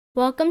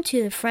Welcome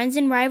to the Friends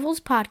and Rivals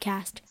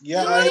podcast.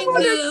 Yeah, It's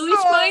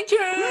my turn.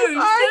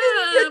 I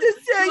didn't get to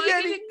say Am I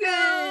anything.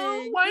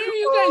 gonna go? Why are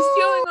you guys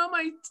stealing all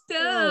my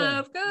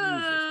stuff?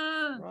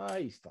 Jesus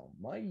Christ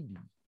almighty.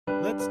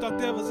 Let's talk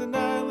Devils and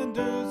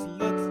Islanders,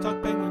 let's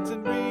talk Penguins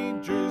and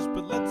Rangers,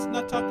 but let's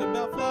not talk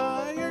about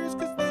Flyers,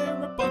 cause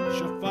they're a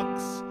bunch of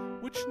fucks,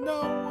 which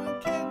no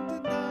one can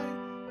deny.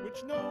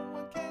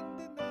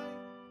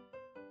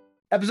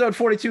 Episode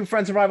 42,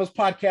 Friends and Rivals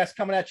podcast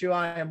coming at you.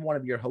 I am one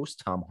of your hosts,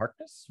 Tom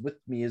Harkness. With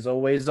me as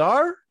always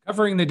are...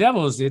 Covering the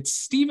Devils, it's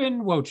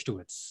Steven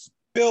Wojtowicz.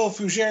 Bill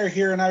Fougere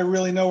here, and I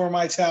really know where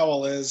my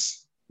towel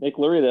is. Nick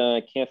Larita,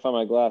 I can't find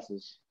my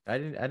glasses. I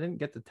didn't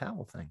get the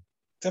towel thing.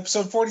 It's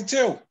episode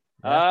 42.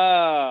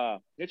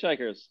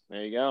 Hitchhikers.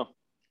 There you go.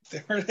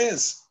 There it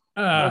is.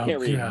 I can't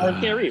read. God.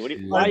 I can't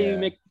read. Why do you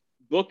make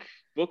book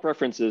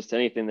references to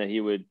anything that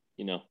he would,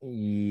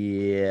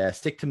 Yeah,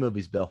 stick to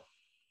movies, Bill.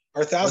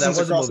 Our thousands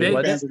was a across the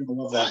movie, fans are going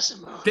to love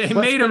that. They What's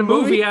made the a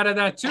movie? movie out of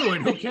that too,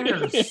 and who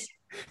cares?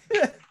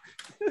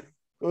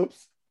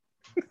 Oops.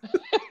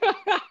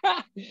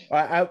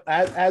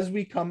 As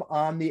we come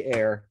on the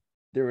air,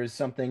 there is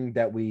something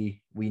that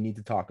we need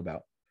to talk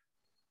about,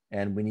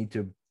 and we need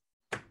to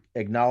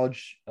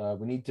acknowledge,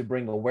 we need to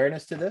bring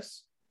awareness to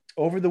this.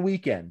 Over the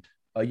weekend,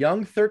 a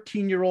young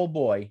 13-year-old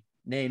boy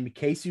named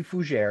Casey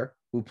Fougere,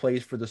 who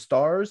plays for the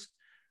Stars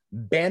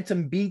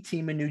Bantam B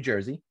team in New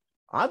Jersey.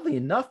 Oddly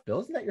enough, Bill,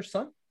 isn't that your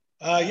son?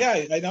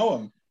 Yeah, I know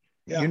him.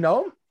 Yeah. You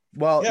know him?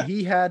 Well, Yeah.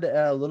 He had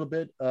a little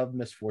bit of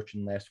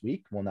misfortune last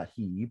week. Well, not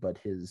he, but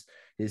his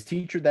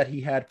teacher that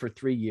he had for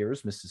 3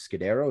 years, Mrs.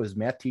 Scudero, his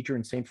math teacher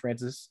in St.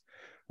 Francis,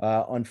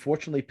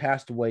 unfortunately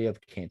passed away of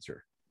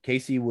cancer.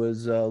 Casey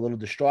was a little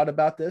distraught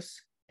about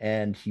this,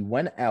 and he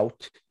went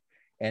out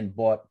and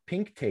bought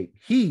pink tape.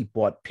 He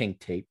bought pink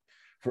tape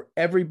for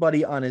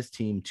everybody on his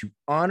team to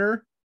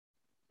honor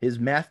his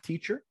math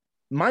teacher.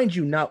 Mind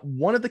you, not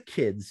one of the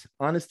kids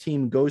on his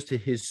team goes to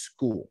his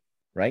school,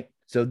 right?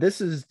 So this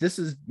is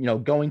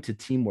going to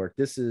teamwork.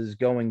 This is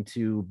going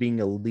to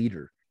being a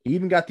leader. He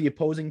even got the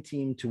opposing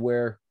team to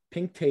wear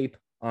pink tape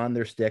on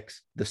their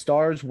sticks. The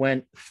Stars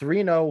went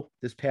 3-0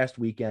 this past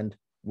weekend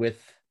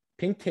with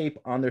pink tape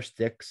on their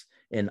sticks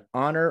in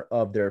honor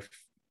of their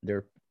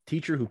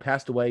teacher who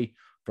passed away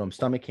from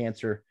stomach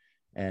cancer.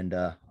 And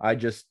I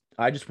just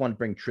want to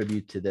bring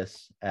tribute to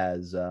this,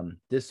 as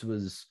this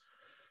was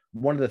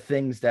one of the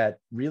things that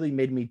really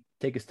made me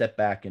take a step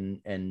back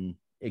and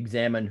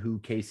examine who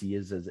Casey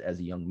is as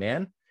a young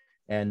man.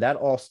 And that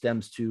all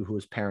stems to who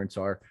his parents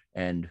are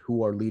and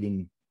who are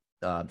leading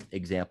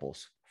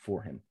examples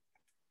for him.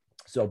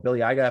 So,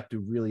 Billy, I have to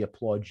really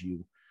applaud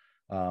you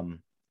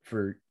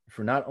for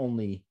not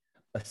only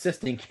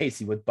assisting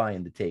Casey with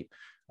buying the tape,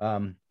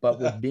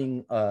 but with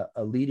being a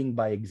leading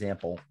by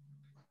example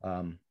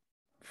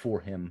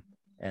for him.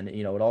 And,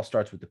 it all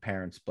starts with the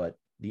parents, but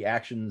the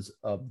actions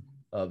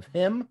of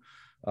him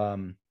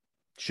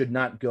should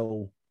not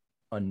go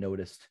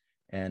unnoticed.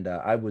 And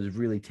I was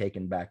really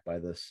taken back by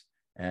this,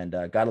 and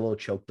got a little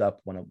choked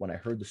up when I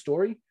heard the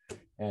story.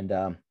 And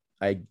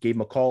I gave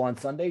him a call on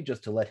Sunday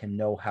just to let him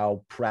know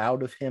how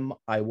proud of him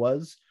I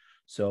was.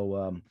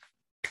 So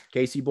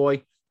Casey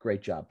boy,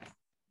 great job.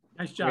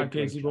 Nice job,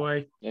 Great Casey job.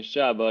 boy. Nice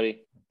job,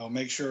 buddy. I'll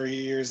make sure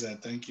he hears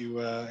that. Thank you.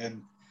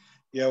 And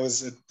yeah,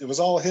 it was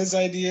all his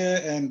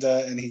idea,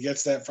 and he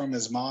gets that from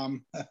his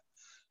mom.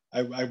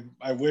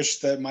 I wish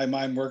that my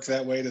mind worked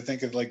that way, to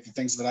think of like the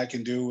things that I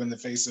can do in the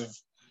face of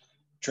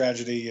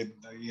tragedy,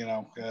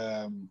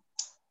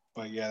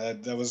 but yeah,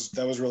 that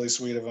was really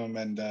sweet of him,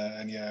 and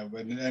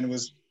it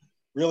was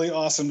really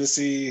awesome to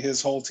see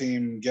his whole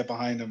team get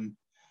behind him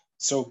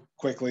so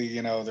quickly.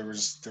 There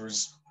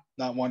was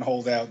not one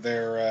holdout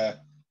there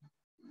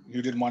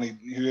who didn't want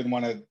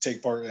to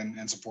take part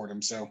and support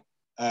him. So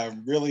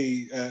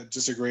really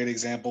just a great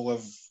example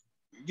of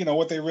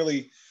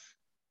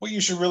what you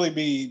should really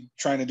be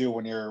trying to do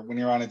when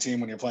you're on a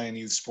team, when you're playing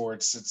youth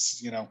sports.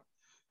 It's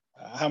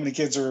how many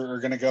kids are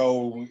going to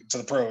go to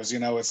the pros?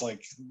 It's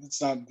like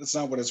it's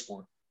not what it's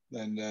for.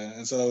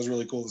 And so that was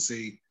really cool to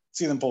see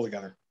them pull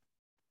together.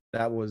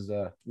 That was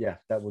that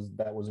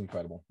was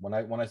incredible. When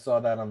I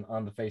saw that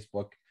on the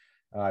Facebook,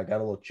 I got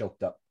a little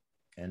choked up,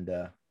 and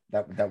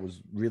that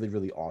was really,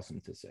 really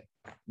awesome to see.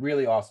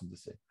 Really awesome to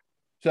see.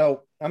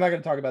 So I'm not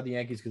going to talk about the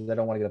Yankees because I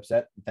don't want to get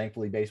upset.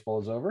 Thankfully, baseball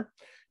is over,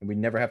 and we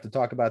never have to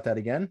talk about that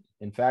again.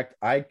 In fact,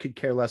 I could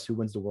care less who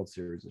wins the World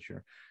Series this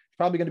year. It's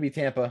probably going to be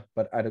Tampa,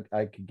 but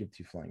I could give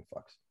two flying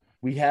fucks.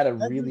 We had a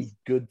really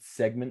good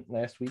segment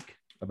last week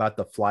about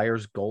the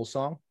Flyers goal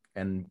song,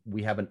 and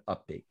we have an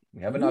update.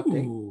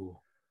 Ooh.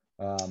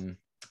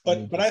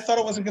 But I thought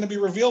it wasn't going to be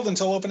revealed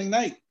until opening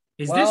night.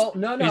 Is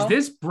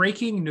this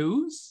breaking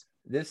news?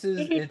 This is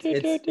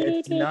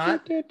it's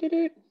not.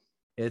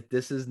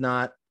 This is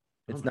not.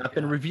 It's not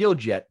been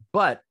revealed yet,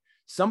 but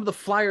some of the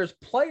Flyers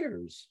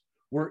players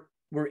were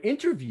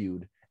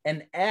interviewed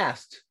and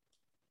asked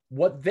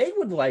what they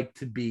would like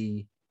to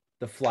be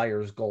the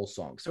Flyers goal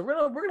song. So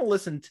we're gonna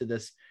listen to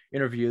this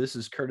interview. This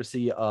is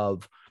courtesy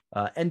of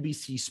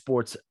NBC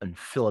Sports in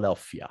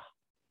Philadelphia.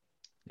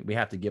 We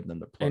have to give them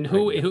the plug. And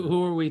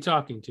who are we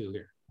talking to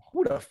here?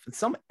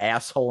 Some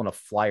asshole in a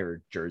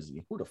Flyer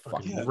jersey. Who the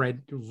fuck? Yeah.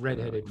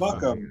 Redheaded.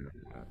 Fuck 'em.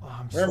 Oh,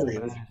 I'm Where so are we?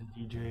 bad at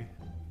DJ.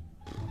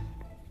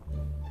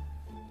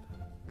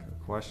 Good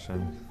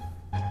question.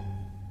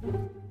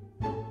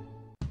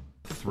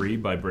 3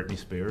 by Britney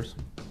Spears.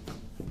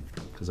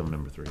 Because I'm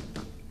number 3.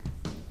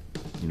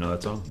 You know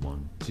that song?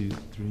 1, 2,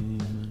 3.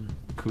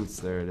 Coots,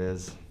 there it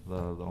is.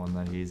 The one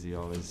that Easy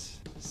always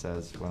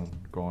says when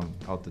going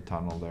out the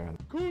tunnel there.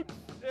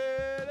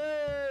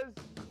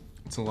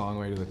 It's a long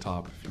way to the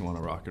top if you want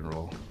to rock and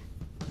roll.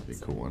 Be a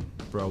cool one.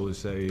 Probably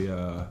say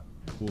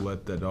Who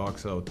Let the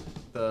Dogs Out.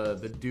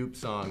 The Dupe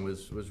song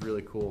was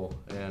really cool,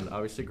 and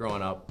obviously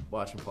growing up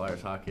watching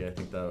Flyers hockey, I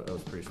think that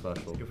was pretty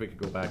special. If we could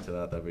go back to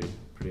that, that'd be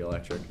pretty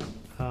electric.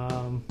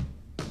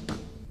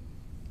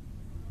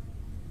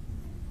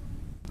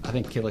 I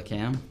think Kill a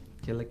Cam,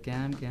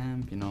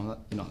 Cam. You know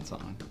that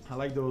song. I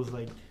like those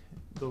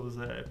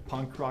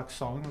punk rock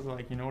songs,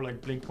 like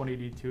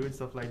Blink-182 and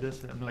stuff like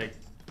this. I'm like,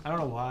 I don't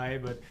know why,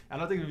 but I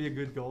don't think it'd be a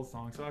good goal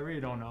song, so I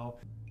really don't know.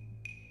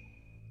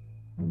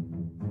 I have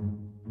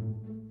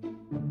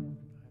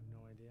no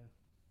idea.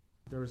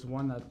 There was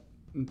one that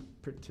in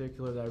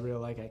particular that I really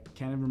like. I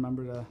can't even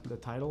remember the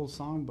title of the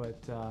song,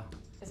 but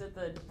is it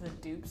the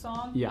Dupe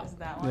song? Yeah. Is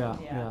that one?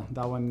 Yeah.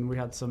 That one, we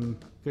had some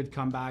good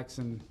comebacks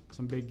and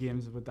some big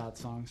games with that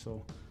song,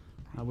 so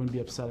I wouldn't be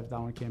upset if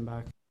that one came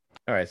back.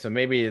 All right, so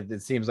maybe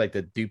it seems like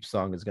the Dupe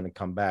song is going to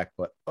come back,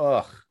 but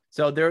ugh.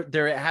 So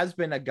there has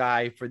been a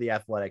guy for the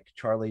Athletic,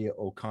 Charlie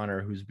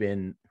O'Connor, who's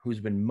been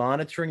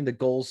monitoring the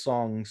goal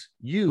songs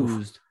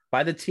used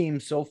by the team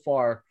so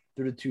far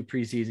through the 2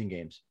 preseason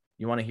games.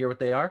 You want to hear what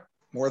they are?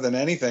 More than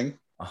anything.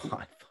 Oh,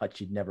 I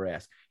thought you'd never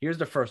ask. Here's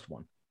the first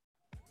one.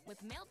 I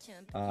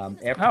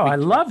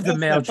love the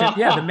MailChimp.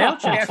 Yeah, the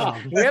MailChimp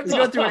song. We have to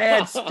go through an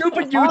ad.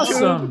 Stupid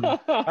YouTube. Awesome.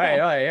 All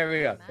right, here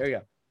we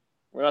go.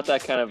 We're not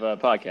that kind of a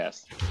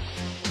podcast.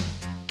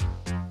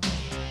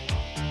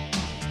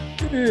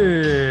 Ugh.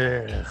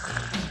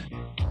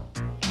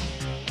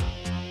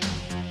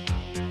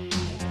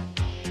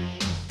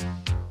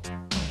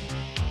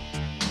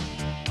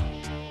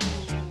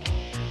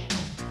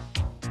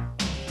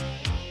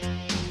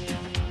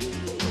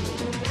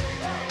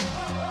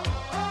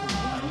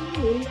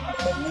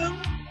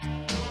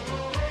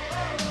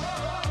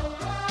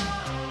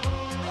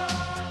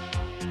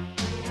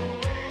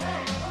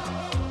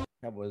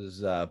 That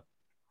was I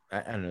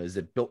don't know. Is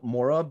it Built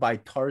Mora by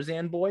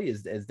Tarzan Boy?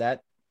 Is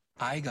that?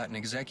 I got an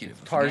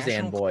executive.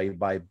 Tarzan Boy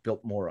by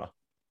Built Mora.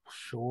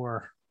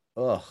 Sure.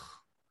 Ugh.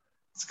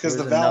 It's because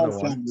the vowel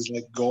sound is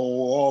like go.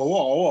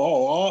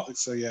 Oh.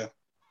 So yeah.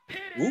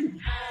 Ooh.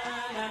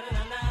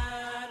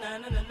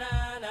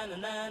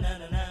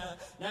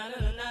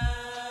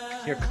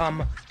 Here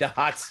come the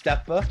hot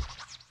stepper.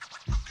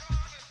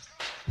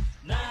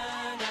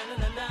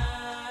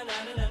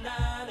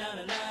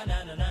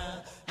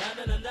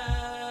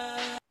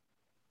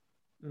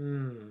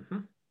 Mm-hmm.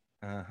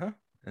 Uh-huh.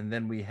 And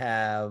then we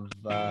have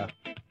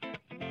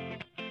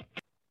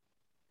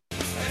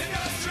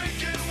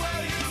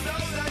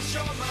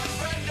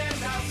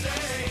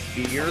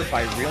Beer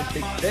by Real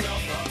Big Fish.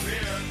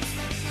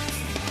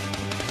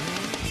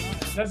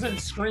 Doesn't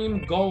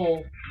scream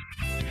goal.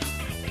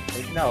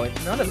 No,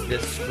 none of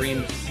this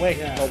screams. Wait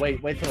till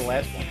the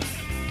last one.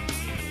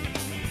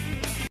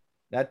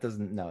 That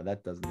doesn't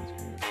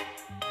scream.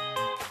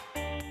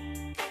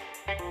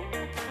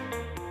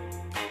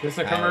 This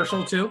a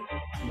commercial too?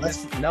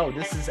 This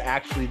is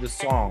actually the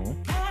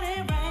song.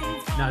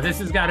 No, this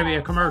has got to be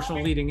a commercial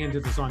leading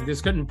into the song.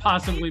 This couldn't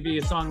possibly be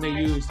a song they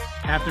used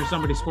after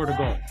somebody scored a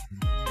goal.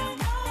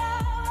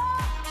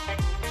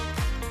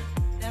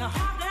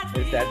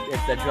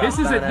 This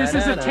is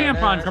a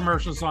tampon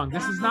commercial song.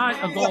 This is not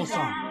a goal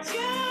song. This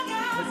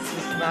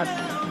is not.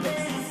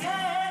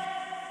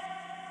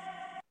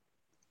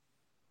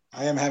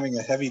 I am having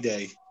a heavy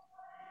day.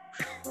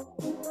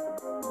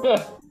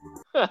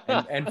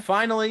 and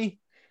finally,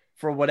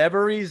 for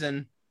whatever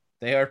reason,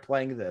 they are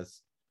playing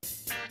this.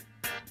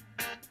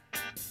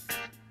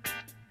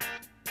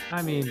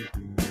 I mean,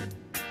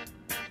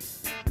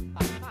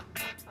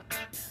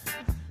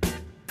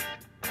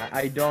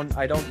 I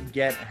don't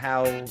get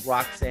how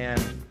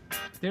Roxanne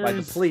by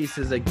the Police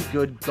is a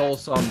good goal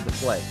song to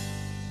play.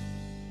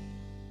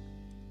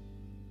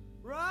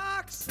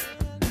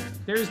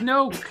 There's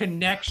no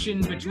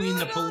connection between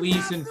the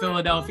Police and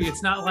Philadelphia.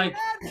 It's not like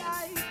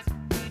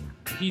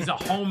he's a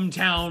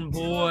hometown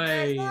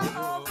boy.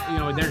 You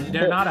know,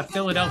 they're not a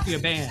Philadelphia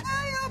band.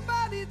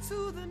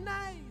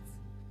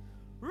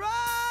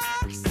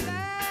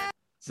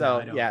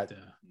 So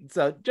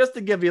so just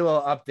to give you a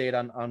little update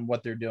on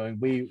what they're doing,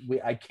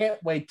 I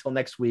can't wait till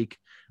next week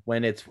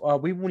when it's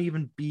we won't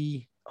even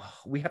be.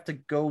 We have to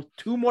go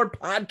 2 more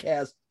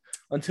podcasts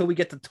until we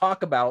get to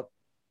talk about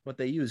what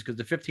they use, because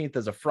the 15th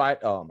is a Friday.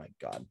 Oh my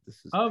God, this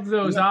is of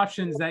those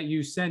options that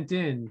you sent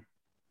in.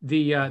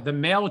 The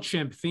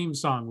MailChimp theme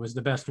song was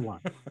the best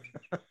one.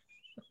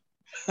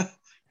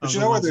 But you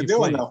know what they're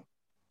doing though?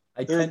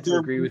 I tend to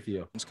agree with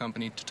you.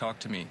 Company to talk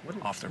to me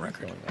off the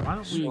record. Why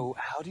don't we So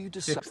how do you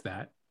decide? fix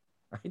that?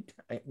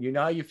 You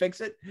know how you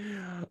fix it?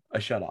 A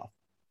shut off.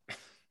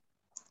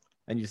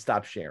 And you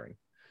stop sharing.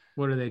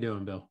 What are they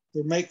doing, Bill?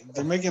 They're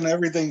making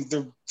everything.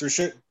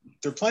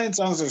 They're playing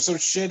songs that are so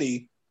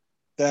shitty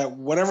that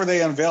whatever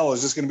they unveil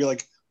is just going to be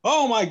like,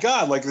 oh my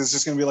god! Like it's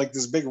just going to be like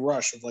this big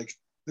rush of like,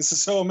 this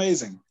is so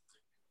amazing.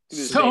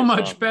 So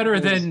much better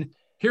than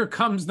Here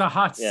Comes the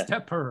Hot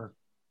Stepper.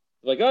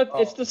 Like, oh,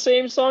 it's the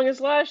same song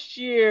as last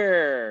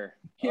year.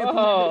 Can't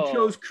believe they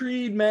chose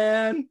Creed,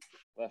 man.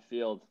 Left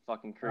field,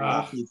 fucking Creed.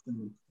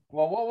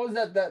 Well, what was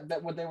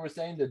that what they were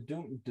saying? The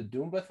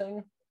Doomba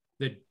thing?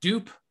 The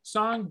Dupe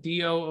song,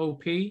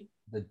 D-O-O-P.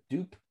 The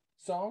Dupe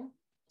song?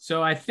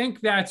 So I think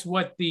that's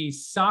what the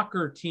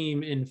soccer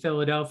team in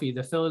Philadelphia,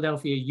 the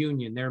Philadelphia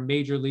Union, their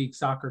major league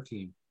soccer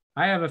team.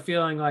 I have a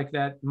feeling like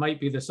that might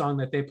be the song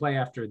that they play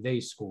after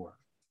they score.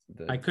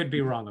 I could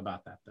be wrong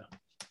about that, though.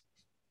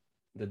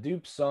 The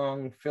Dupe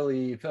song,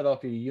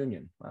 Philadelphia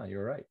Union. Wow,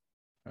 you're right.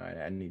 All right,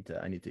 I need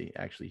to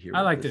actually hear.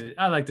 I like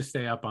to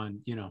stay up on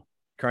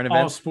current all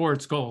events,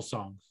 sports goal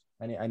songs.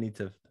 I need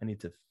to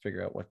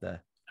figure out what the.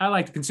 I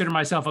like to consider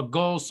myself a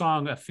goal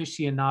song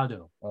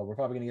aficionado. Well, we're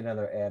probably gonna get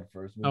another ad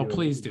first.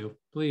 Please do,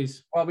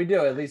 please. Well, we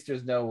do. At least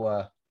there's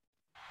no.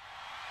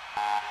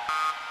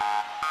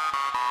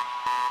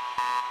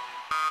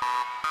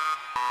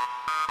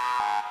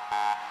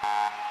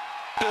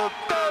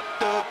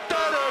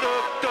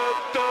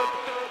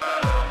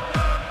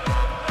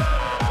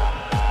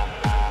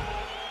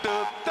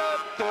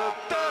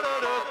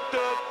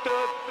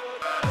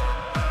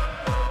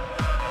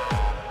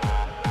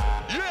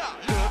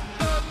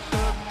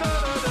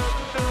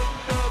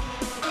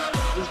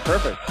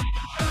 Perfect.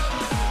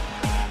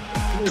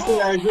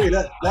 I agree.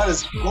 That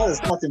is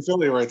fucking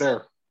Philly right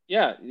there.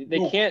 Yeah,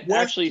 they can't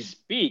actually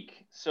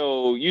speak,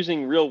 so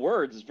using real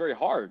words is very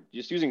hard.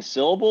 Just using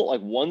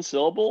one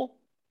syllable,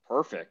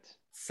 perfect.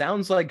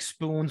 Sounds like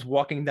Spoons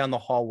walking down the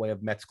hallway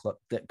of Mets Club,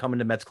 coming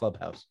to Mets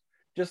Clubhouse.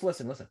 Just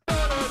listen.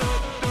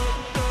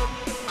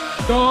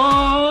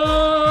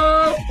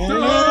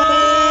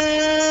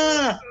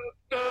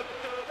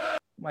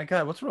 My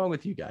God, what's wrong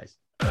with you guys?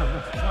 I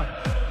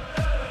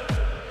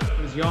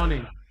was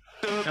yawning.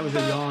 That was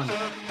a yawn.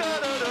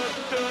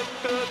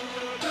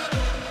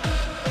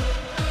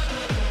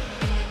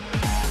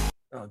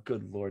 Oh,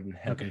 good Lord in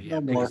heaven. Okay, yeah,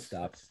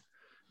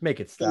 Make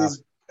it stop.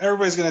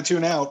 Everybody's going to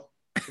tune out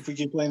if we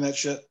keep playing that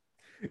shit.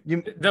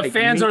 The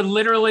fans are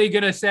literally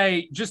going to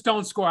say, just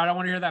don't score. I don't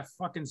want to hear that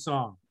fucking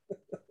song.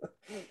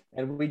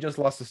 And we just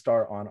lost a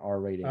star on our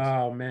ratings.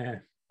 Oh,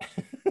 man.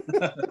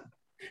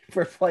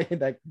 For playing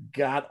that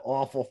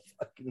god-awful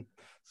fucking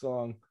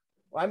song.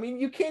 I mean,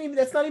 you can't even,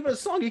 that's not even a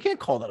song. You can't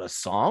call that a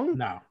song.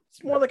 No.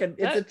 It's more like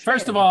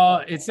First of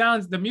all,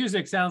 the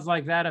music sounds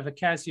like that of a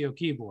Casio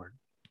keyboard.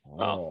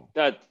 Oh,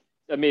 that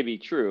may be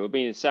true. I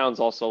mean, it sounds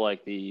also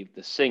like the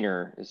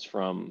singer is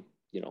from,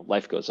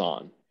 Life Goes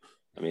On.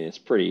 I mean, it's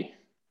pretty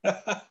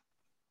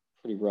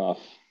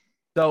rough.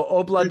 So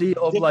Obladi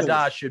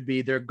Oblada should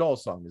be their goal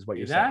song, is what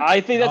you're saying.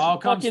 I think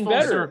that's fucking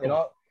better.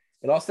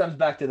 It all stems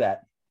back to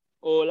that.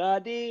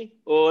 Ola-di,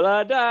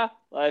 ola-da,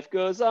 life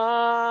goes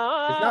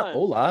on. It's not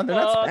Ola. They're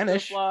not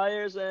Spanish. The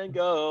Flyers and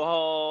go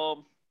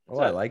home. Oh,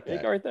 I like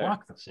that. Right there.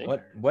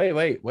 What?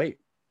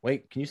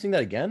 Wait. Can you sing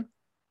that again?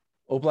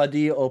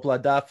 Obladi,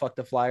 oblada, fuck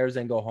the Flyers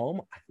and go home.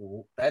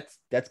 That's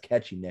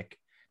catchy, Nick.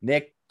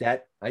 Nick,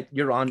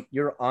 you're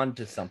on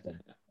to something,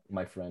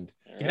 my friend.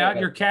 Get out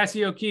your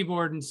Casio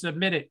keyboard and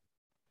submit it.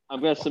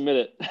 I'm gonna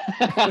submit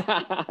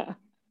it.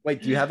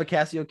 Wait, do you have a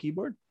Casio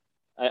keyboard?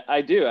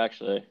 I do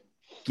actually.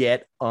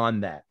 Get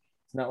on that.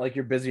 It's not like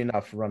you're busy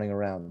enough running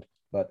around,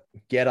 but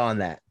get on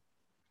that.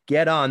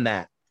 Get on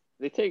that.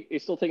 They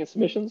still taking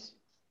submissions?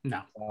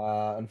 No.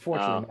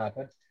 Unfortunately not.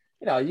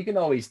 But you can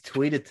always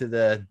tweet it to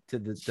the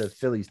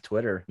Phillies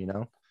Twitter,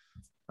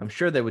 I'm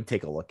sure they would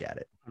take a look at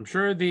it. I'm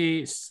sure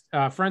the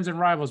Friends and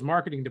Rivals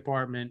marketing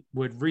department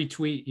would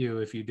retweet you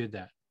if you did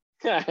that.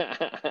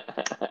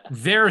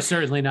 They're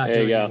certainly not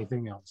doing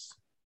anything else.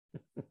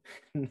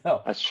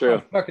 No, that's true.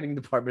 Our marketing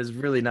department is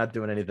really not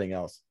doing anything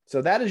else.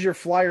 So that is your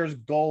Flyers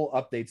goal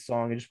update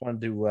song. I just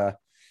wanted to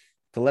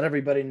let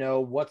everybody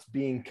know what's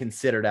being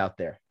considered out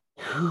there.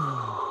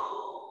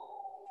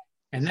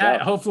 And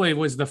that hopefully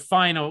was the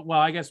final. Well,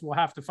 I guess we'll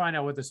have to find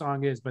out what the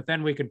song is, but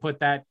then we can put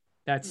that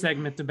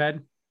segment to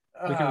bed.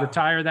 We can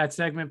retire that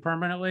segment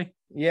permanently.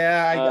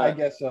 Yeah, I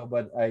guess so.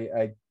 But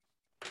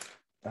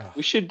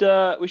we should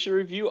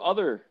review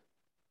other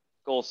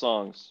goal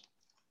songs,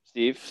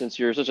 Steve, since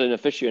you're such an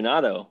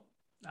aficionado.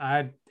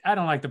 I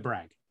don't like to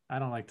brag. I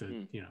don't like to,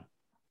 Maybe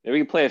we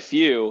can play a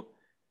few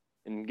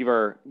and give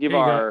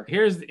our.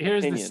 Here's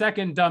the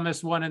second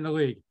dumbest one in the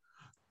league.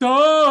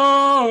 Well,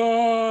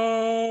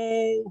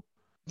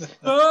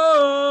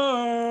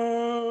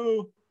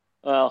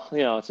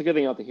 it's a good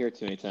thing you don't have to hear it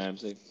too many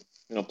times. They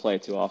don't play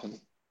it too often.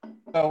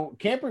 So,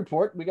 camp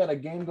report. We got a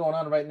game going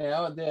on right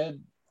now. The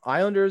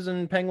Islanders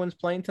and Penguins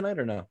playing tonight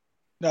or no?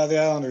 No, the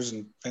Islanders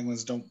and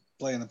Penguins don't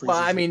play in the preseason. Well,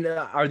 I mean,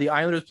 are the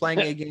Islanders playing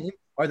a game?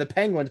 Are the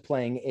Penguins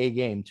playing a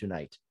game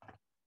tonight?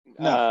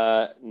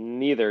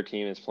 Neither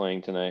team is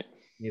playing tonight.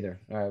 Neither.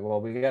 All right.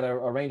 Well, we got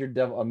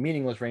a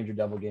meaningless Ranger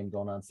Devil game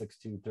going on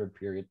 6-2 third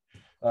period.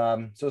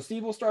 So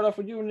Steve, we'll start off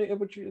with you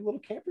with your little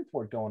camp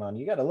report going on.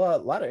 You got a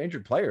lot of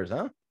injured players,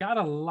 huh? Got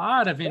a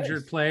lot of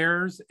injured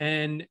players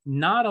and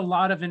not a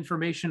lot of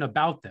information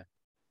about them.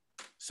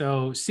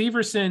 So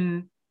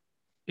Severson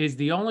is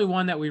the only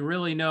one that we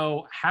really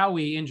know how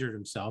he injured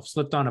himself,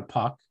 slipped on a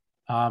puck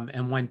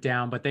and went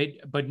down, but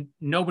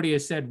nobody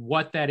has said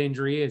what that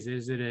injury is.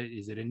 Is it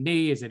a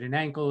knee? Is it an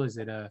ankle? Is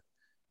it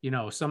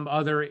some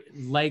other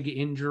leg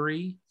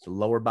injury? It's a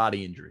lower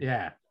body injury.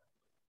 Yeah.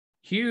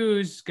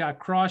 Hughes got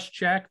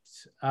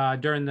cross-checked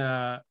during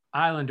the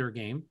Islander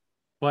game,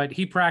 but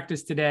he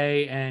practiced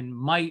today and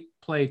might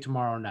play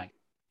tomorrow night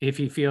if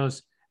he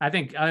feels. I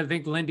think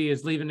Lindy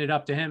is leaving it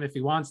up to him. If he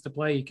wants to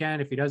play, he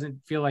can. If he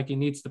doesn't feel like he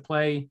needs to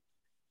play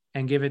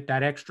and give it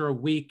that extra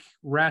week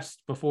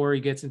rest before he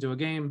gets into a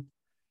game,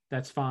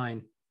 that's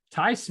fine.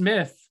 Ty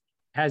Smith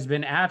has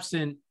been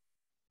absent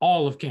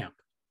all of camp.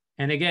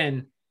 And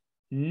again,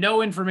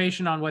 no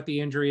information on what the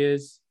injury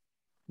is,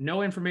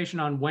 no information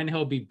on when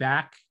he'll be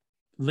back.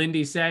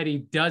 Lindy said he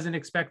doesn't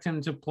expect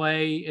him to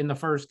play in the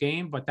first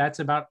game, but that's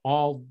about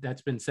all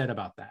that's been said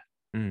about that.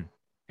 And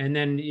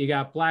then you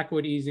got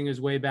Blackwood easing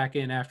his way back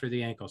in after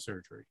the ankle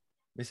surgery.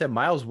 They said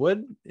Miles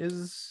Wood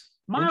is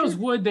Miles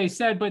Wood, they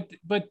said,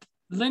 but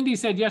Lindy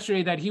said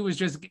yesterday that he was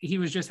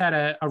just had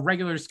a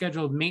regular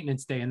scheduled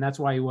maintenance day, and that's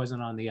why he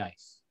wasn't on the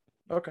ice.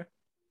 Okay.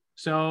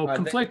 So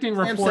conflicting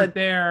report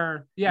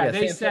there. Yeah,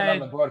 they said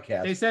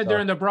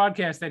during the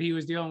broadcast that he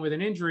was dealing with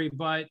an injury,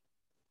 but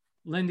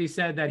Lindy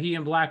said that he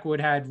and Blackwood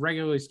had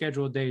regularly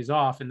scheduled days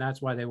off, and that's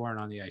why they weren't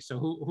on the ice. So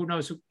who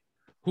knows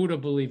who to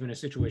believe in a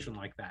situation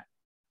like that.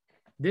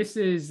 This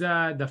is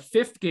the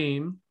fifth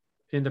game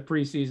in the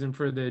preseason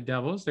for the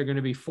Devils. They're going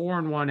to be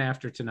 4-1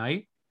 after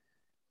tonight,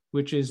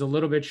 which is a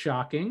little bit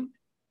shocking.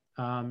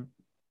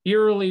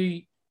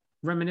 Eerily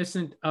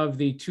reminiscent of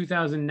the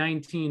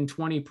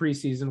 2019-20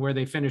 preseason where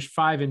they finished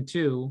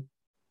 5-2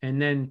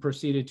 and then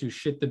proceeded to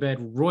shit the bed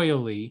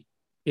royally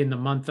in the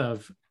month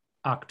of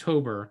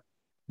October.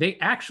 They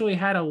actually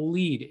had a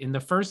lead in the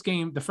first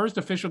game, the first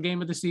official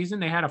game of the season.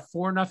 They had a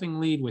 4-0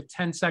 lead with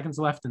 10 seconds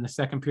left in the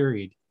second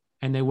period,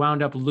 and they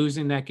wound up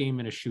losing that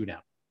game in a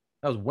shootout.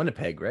 That was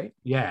Winnipeg, right?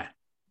 Yeah.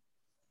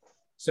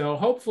 So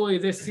hopefully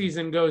this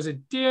season goes a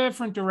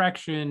different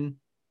direction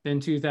than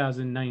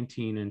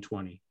 2019 and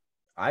 20.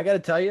 I got to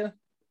tell you,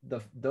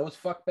 those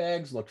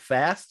fuckbags look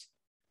fast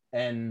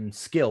and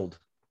skilled.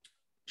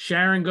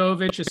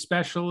 Sharangovich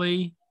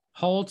especially.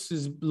 Holtz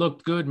has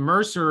looked good.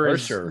 Mercer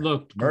has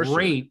looked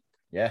great.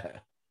 Yeah.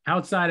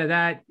 Outside of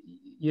that,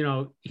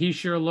 he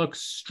sure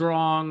looks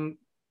strong.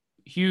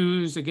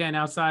 Hughes, again,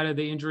 outside of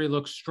the injury,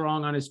 looks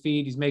strong on his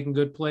feet. He's making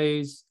good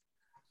plays.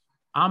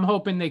 I'm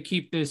hoping they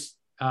keep this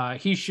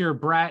Hischier,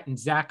 Bratt, and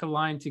Zaka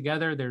line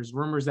together. There's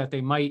rumors that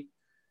they might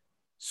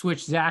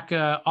switch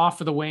Zaka off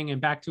of the wing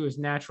and back to his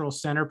natural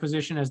center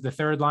position as the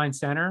third line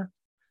center.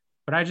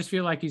 But I just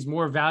feel like he's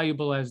more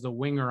valuable as the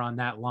winger on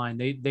that line.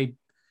 They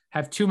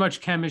have too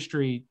much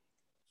chemistry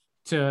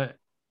to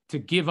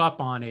give up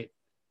on it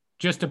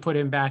just to put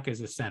him back as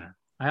a center.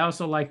 I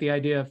also like the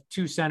idea of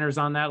two centers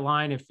on that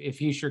line. If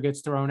Hischier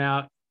gets thrown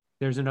out,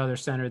 there's another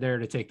center there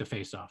to take the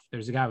faceoff.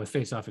 There's a guy with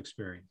faceoff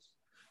experience.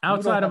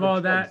 Outside of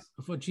all that,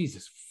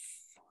 Jesus.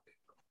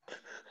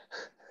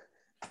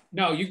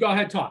 No, you go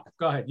ahead, talk.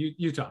 Go ahead,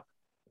 you talk.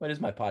 Well, it is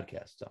my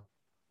podcast, so.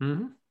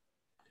 Mm-hmm.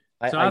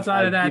 So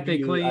outside of that, they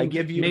claim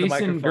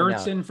Mason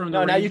Gertson from the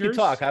Rangers. Now you can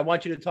talk. I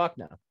want you to talk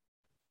now.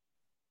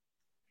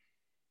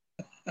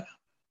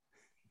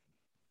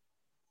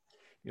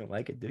 You don't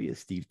like it, do you,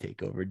 Steve?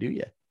 Take over, do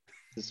you?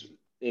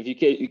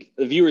 If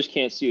the viewers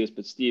can't see us,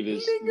 but Steve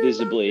is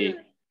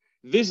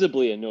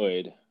visibly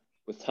annoyed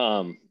with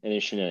Tom and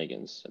his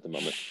shenanigans at the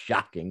moment.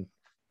 Shocking.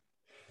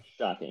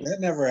 That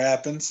never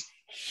happens.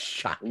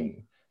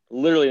 Shocking.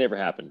 Literally never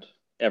happened,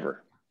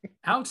 ever.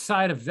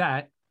 Outside of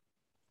that,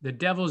 the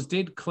Devils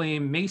did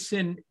claim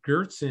Mason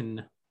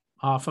Gertson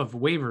off of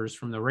waivers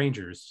from the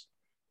Rangers.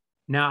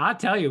 Now, I'll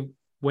tell you,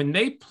 when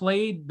they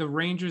played the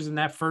Rangers in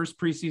that first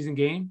preseason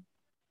game,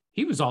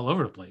 he was all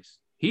over the place.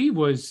 He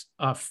was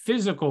a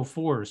physical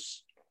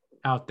force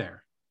out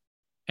there.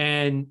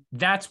 And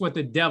that's what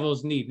the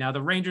Devils need. Now,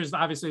 the Rangers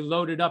obviously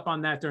loaded up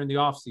on that during the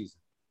offseason,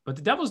 but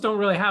the Devils don't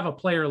really have a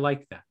player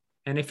like that.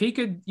 And if he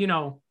could,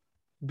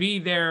 be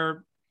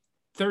their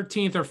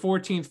 13th or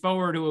 14th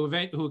forward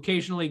who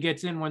occasionally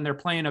gets in when they're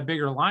playing a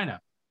bigger lineup,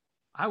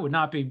 I would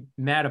not be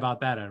mad about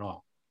that at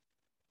all.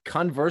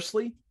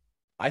 Conversely,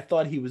 I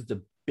thought he was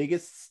the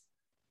biggest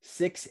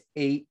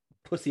 6'8"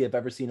 pussy I've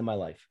ever seen in my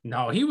life.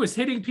 No, he was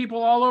hitting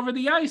people all over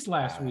the ice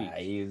last week.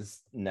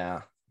 He's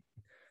not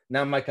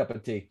my cup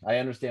of tea. I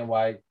understand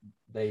why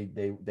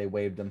they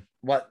waived him.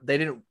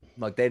 They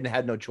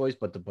had no choice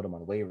but to put him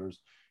on waivers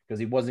because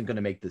he wasn't going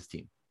to make this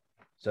team.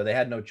 So they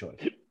had no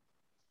choice.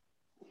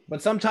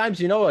 But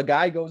sometimes, a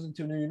guy goes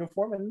into a new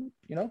uniform and,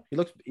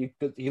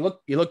 he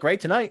looked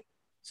great tonight.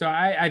 So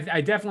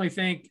I definitely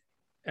think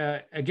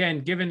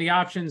again, given the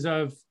options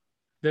of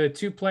the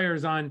two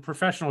players on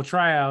professional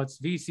tryouts,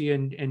 VC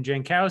and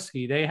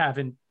Jankowski, they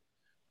haven't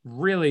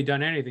really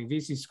done anything.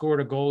 VC scored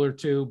a goal or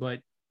two, but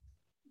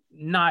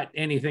not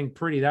anything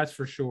pretty, that's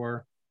for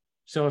sure.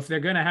 So if they're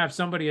going to have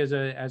somebody as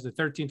a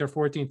 13th or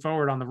 14th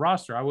forward on the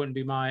roster, I wouldn't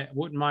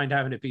mind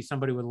having it be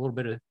somebody with a little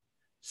bit of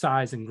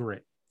size and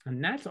grit.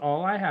 And that's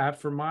all I have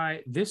for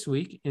my this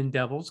week in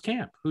Devils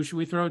camp. Who should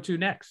we throw to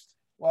next?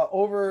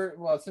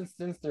 Well, since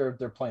they're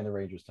playing the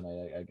Rangers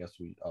tonight, I guess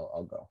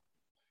I'll go.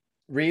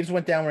 Reeves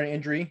went down with an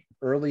injury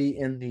early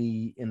in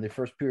the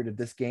first period of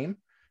this game,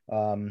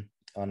 on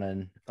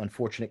an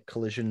unfortunate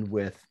collision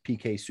with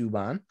PK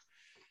Subban.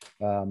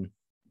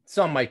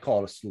 Some might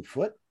call it a slew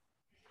foot,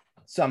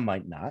 some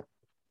might not.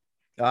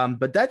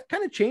 But that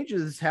kind of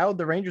changes how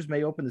the Rangers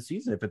may open the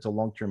season if it's a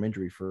long-term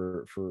injury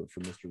for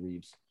Mr.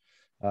 Reeves.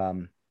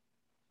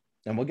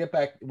 And we'll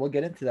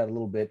get into that a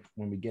little bit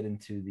when we get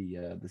into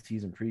the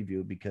season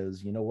preview,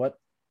 because you know what,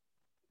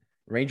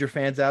 Ranger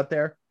fans out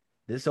there,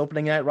 this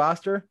opening night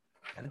roster,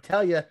 gotta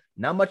tell you,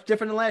 not much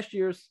different than last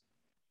year's.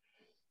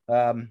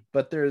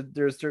 But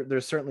there's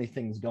certainly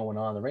things going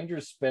on. The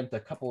Rangers spent a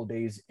couple of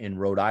days in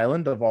Rhode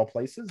Island, of all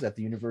places, at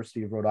the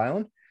University of Rhode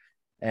Island,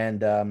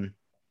 and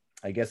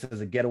I guess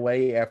as a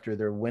getaway after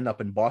their win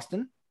up in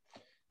Boston.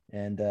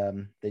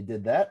 And they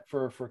did that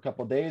for a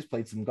couple of days,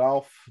 played some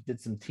golf, did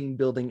some team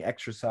building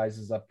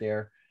exercises up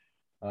there.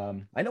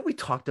 I know we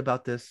talked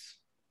about this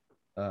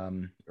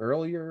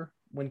earlier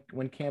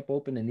when camp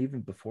opened and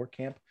even before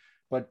camp,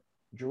 but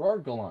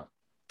Gerard Gallant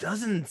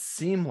doesn't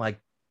seem like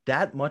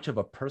that much of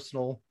a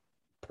personal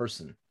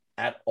person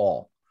at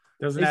all.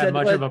 Doesn't have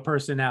much of a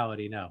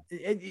personality, no.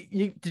 Did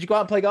you go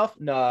out and play golf?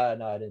 No,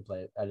 I didn't play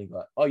it. I didn't go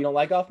out. Oh, you don't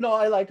like golf? No,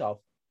 I like golf.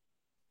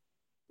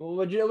 Well,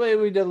 we did a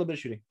little bit of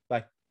shooting.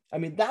 Bye. I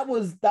mean, that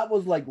was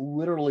like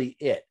literally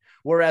it.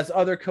 Whereas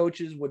other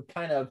coaches would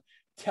kind of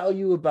tell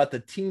you about the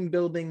team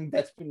building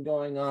that's been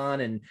going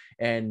on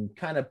and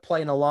kind of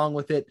playing along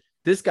with it.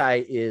 This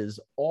guy is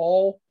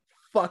all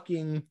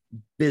fucking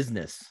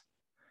business.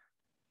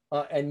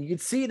 And you can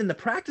see it in the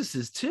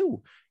practices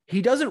too.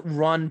 He doesn't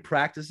run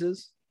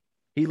practices.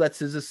 He lets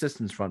his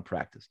assistants run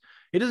practice.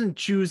 He doesn't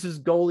choose his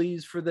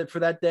goalies for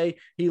that day.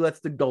 He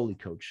lets the goalie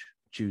coach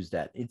choose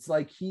that. It's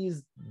like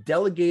he's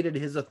delegated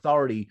his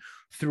authority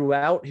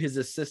throughout his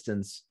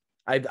assistants.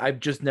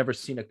 I've just never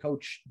seen a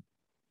coach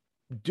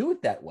do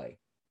it that way,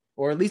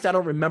 or at least I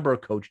don't remember a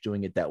coach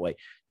doing it that way.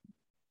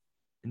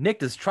 Nick,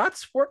 does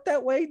Trotz work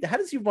that way? How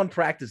does he run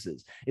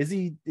practices? Is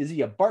he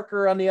a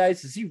barker on the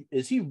ice?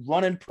 Is he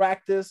running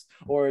practice,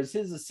 or is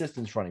his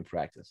assistants running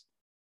practice?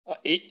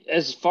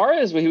 As far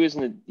as he was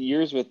in the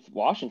years with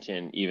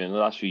Washington, even the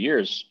last few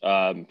years,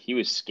 he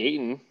was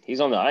skating. He's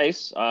on the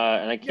ice,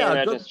 and I can't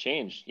imagine it's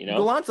changed. You know,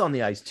 Gallant's on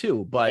the ice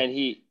too, but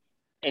he's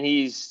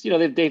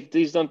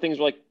he's done things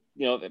like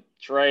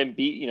try and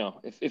beat.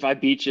 If I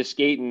beat you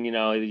skating,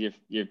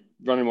 you're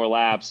running more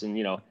laps, and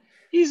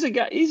he's a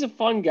guy. He's a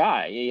fun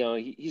guy.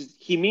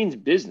 He means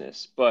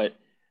business, but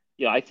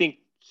I think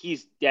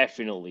he's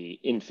definitely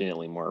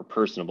infinitely more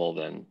personable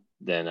than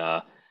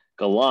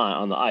Gallant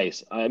on the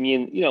ice. I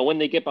mean, when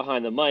they get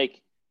behind the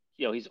mic,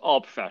 he's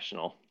all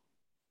professional.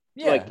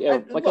 Yeah,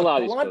 like a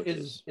lot of these Gallant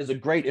coaches. is a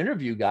great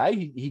interview guy.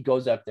 He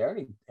goes up there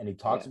and he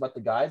talks about the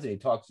guys, and he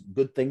talks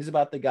good things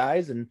about the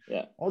guys and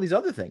all these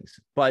other things.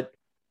 But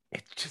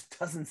it just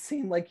doesn't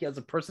seem like he has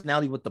a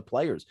personality with the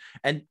players,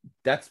 and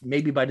that's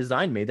maybe by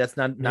design. Maybe that's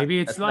not. Maybe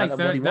it's like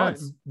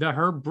the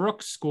Herb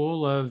Brooks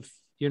school of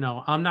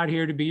I'm not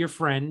here to be your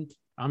friend.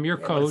 I'm your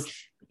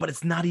coach. But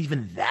it's not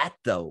even that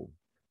though.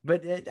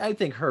 But I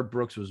think Herb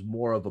Brooks was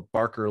more of a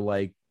barker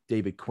like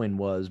David Quinn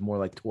was, more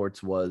like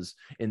Torts was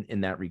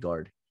in that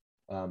regard.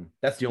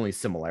 That's the only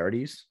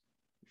similarities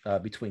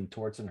between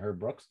Torts and Herb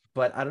Brooks.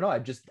 But I don't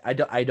know.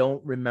 I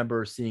don't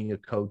remember seeing a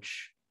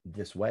coach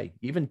this way.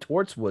 Even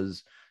Torts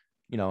was,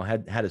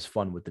 had his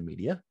fun with the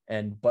media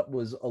but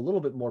was a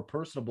little bit more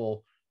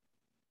personable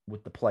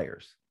with the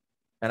players.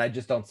 And I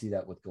just don't see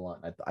that with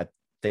Gallant. I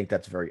think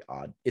that's very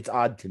odd. It's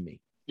odd to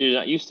me. You're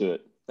not used to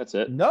it. That's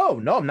it. No,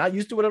 I'm not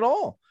used to it at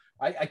all.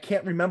 I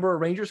can't remember a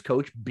Rangers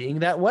coach being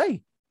that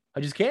way.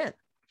 I just can't.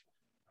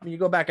 I mean, you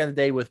go back in the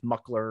day with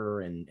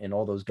Muckler and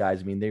all those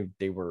guys. I mean,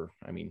 they were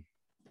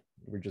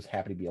just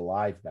happy to be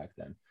alive back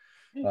then.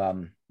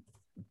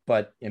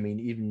 But I mean,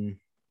 even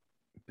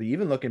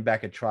looking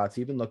back at Trotz,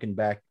 even looking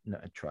back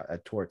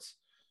at Torts,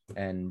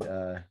 and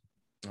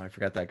I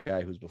forgot that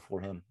guy who's before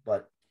him.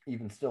 But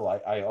even still,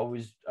 I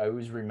always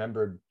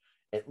remembered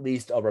at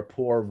least a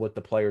rapport with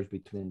the players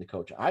between the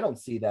coach. I don't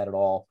see that at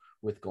all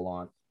with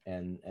Gallant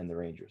and the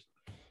Rangers.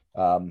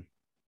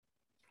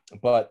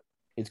 But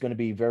it's going to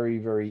be very,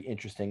 very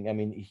interesting. I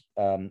mean,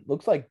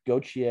 looks like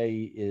Gauthier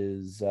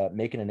is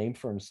making a name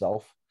for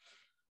himself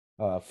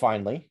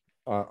finally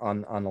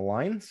on the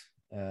lines.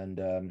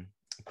 And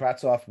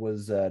Kravtsov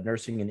was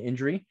nursing an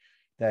injury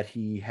that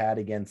he had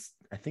against,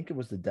 I think it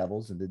was the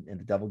Devils. In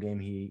the Devil game,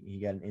 he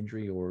got an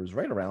injury, or it was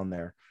right around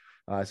there.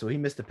 So he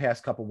missed the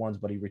past couple ones,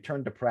 but he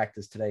returned to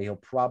practice today. He'll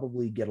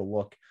probably get a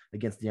look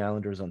against the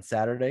Islanders on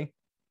Saturday.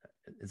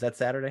 Is that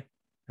Saturday?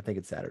 I think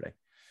it's Saturday.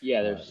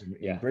 Yeah, there's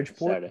in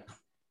Bridgeport. Saturday.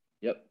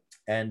 Yep.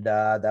 And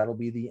that'll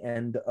be the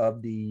end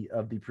of the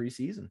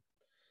preseason.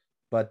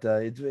 But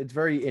it's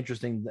very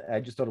interesting.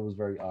 I just thought it was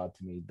very odd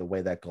to me the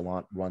way that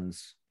Gallant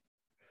runs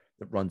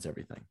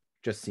everything.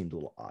 Just seemed a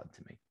little odd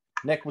to me.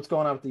 Nick, what's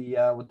going on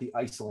with the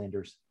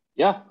Icelanders?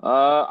 Yeah,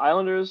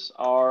 Islanders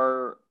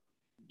are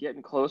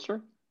getting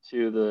closer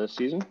to the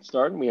season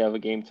starting. We have a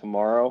game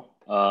tomorrow.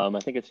 I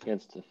think it's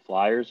against the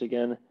Flyers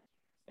again,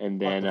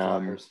 and then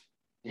Flyers.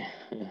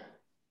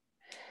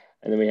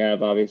 And then we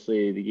have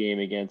obviously the game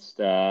against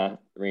the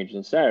Rangers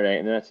on Saturday,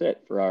 and that's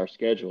it for our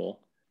schedule.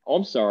 Oh,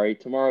 I'm sorry.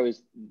 Tomorrow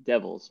is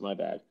Devils. My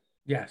bad.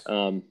 Yes.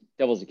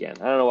 Devils again.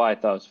 I don't know why I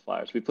thought it was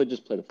Flyers. We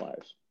just play the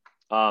Flyers.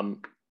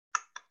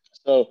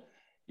 So,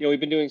 we've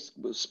been doing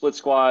split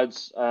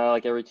squads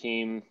like every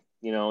team.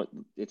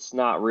 It's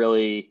not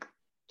really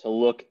to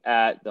look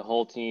at the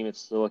whole team.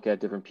 It's to look at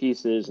different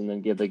pieces and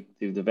then give the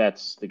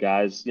vets, the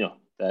guys,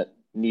 that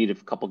need a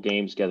couple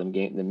games, get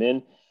them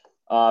in.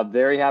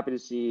 Very happy to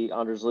see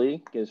Anders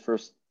Lee get his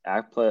first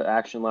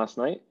action last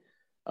night.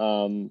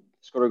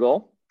 Scored a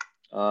goal.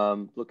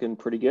 Looking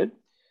pretty good.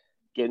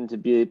 Getting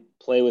to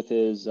play with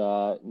his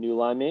new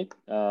line mate,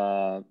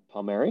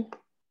 Palmieri.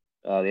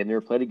 They've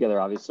never played together,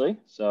 obviously.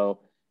 So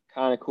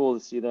kind of cool to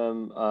see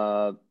them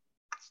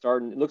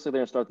starting. It looks like they're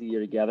going to start the year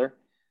together.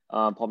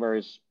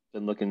 Palmieri's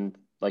been looking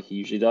like he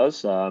usually does.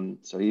 So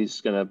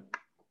he's going to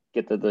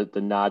get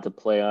the nod to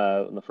play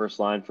on the first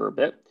line for a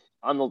bit.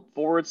 On the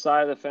forward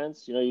side of the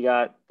fence, you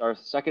got our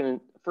first, second,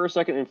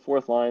 and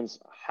fourth lines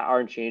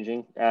aren't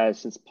changing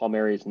since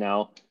Palmieri is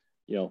now,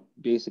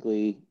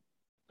 basically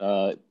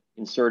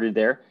inserted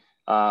there.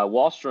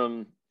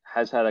 Wahlstrom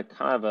has had a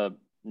kind of a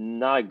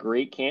not a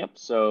great camp,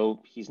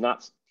 so he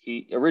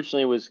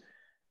originally was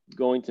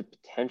going to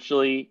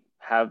potentially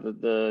have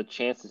the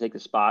chance to take the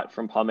spot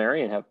from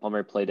Palmieri and have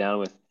Palmieri play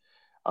down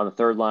on the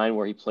third line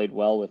where he played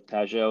well with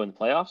Pajot in the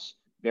playoffs.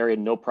 Barry had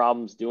no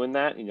problems doing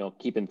that,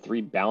 keeping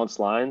 3 balanced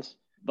lines,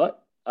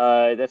 but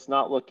that's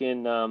not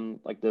looking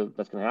like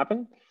that's going to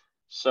happen.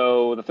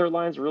 So the third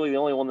line is really the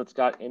only one that's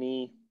got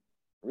any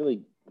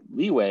really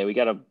leeway. We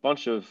got a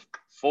bunch of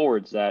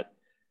forwards that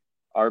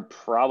are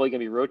probably going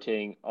to be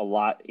rotating a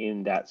lot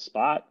in that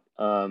spot,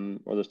 or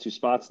those 2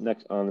 spots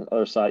next on the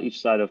other side,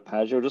 each side of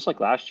Pajot, just like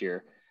last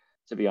year,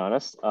 to be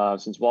honest,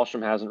 since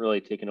Wahlstrom hasn't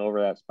really taken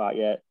over that spot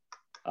yet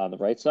on the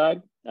right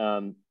side.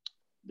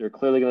 They're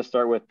clearly going to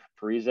start with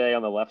Parise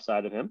on the left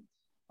side of him,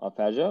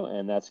 Pajot,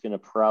 and that's going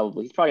to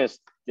he's probably going to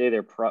stay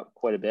there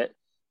quite a bit.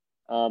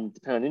 Depending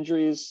on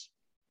injuries,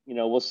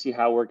 we'll see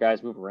how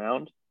guys move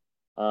around.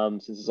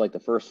 Since it's like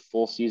the first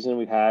full season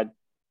we've had,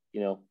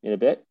 in a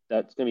bit,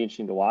 that's going to be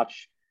interesting to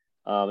watch.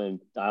 And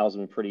Isles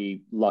have been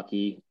pretty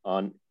lucky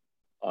on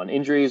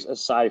injuries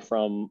aside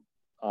from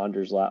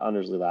Anders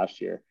Lee last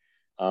year.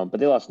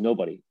 But they lost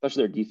nobody,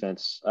 especially their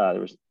defense.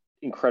 There was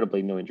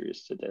incredibly no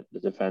injuries to the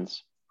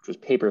defense, which was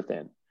paper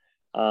thin.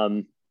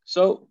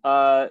 So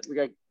we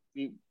got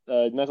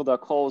Michael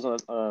Dahlkohl's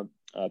on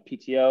a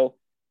PTO.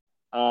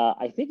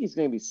 I think he's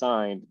going to be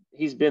signed.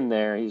 He's been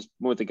there. He's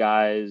with the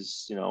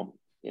guys, on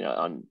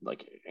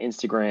like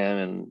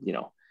Instagram, and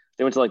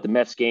they went to like the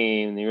Mets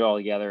game and they were all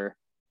together,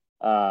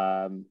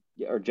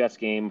 or Jets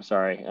game.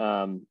 Sorry,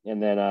 and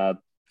then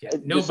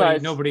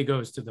nobody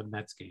goes to the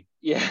Mets game.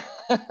 Yeah.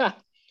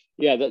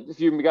 Yeah, if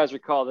you guys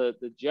recall,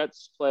 the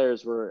Jets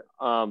players were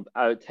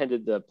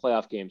attended the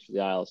playoff games for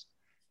the Isles,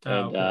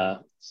 and okay.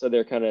 So they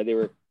were kind of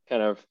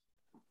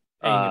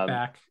paying it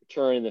back,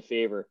 turning the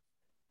favor.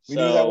 We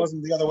knew that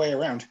wasn't the other way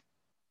around.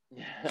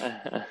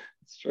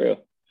 It's true.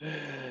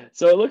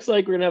 So it looks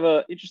like we're gonna have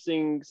an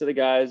interesting set of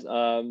guys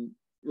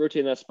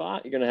rotating that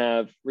spot. You're gonna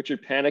have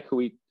Richard Panik, who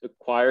we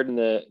acquired in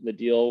the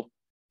deal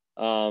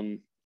for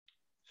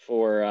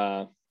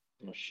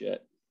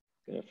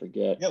gonna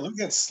forget. Yeah, Luke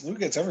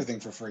gets everything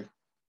for free.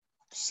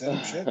 Send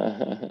him shit.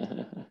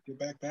 Get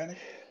back, Panik.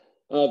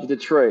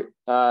 Detroit.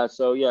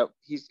 So yeah,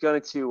 he's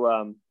going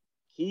to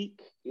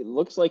it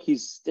looks like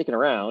he's sticking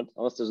around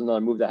unless there's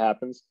another move that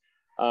happens.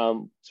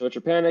 So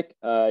Richard Panik,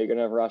 you're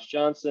gonna have Ross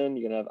Johnson,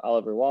 you're gonna have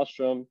Oliver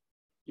Wahlstrom,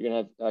 you're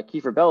gonna have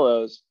Kiefer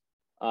Bellows,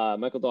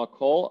 Michael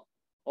Dahlkohl.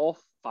 All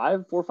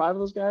 4 or 5 of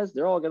those guys,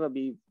 they're all gonna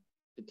be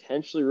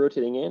potentially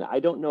rotating in.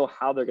 I don't know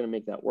how they're gonna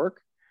make that work.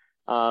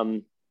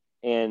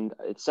 And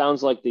it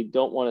sounds like they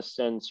don't want to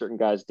send certain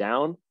guys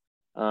down.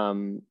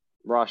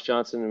 Ross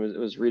Johnson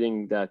was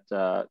reading that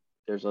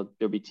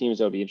there'll be teams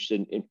that would be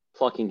interested in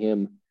plucking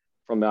him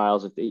from the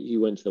Isles if he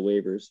went to the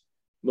waivers,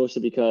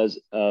 mostly because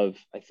of,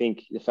 I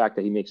think, the fact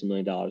that he makes $1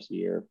 million a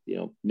year,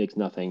 makes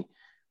nothing.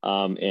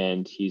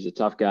 And he's a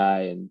tough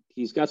guy and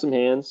he's got some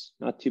hands,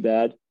 not too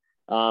bad.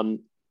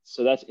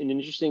 So that's an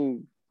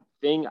interesting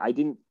thing. I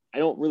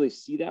don't really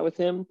see that with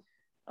him.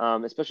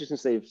 Especially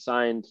since they've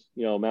signed,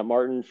 Matt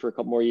Martin for a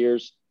couple more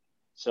years.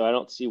 So I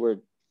don't see where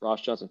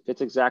Ross Johnson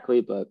fits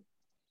exactly, but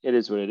it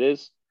is what it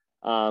is.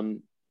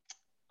 On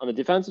the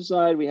defensive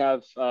side, we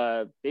have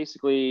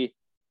basically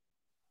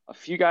a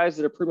few guys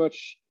that are pretty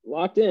much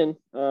locked in.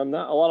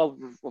 Not a lot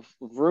of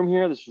room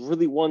here. There's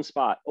really one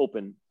spot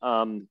open.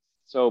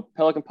 So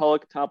Pelican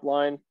Pollock top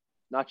line,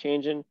 not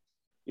changing.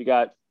 You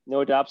got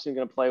Noah Dobson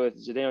going to play with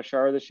Zdeno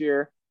Chara this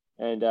year,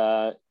 and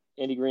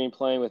Andy Green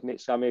playing with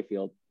Scott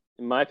Mayfield.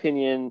 In my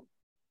opinion,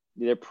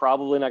 they're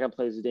probably not going to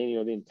play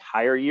Zdeno the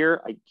entire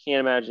year. I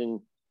can't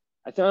imagine.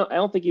 I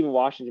don't think even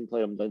Washington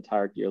played him the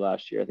entire year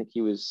last year. I think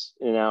he was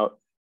in and out.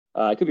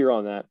 I could be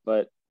wrong on that,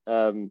 but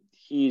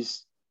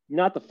he's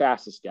not the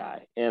fastest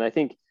guy. And I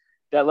think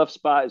that left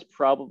spot is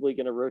probably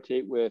going to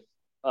rotate with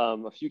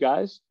a few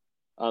guys.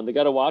 The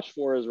guy to watch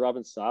for is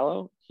Robin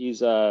Salo. He's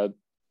going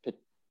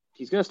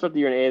to start the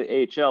year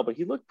in AHL, but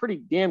he looked pretty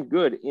damn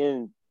good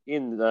in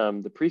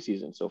the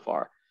preseason so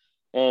far.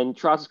 And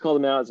Trotz has called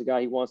him out as a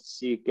guy he wants to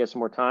see get some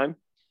more time.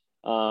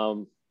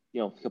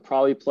 He'll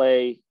probably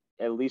play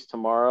at least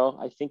tomorrow.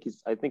 I think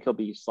he'll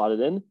be slotted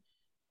in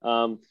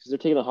because they're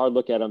taking a hard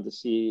look at him to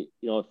see,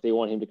 if they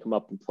want him to come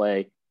up and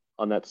play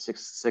on that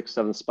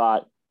 6-7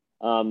 spot.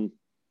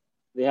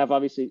 They have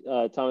obviously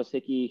Thomas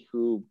Hickey,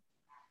 who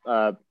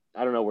I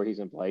don't know where he's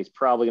going to play. He's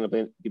probably going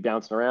to be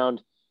bouncing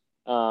around.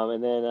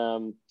 And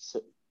then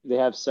they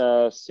have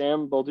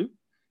Sam Bolduc.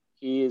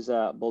 He is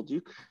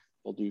Bolduc.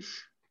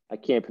 I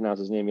can't pronounce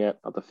his name yet.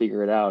 I'll have to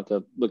figure it out,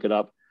 to look it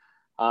up.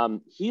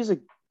 He's a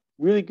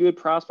really good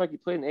prospect. He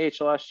played in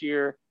AHL last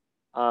year.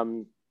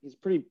 He's a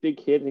pretty big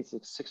kid. He's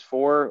like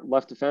 6'4",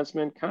 left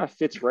defenseman. Kind of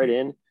fits right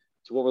in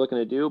to what we're looking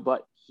to do.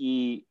 But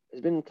he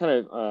has been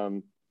kind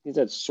of he's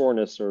had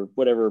soreness or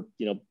whatever,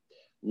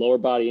 lower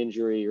body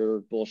injury or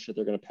bullshit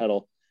they're going to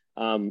peddle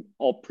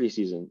all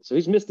preseason. So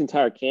he's missed the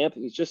entire camp.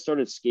 He's just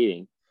started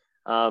skating.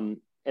 And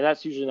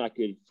that's usually not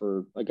good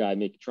for a guy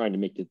trying to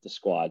make the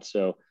squad.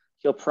 So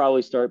he'll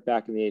probably start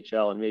back in the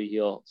HL, and maybe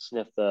he'll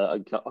sniff a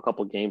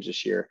couple games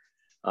this year.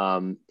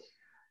 And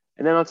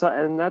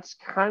that's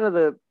kind of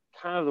the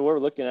what we're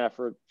looking at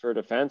for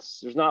defense.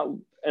 There's not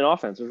an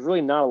offense. There's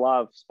really not a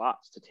lot of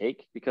spots to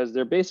take because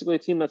they're basically a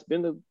team that's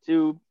been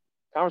to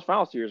conference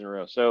finals 2 years in a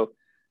row. So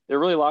they're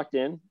really locked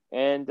in.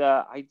 And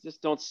I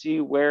just don't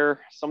see where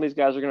some of these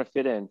guys are going to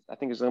fit in. I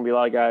think there's going to be a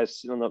lot of guys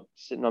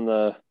sitting on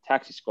the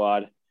taxi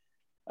squad,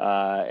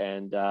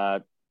 and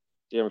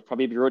they'll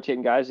probably be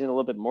rotating guys in a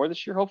little bit more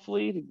this year,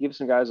 hopefully, to give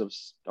some guys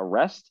a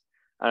rest.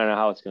 I don't know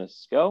how it's going to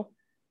go.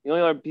 The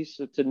only other piece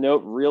to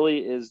note really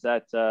is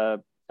that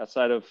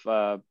outside of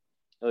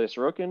Ilya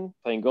Sorokin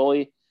playing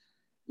goalie,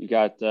 you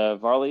got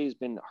Varley has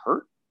been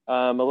hurt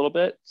a little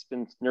bit. It's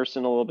been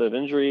nursing a little bit of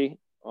injury.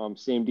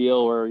 Same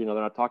deal where, they're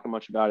not talking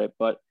much about it,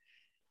 but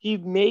he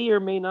may or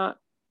may not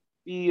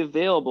be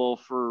available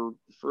for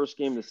the first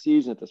game of the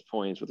season at this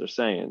point, is what they're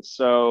saying.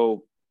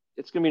 So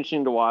it's going to be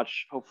interesting to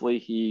watch. Hopefully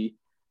he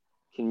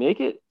can make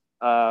it.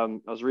 I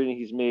was reading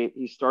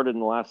he started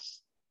in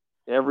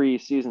every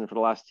season for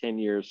the last 10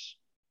 years,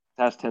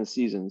 past 10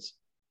 seasons,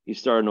 he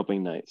started an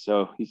opening night.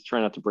 So he's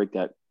trying not to break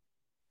that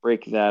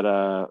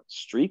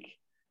streak.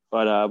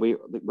 But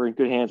we're in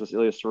good hands with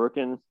Ilya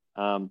Sorokin.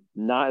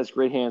 Not as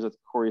great hands with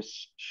Corey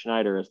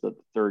Schneider as the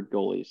third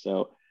goalie.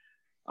 So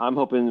I'm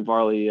hoping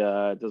Varley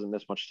doesn't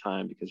miss much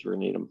time because we're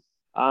going to need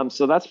him.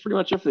 So that's pretty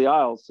much it for the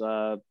Isles.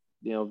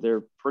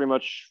 They're pretty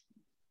much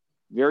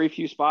very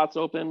few spots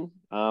open.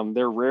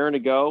 They're raring to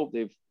go.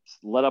 They've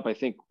let up, I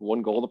think,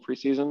 1 goal in the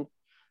preseason.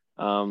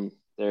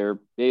 They're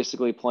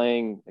basically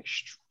playing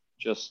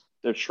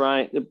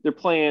they're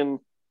playing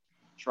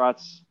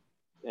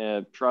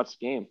Trotz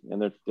game,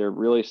 and they're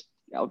really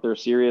out there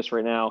serious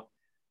right now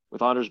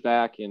with Anders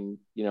back, and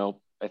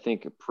I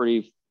think a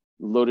pretty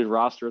loaded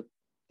roster.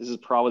 This is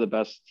probably the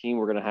best team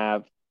we're going to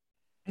have.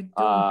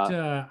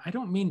 I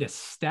don't mean to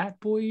stat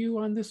boy you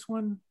on this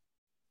one,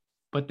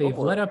 but they've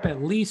let up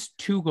at least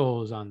 2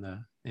 goals in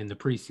the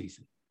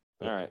preseason.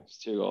 All right, it's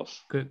 2 goals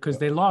because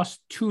they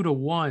lost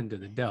 2-1 to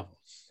the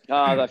Devils.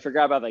 I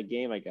forgot about that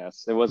game. I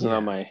guess it wasn't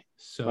on my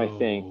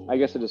thing. I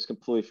guess I just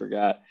completely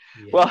forgot.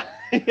 Yeah. Well,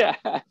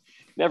 yeah,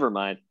 never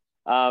mind.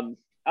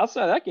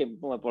 Outside of that game, we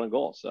only had 1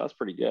 goal, so that's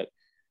pretty good.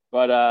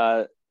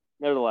 But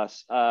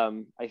nevertheless, I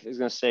was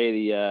going to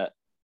say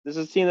this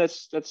is a team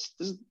this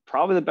is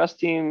probably the best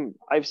team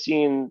I've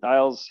seen the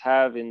Isles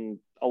have in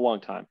a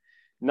long time.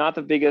 Not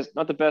the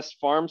best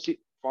farm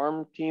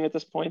team at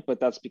this point, but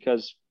that's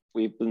because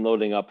we've been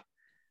loading up,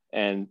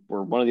 and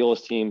we're one of the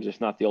oldest teams, if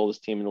not the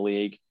oldest team in the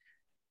league.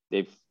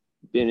 They've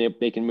been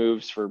making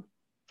moves for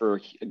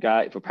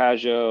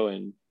Pageau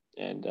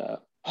and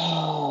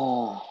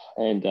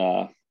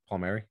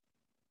Palmieri.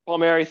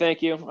 Palmieri,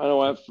 thank you. I don't know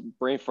why I'm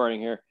brain farting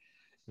here.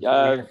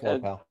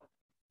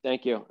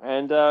 Thank you.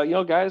 And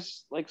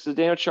guys like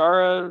Zdeno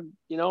Chara,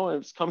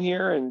 has come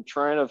here and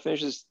trying to finish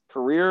his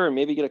career and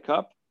maybe get a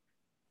cup.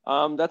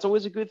 That's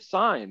always a good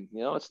sign.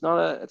 It's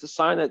a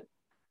sign that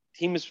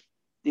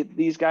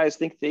these guys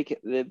think this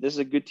is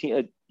a good team,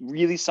 a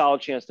really solid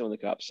chance to win the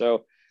cup.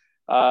 So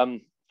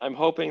I'm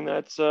hoping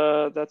that's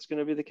going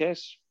to be the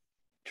case.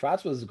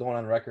 Trotz was going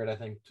on record, I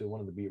think, to one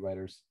of the beat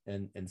writers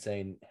and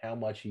saying how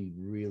much he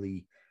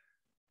really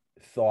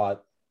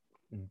thought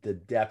the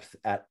depth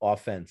at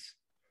offense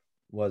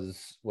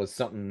was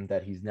something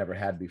that he's never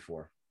had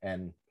before.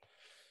 And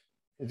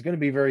it's going to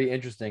be very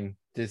interesting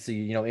to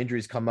see,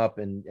 injuries come up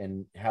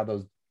and how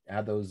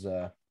those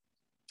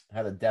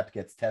how the depth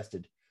gets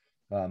tested.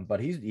 But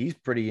he's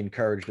pretty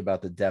encouraged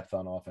about the depth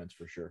on offense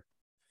for sure.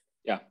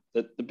 Yeah,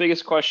 the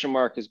biggest question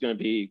mark is going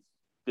to be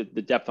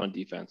the depth on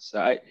defense.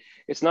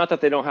 It's not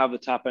that they don't have the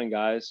top end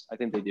guys. I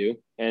think they do.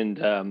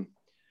 And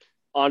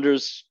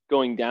Anders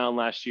going down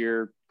last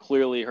year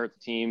clearly hurt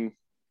the team.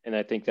 And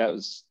I think that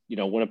was,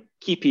 when a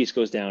key piece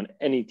goes down,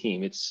 any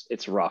team,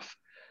 it's rough,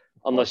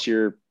 unless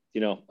you're,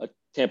 a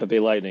Tampa Bay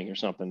Lightning or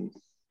something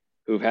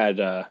who've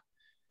had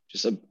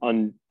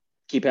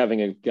keep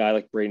having a guy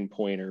like Braden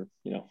Point or,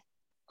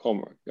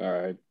 Comer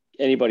or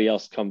anybody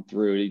else come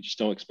through. You just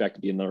don't expect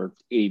to be another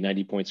 80,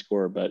 90 point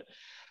scorer. But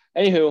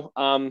anywho,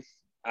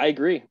 I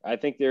agree. I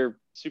think they're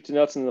soup to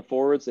nuts in the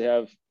forwards. They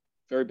have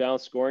very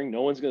balanced scoring.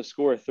 No one's going to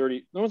score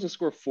 30. No one's going to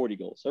score 40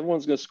 goals.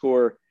 Everyone's going to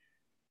score.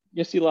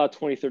 You see a lot of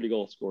 20, 30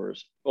 goal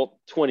scorers. Well,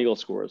 20 goal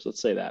scorers.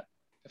 Let's say that.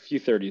 A few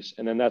 30s.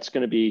 And then that's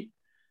going to be,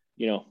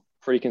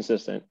 pretty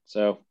consistent.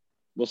 So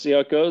we'll see how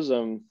it goes.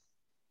 I'm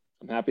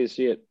happy to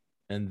see it.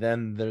 And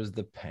then there's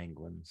the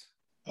Penguins.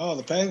 Oh,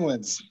 the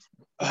Penguins.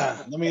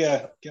 Let me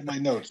get my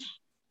notes.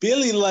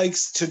 Billy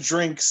likes to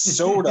drink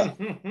soda.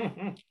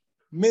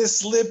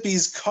 Miss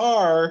Lippy's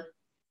car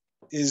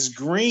is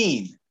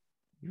green.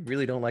 You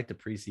really don't like the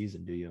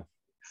preseason, do you?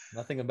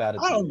 Nothing about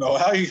it. I don't know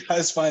how you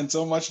guys find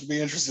so much to be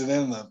interested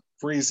in the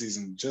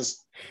preseason.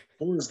 Just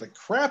bores the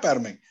crap out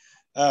of me.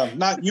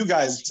 Not you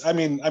guys. I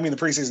mean the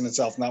preseason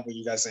itself, not what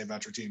you guys say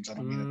about your teams. I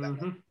don't mean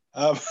it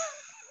that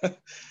way.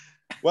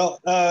 Well,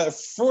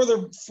 for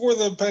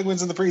the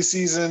Penguins in the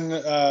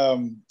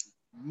preseason,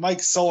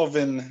 Mike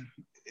Sullivan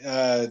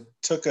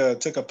took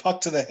a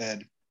puck to the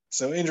head.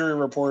 So injury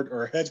report,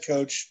 or head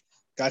coach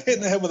got hit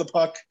in the head with a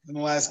puck in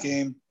the last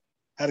game,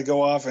 had to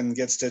go off and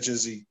get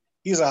stitches.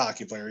 He's a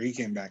hockey player. He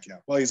came back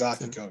out. Well, he's a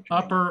hockey coach.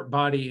 Upper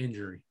body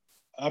injury.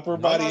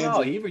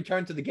 No, he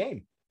returned to the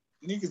game.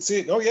 And you can see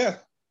it. Oh yeah,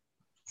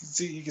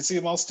 you can see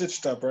him all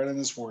stitched up right on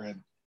his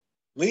forehead.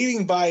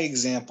 Leading by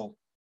example.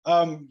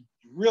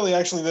 Really,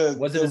 actually,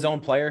 was it his own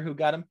player who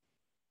got him?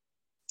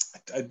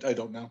 I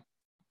don't know.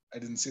 I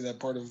didn't see that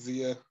part of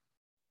the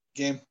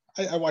game.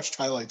 I watched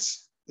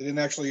highlights. They didn't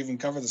actually even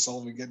cover the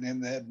Sullivan getting in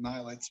the head in the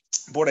highlights.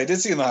 But what I did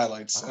see in the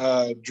highlights,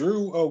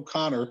 Drew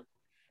O'Connor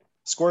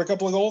scored a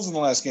couple of goals in the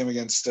last game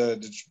against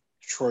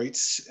Detroit,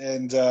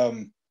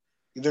 and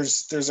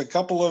there's a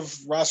couple of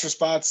roster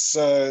spots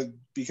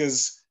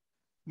because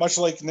much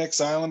like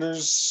Nick's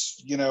Islanders,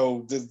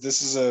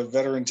 this is a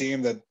veteran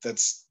team that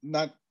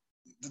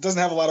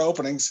doesn't have a lot of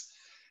openings.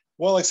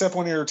 Well, except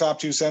when your top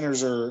two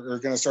centers are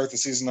going to start the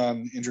season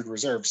on injured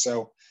reserve.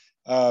 So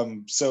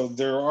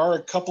there are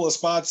a couple of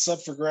spots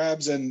up for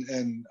grabs,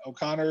 and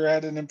O'Connor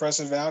had an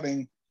impressive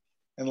outing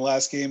in the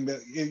last game. But,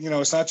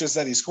 it's not just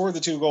that he scored the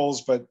 2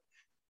 goals, but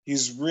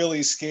he's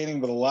really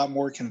skating with a lot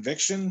more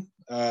conviction.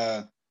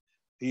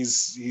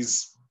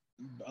 He's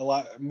a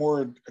lot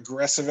more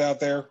aggressive out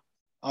there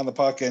on the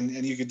puck, and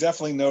you could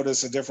definitely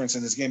notice a difference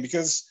in his game,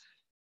 because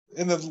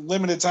in the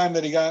limited time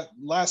that he got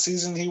last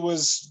season, he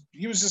was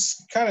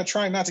just kind of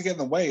trying not to get in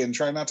the way and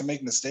trying not to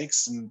make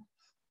mistakes and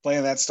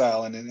playing that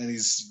style. And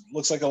he's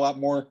looks like a lot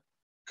more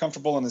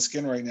comfortable in his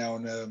skin right now,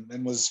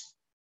 and was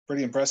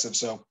pretty impressive.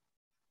 So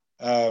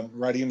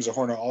Radim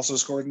Zahorna also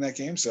scored in that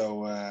game.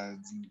 So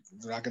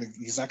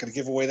he's not gonna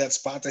give away that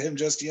spot to him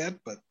just yet,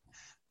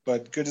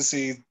 but good to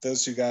see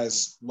those two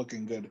guys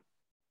looking good.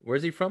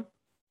 Where's he from?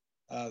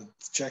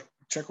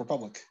 Czech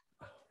Republic.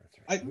 Oh, that's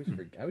right. I always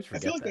forget I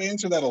feel like that. I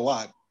answer that a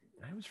lot.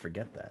 I always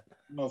forget that. I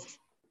don't know if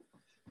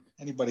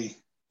anybody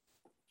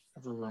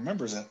ever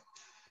remembers it.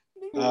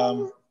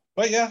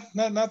 But yeah,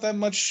 not that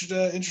much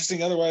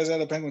interesting otherwise out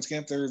of Penguins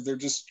camp. They're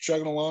just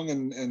chugging along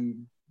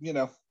and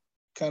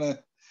kind of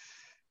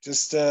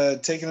just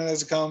taking it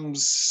as it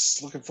comes.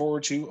 Looking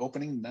forward to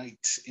opening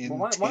night in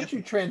Why don't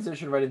you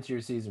transition right into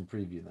your season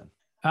preview then?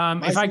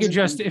 If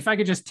I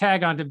could just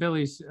tag onto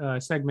Billy's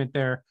segment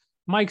there,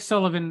 Mike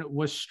Sullivan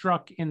was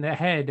struck in the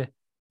head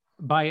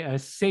by a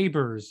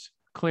Sabres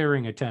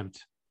clearing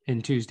attempt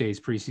in Tuesday's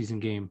preseason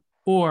game,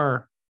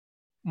 or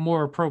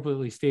more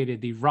appropriately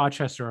stated, the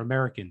Rochester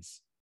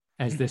Americans,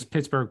 as this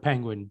Pittsburgh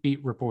Penguin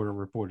beat reporter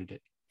reported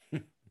it.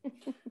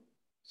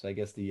 So I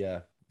guess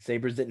the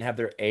Sabres didn't have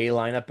their A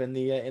lineup in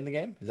the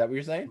game. Is that what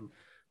you're saying?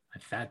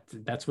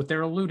 That's what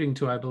they're alluding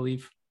to, I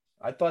believe.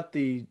 I thought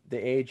the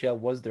AHL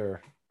was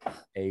their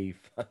A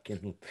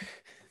fucking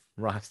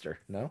roster.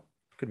 No,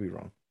 could be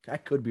wrong. I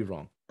could be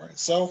wrong. All right,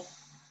 so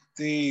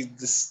the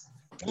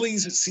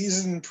Phillies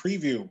season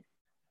preview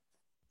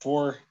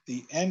for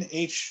the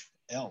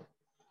NHL.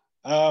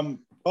 Well,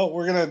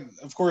 we're gonna,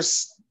 of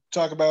course,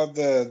 talk about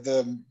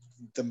the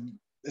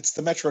it's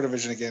the Metro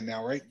Division again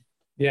now, right?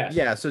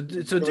 Yeah. So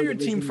do your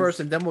team first,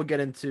 and then we'll get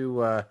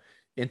into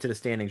the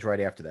standings right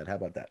after that. How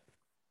about that?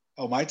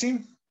 Oh, my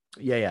team?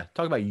 Yeah.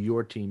 Talk about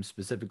your team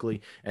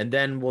specifically, and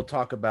then we'll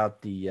talk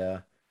about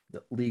the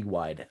league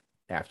wide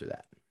after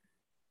that.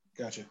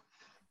 Gotcha.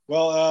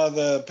 Well,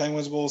 the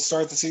Penguins will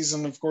start the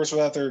season, of course,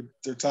 without their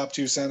top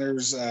 2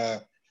 centers.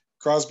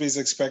 Crosby's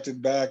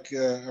expected back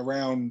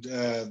around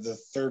the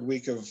 3rd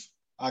week of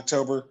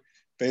October,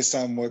 based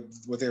on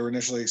what they were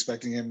initially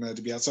expecting him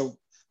to be out. So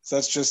So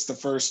that's just the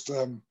first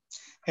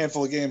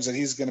handful of games that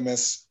he's going to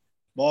miss.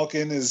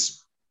 Malkin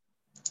is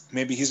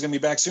maybe he's going to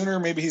be back sooner.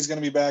 Maybe he's going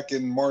to be back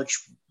in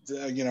March.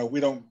 They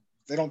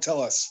don't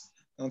tell us.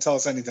 They don't tell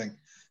us anything.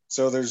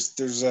 So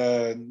there's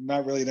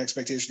not really an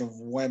expectation of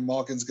when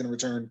Malkin's going to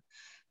return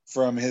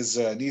from his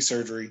knee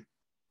surgery.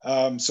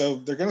 So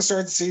they're going to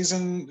start the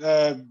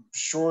season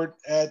short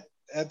at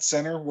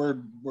center,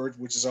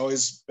 which has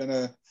always been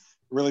a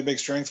really big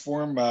strength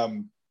for him.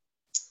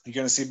 You're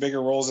going to see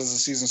bigger roles as the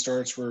season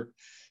starts for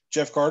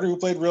Jeff Carter, who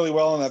played really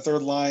well on that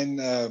third line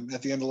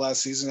at the end of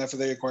last season after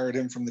they acquired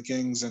him from the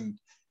Kings, and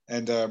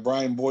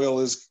Brian Boyle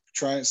is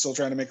still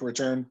trying to make a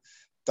return.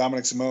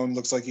 Dominic Simone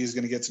looks like he's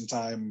going to get some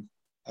time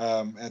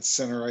at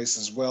center ice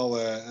as well.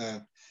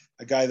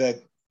 A guy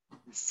that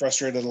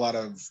frustrated a lot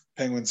of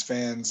Penguins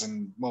fans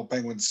and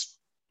Penguins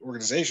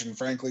organization,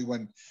 frankly,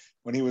 when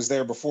he was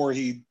there before.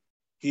 He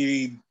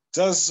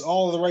does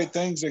all of the right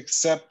things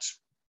except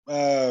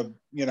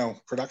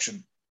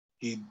production.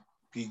 He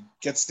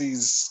gets to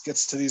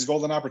these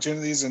golden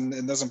opportunities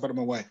and doesn't put them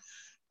away.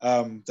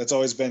 That's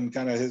always been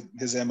kind of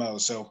his MO.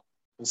 So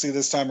we'll see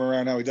this time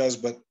around how he does.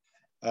 But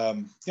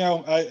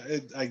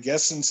I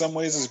guess in some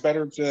ways it's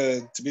better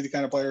to be the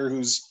kind of player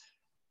who's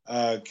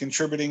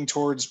contributing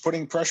towards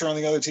putting pressure on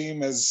the other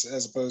team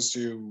as opposed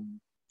to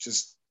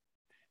just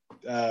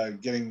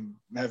having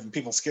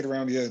people skid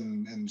around you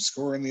and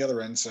score in the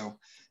other end. So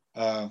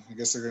I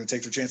guess they're going to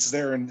take their chances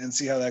there and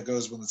see how that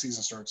goes when the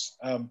season starts.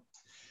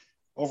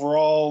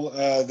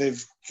 Overall,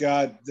 they've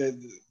got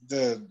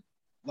a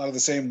lot of the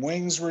same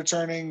wings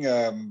returning.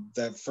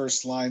 That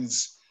first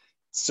line's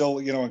still,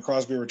 when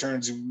Crosby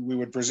returns, we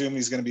would presume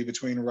he's going to be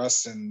between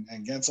Rust and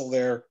Gensel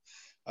there.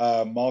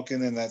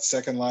 Malkin in that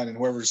second line, and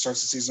whoever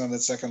starts the season on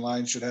that second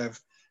line should have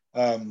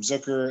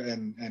Zucker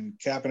and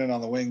Kapanen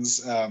on the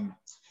wings.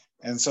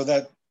 And so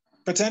that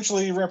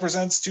potentially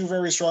represents two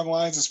very strong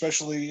lines,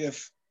 especially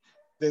if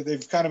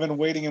they've kind of been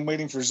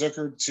waiting for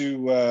Zucker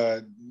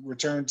to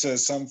return to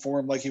some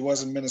form like he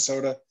was in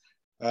Minnesota.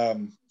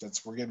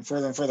 We're getting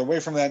further and further away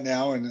from that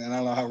now, and I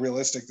don't know how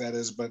realistic that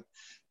is. But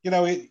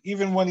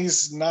even when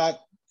he's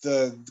not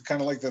the kind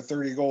of like the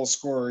 30-goal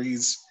scorer,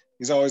 he's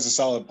always a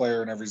solid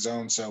player in every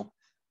zone. So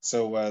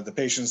the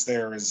patience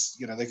there is,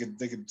 they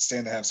could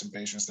stand to have some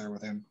patience there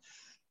with him.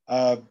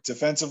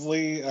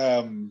 Defensively,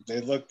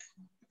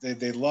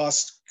 they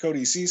lost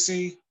Cody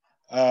Ceci,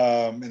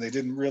 and they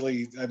didn't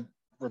really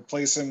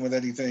replace him with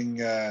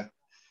anything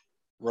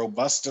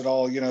robust at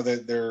all.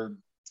 That they're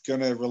going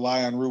to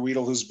rely on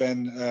Ruedel, who's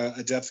been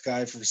a depth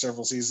guy for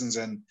several seasons,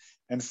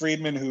 and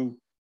Friedman, who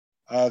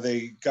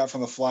they got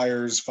from the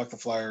Flyers. Fuck the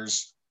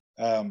Flyers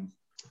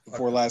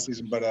before last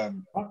season, but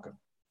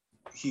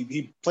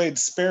he played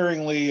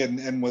sparingly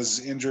and was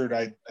injured,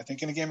 I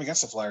think, in a game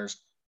against the Flyers.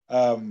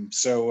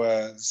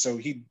 So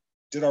he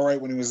did all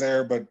right when he was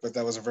there, but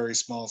that was a very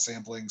small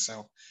sampling.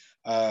 So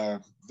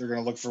they're going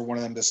to look for one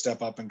of them to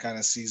step up and kind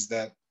of seize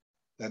that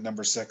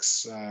number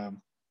 6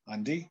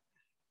 on D.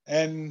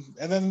 And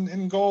then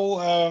in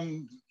goal,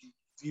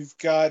 you've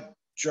got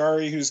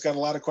Jari, who's got a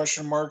lot of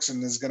question marks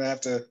and is going to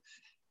have to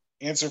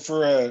answer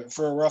for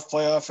a rough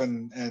playoff.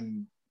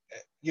 And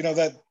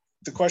that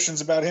the questions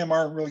about him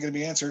aren't really going to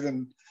be answered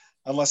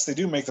unless they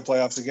do make the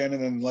playoffs again,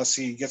 and unless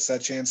he gets that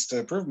chance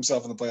to prove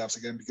himself in the playoffs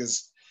again,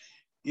 because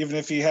even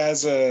if he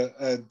has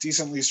a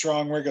decently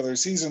strong regular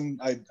season,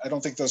 I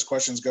don't think those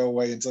questions go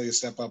away until you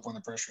step up when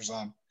the pressure's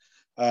on.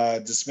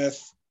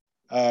 DeSmith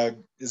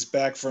is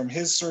back from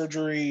his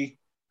surgery.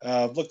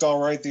 Looked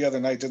all right the other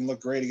night. Didn't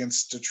look great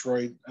against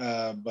Detroit,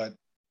 but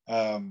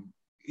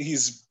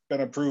he's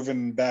been a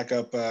proven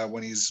backup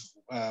when he's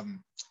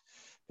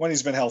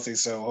been healthy.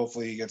 So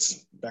hopefully he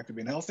gets back to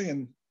being healthy.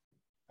 And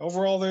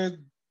overall,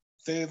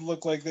 they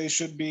look like they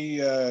should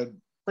be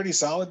pretty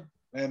solid.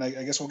 And I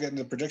guess we'll get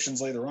into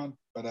predictions later on.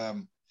 But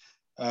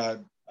I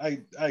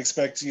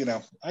expect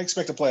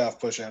a playoff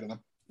push out of them.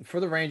 For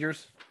the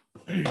Rangers,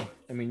 you're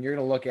going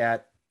to look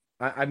at.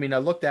 I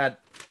looked at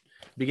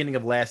beginning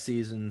of last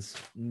season's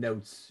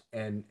notes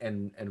and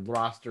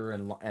roster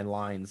and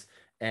lines,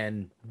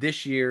 and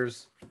this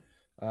year's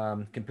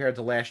compared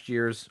to last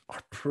year's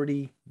are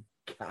pretty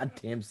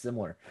goddamn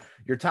similar.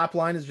 Your top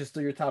line is just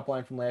still your top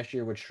line from last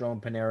year with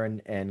Strome,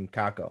 Panarin, and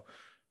Kakko.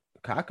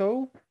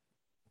 Kakko,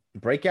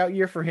 breakout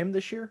year for him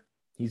this year.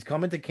 He's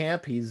coming to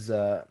camp. He's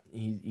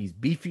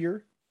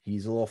beefier.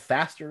 He's a little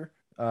faster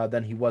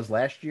than he was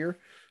last year.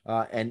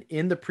 And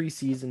in the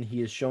preseason, he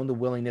has shown the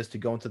willingness to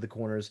go into the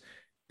corners,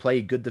 play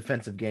a good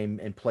defensive game,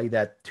 and play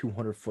that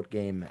 200-foot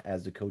game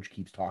as the coach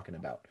keeps talking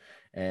about.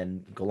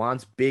 And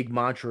Gallant's big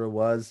mantra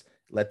was,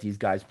 let these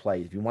guys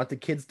play. If you want the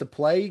kids to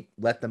play,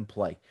 let them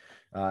play.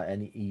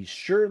 And he's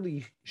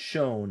surely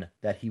shown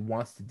that he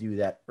wants to do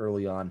that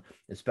early on,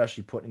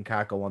 especially putting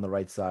Kakko on the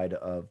right side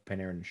of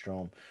Panarin and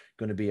Strome.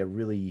 Going to be a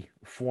really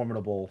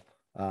formidable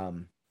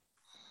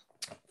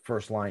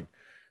first line.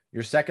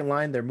 Your second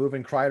line, they're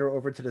moving Kreider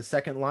over to the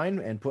second line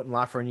and putting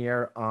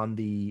Lafreniere on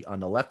the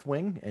left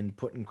wing and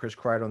putting Chris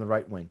Kreider on the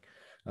right wing.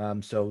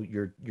 So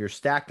you're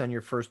stacked on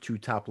your first two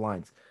top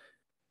lines.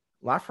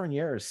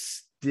 Lafreniere is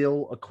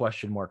still a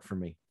question mark for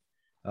me.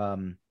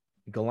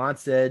 Gallant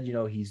said,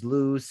 he's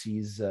loose,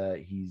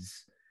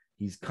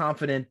 he's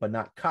confident but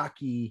not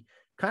cocky,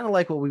 kind of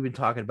like what we've been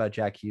talking about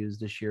Jack Hughes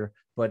this year.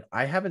 But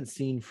I haven't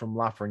seen from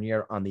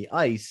Lafreniere on the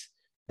ice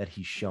that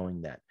he's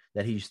showing that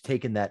he's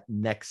taken that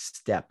next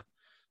step.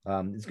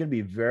 It's going to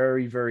be a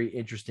very, very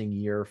interesting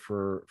year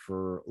for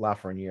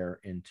Lafreniere,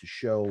 and to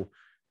show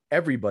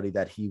everybody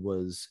that he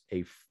was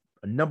a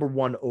number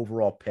one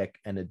overall pick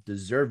and a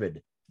deserved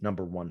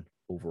number one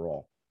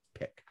overall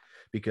pick.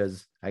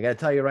 Because I got to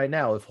tell you right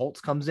now, if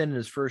Holtz comes in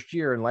his first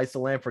year and lights the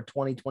lamp for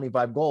 20,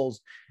 25 goals,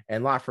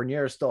 and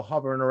Lafreniere is still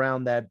hovering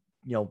around that,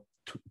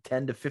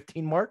 10 to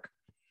 15 mark,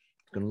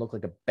 it's going to look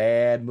like a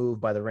bad move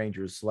by the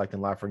Rangers selecting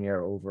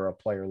Lafreniere over a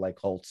player like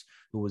Holtz,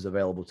 who was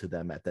available to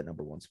them at that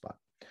number one spot.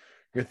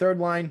 Your third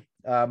line,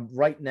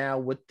 right now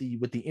with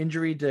the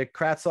injury to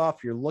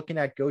Kravtsov, you're looking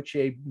at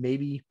Gauthier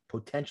maybe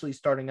potentially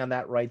starting on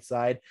that right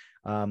side.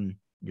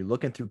 You're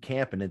looking through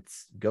camp, and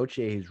it's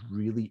Gauthier has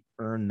really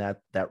earned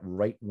that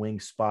right wing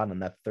spot on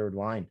that third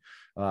line.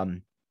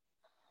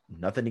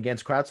 Nothing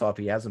against Kravtsov.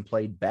 He hasn't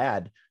played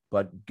bad,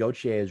 but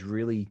Gauthier has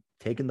really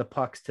taken the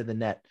pucks to the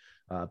net,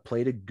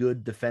 played a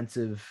good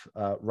defensive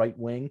right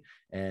wing,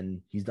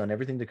 and he's done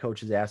everything the coach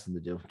has asked him to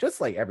do,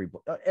 just like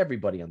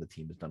everybody on the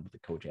team has done what the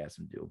coach asked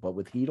him to do. But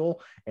with Hedl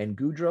and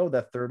Gaudreau,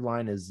 that third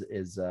line is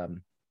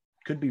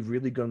could be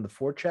really good on the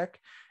forecheck.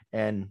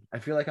 And I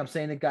feel like I'm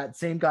saying the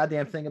same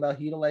goddamn thing about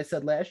Hedl I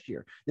said last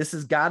year. This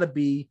is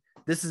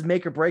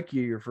make or break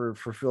year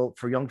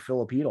for young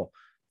Filip Hedl.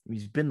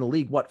 He's been in the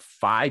league,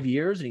 5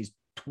 years, and he's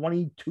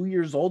 22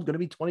 years old, going to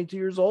be 22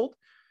 years old.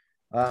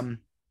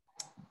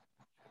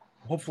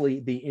 Hopefully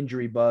the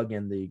injury bug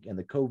and the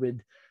COVID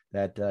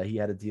that he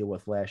had to deal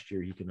with last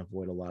year, he can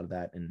avoid a lot of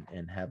that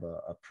and have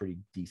a pretty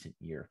decent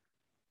year.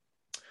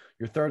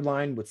 Your third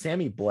line with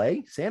Sammy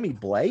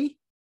Blais,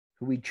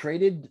 who we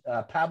traded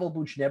Pavel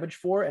Buchnevich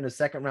for and a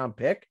second round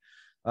pick.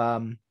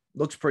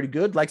 Looks pretty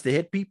good, likes to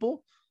hit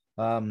people.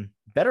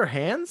 Better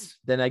hands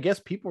than I guess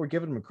people were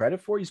giving him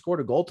credit for. He scored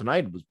a goal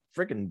tonight. It was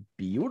freaking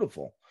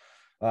beautiful.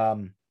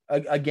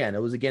 Again,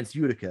 it was against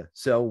Utica,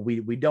 so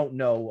we don't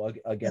know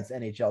against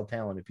NHL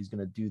talent if he's going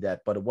to do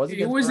that. But it was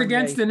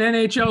against an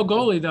NHL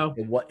goalie, though.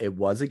 It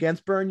was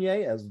against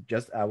Bernier.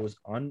 I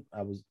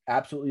was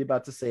absolutely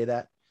about to say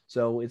that.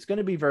 So it's going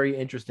to be very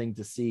interesting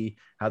to see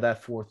how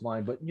that fourth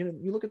line. But you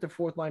look at the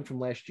fourth line from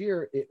last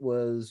year. It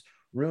was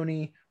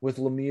Rooney with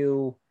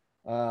Lemieux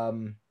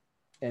and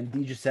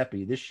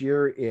DiGiuseppe. This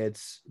year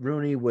it's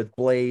Rooney with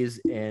Blais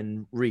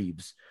and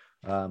Reeves.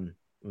 And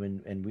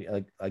we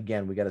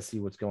got to see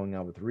what's going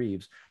on with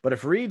Reeves. But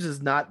if Reeves is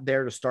not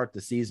there to start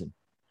the season,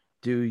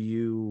 do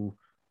you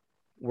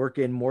work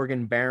in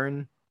Morgan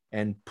Barron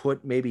and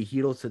put maybe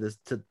Hedl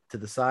to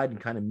the side and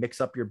kind of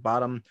mix up your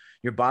bottom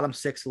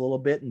six a little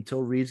bit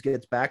until Reeves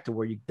gets back to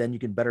where you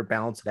can better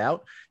balance it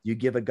out? You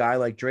give a guy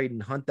like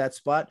Drayden Hunt that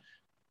spot.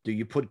 Do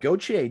you put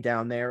Gauthier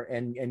down there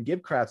and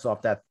give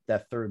Kravtsov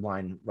that third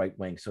line right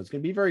wing? So it's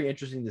going to be very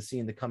interesting to see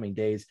in the coming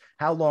days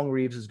how long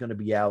Reeves is going to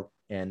be out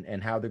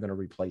and how they're going to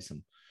replace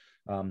him.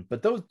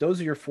 But those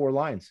are your four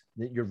lines.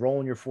 You're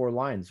rolling your four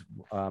lines,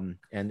 and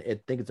I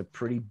think it's a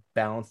pretty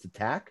balanced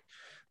attack.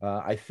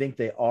 I think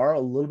they are a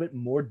little bit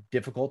more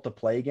difficult to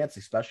play against,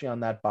 especially on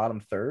that bottom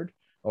third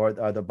or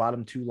the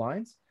bottom two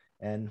lines.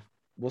 And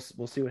we'll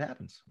see what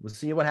happens. We'll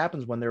see what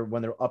happens when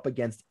they're up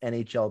against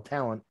NHL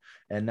talent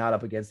and not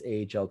up against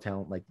AHL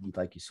talent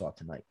like you saw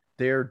tonight.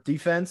 Their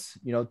defense,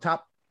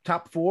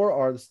 top four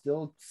are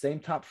still same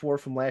top four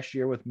from last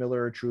year with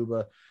Miller,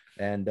 Trouba,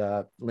 and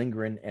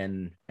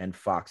Lindgren and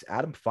Fox.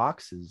 Adam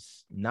Fox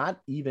is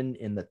not even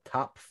in the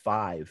top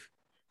 5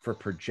 for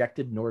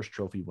projected Norris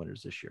Trophy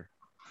winners this year.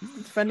 He's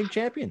the defending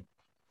champion.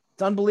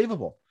 It's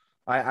unbelievable.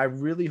 I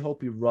really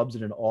hope he rubs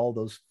it in all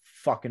those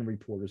fucking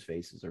reporters'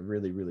 faces. I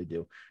really, really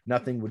do.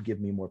 Nothing would give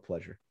me more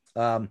pleasure.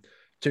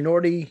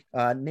 Tinordi,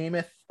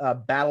 Namath,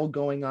 battle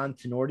going on.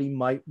 Tinordi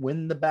might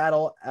win the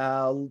battle.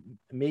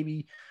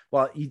 Namath,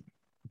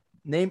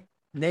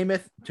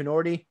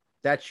 Tinordi,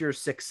 that's your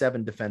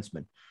 6-7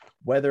 defenseman.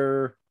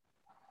 Whether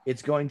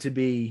it's going to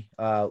be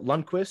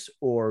Lundqvist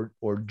or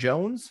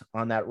Jones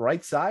on that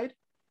right side,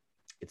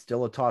 it's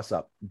still a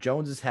toss-up.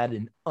 Jones has had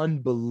an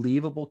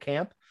unbelievable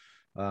camp.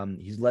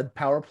 He's led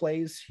power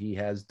plays. He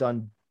has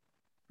done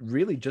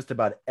really just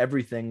about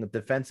everything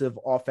defensive,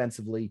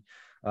 offensively,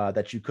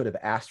 that you could have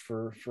asked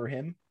for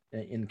him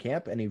in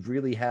camp, and he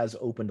really has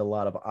opened a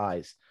lot of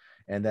eyes.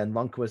 And then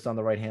Lundqvist on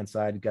the right-hand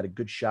side got a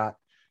good shot.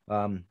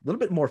 A little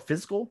bit more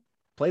physical,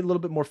 played a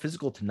little bit more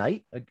physical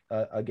tonight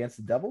against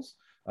the Devils,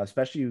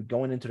 especially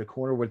going into the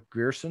corner with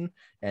Grierson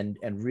and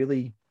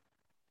really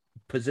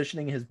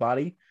positioning his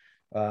body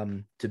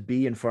to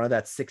be in front of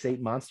that 6'8"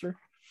 monster.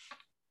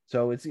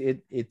 So it's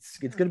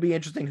going to be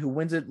interesting who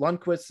wins it.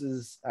 Lundqvist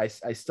is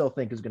I still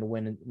think is going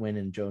to win,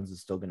 and Jones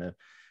is still going to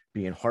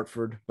be in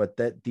Hartford. But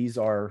these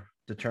are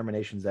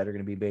determinations that are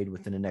going to be made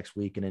within the next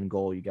week. And in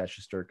goal, you got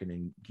Shesterkin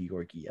and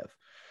Georgiev.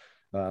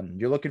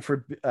 You're looking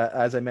for,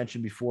 as I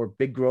mentioned before,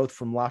 big growth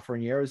from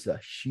Lafreniere. Is a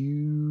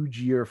huge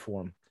year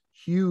for him.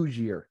 Huge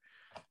year.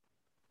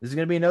 This is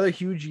going to be another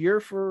huge year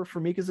for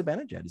Mika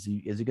Zibanejad. Is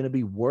he going to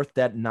be worth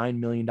that $9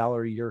 million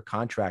a year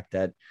contract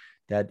that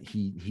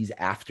he's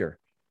after?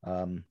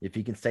 If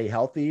he can stay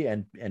healthy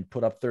and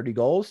put up 30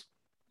 goals,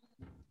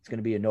 it's going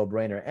to be a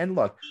no-brainer. And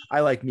look, I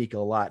like Mika a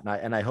lot,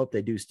 and I hope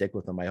they do stick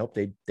with him. I hope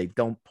they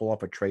don't pull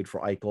off a trade for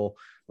Eichel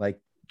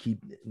like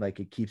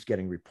it keeps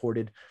getting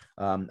reported.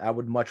 I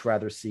would much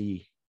rather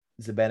see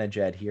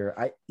Zibanejad here.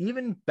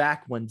 Even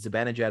back when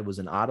Zibanejad was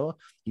in Ottawa,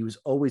 he was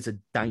always a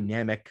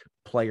dynamic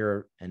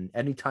player, and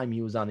anytime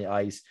he was on the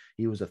ice,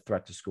 he was a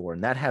threat to score,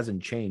 and that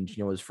hasn't changed.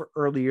 You know, his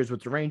early years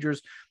with the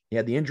Rangers, he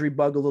had the injury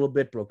bug a little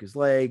bit, broke his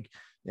leg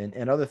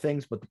and other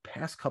things, but the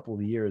past couple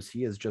of years,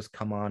 he has just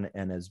come on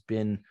and has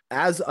been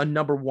as a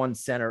number one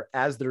center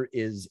as there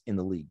is in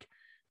the league.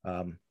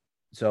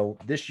 So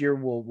this year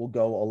we'll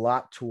go a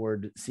lot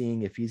toward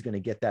seeing if he's going to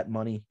get that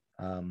money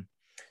and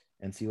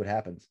see what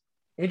happens.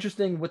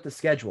 Interesting with the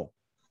schedule,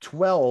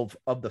 12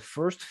 of the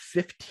first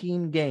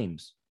 15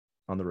 games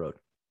on the road.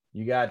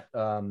 You got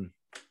the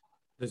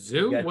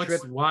zoo.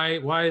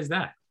 Why is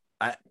that?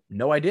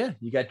 No idea.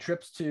 You got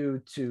trips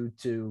to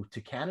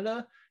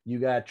Canada. You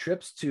got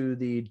trips to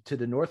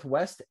the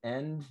Northwest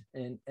and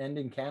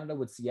in Canada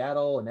with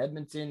Seattle and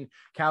Edmonton,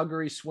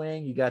 Calgary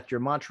swing. You got your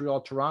Montreal,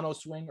 Toronto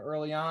swing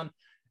early on.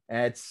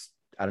 And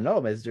I don't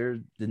know. Is there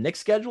the Knicks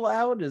schedule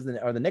out?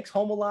 Are the Knicks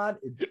home a lot?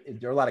 Is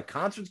there a lot of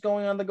concerts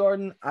going on in the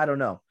Garden? I don't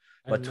know.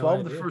 But 12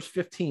 of the first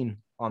 15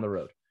 on the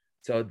road.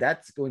 So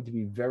that's going to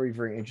be very,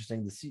 very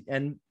interesting to see.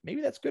 And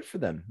maybe that's good for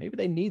them. Maybe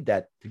they need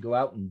that to go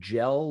out and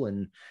gel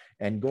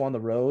and go on the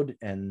road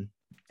and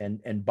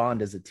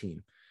bond as a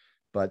team.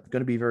 But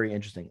going to be very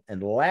interesting.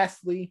 And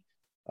lastly,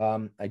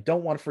 I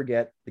don't want to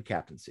forget the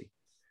captaincy.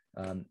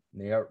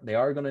 They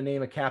are going to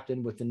name a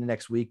captain within the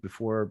next week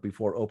before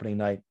opening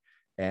night.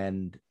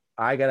 And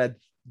I got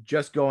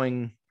just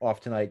going off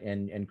tonight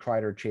and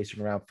Kreider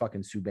chasing around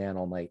fucking Subban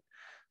all night.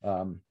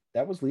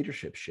 That was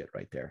leadership shit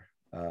right there.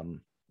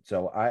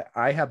 So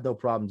I have no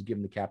problems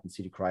giving the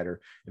captaincy to Kreider.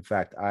 In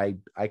fact, I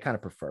kind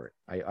of prefer it.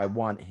 I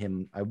want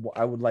him. I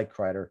would like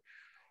Kreider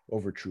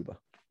over Trouba.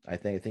 I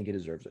think he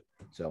deserves it.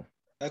 So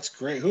that's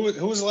great. Who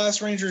was the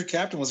last Rangers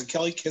captain? Was it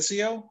Kelly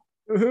Kissio?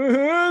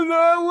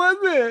 No, was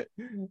it?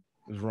 It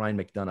was Ryan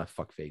McDonough,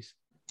 fuckface.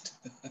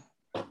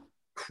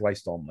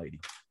 Christ almighty.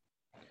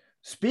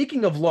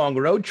 Speaking of long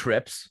road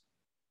trips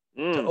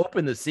to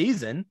open the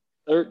season.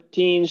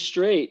 13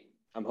 straight.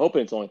 I'm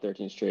hoping it's only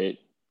 13 straight.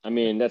 I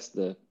mean, that's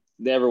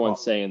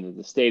everyone's saying that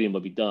the stadium will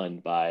be done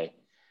by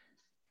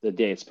the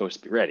day it's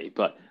supposed to be ready.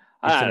 But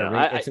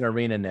it's an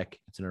arena, Nick.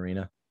 It's an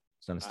arena.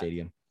 It's not a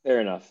stadium. Fair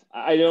enough.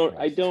 I don't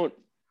I don't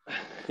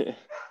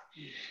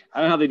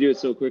know how they do it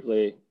so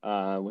quickly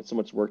with so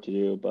much work to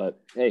do,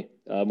 but hey,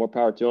 more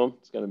power to them.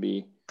 It's going to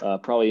be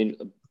probably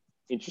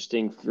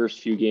interesting first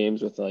few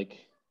games with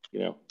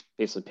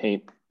basically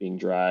paint being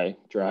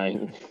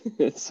drying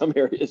in some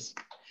areas.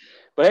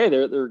 But hey,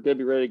 they're going to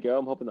be ready to go.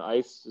 I'm hoping the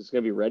ice is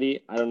going to be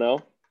ready. I don't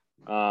know.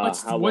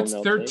 What's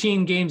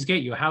 13 games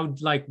get you? How,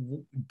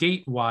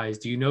 date wise,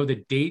 do you know the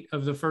date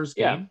of the first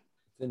game? Yeah.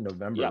 It's in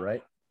November,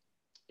 right?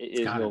 It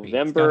is November.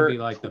 It's gotta be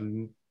like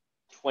the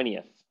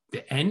 20th.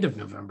 The end of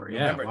November.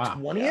 Yeah. November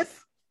 20th? Yeah.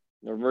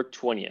 November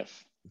 20th.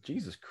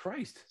 Jesus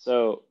Christ.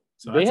 So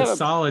that's a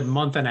solid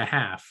month and a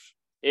half.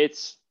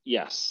 It's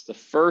the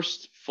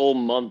first full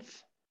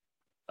month,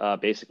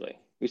 basically.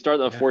 We start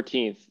on the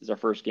 14th is our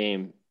first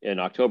game in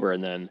October,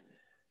 and then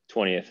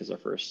 20th is our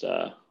first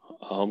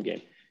home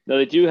game. Now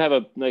they do have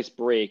a nice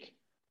break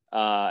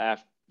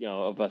after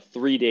of about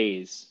 3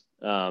 days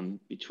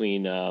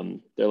between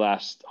their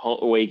last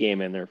away game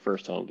and their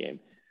first home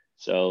game.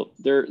 So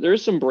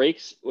there's some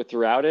breaks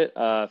throughout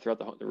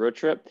the road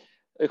trip.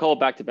 They call it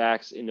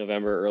back-to-backs in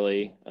November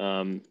early,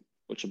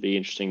 which will be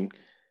interesting to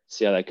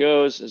see how that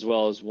goes, as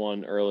well as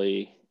one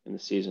early in the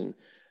season.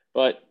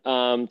 But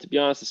to be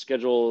honest, the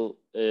schedule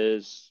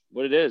is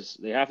what it is.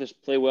 They have to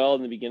play well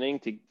in the beginning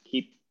to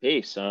keep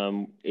pace.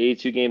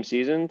 82-game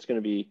season. It's going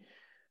to be,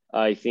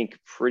 I think,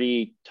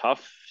 pretty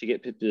tough to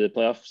get to the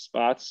playoff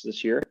spots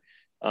this year.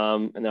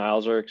 And the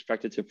Isles are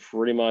expected to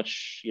pretty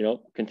much,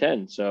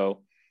 contend.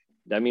 So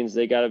that means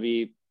they got to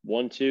be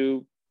 1,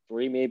 2,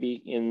 3,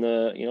 maybe in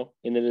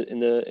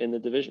the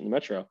division, the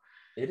Metro.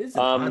 It is a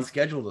fun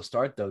schedule to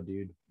start, though,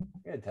 dude.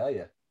 I gotta tell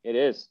you. It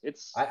is.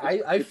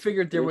 I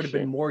figured there would have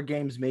been more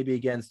games maybe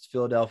against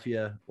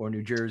Philadelphia or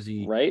New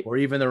Jersey, right? Or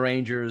even the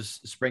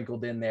Rangers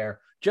sprinkled in there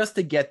just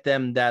to get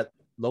them that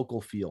local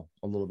feel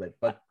a little bit.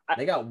 But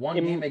they got one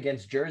game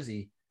against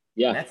Jersey.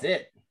 Yeah. And that's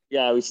it.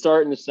 Yeah, we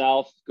start in the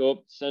South, go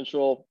up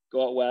Central,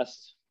 go out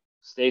West,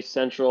 stay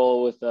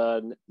Central with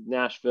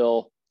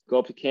Nashville, go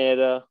up to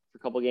Canada for a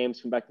couple of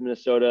games, come back to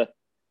Minnesota,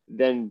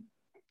 then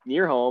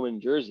near home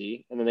in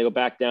Jersey, and then they go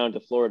back down to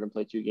Florida and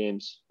play 2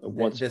 games.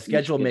 The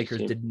schedule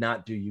makers did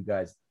not do you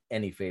guys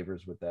any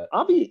favors with that.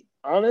 I'll be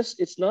honest,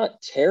 it's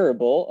not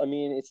terrible. I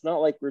mean, it's not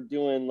like we're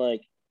doing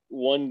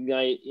one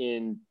night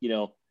in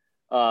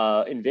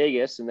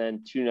Vegas and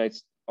then 2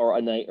 nights or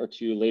a night or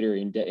 2 later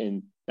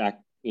in back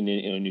in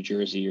New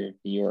Jersey or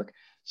New York.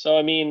 So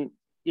I mean,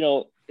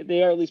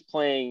 they are at least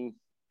playing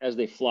as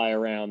they fly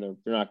around.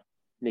 They're not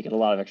making a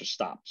lot of extra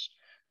stops.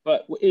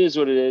 But it is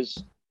what it is.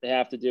 They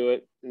have to do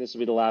it, and this will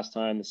be the last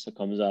time this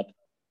comes up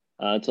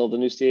until the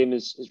new stadium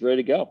is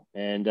ready to go.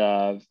 And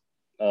a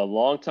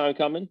long time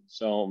coming,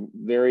 so I'm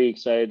very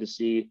excited to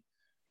see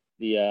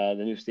the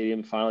new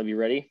stadium finally be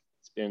ready.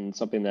 It's been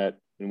something that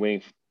I've been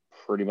waiting for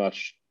pretty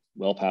much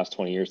well past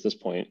 20 years at this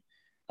point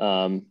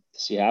to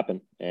see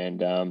happen,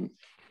 and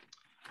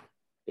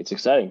it's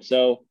exciting.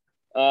 So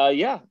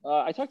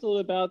I talked a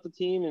little bit about the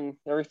team and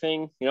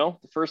everything. The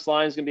first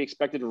line is going to be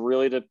expected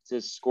really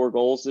to score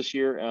goals this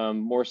year,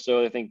 more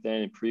so I think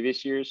than in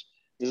previous years.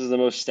 This is the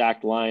most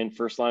stacked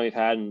first line we've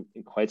had in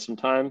quite some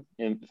time,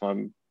 and if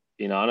I'm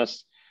being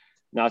honest,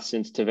 not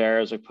since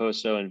Tavares,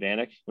 Okposo, and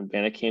Vanek. When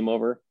Vanek came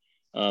over,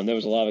 there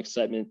was a lot of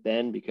excitement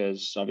then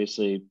because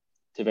obviously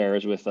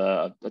Tavares with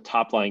a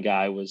top line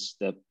guy was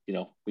that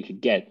we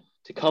could get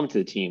to come to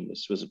the team.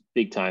 This was a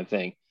big time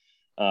thing.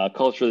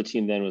 Culture of the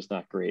team then was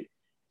not great.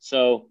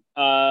 So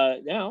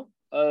now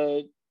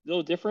a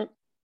little different.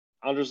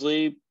 Anders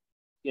Lee,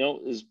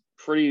 is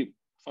pretty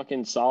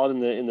fucking solid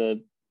in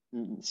the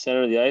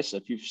center of the ice.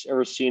 If you've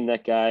ever seen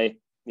that guy,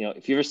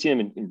 if you've ever seen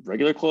him in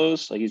regular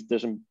clothes, like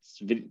there's some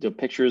video,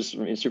 pictures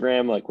from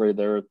Instagram, like where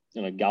they're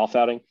golf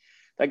outing.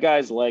 That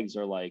guy's legs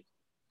are like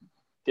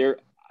they're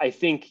I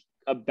think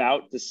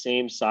about the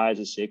same size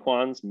as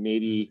Saquon's.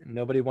 Maybe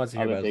nobody wants to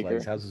hear about his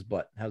legs. How's his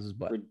butt? His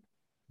butt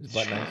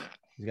nice?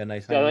 He's got a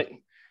nice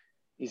hiney.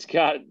 He's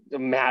got a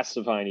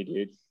massive hiney,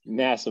 dude.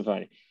 Massive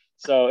hiney.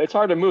 So it's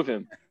hard to move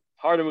him.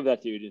 Hard to move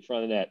that dude in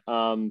front of the net.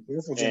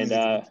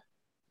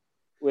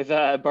 With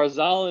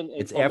Barzal and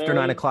it's Palmieri, after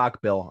 9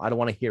 o'clock, Bill. I don't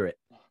want to hear it.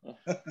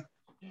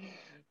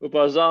 With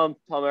Barzal and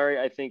Palmieri,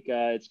 I think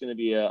it's going to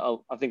be I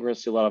think we're going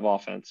to see a lot of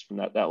offense from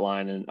that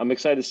line, and I'm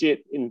excited to see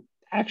it in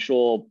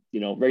actual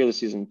regular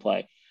season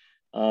play.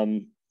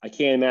 I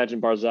can't imagine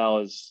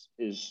Barzal is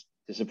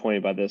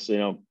disappointed by this.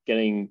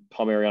 Getting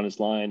Palmieri on his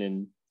line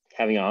and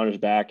having Anders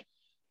back,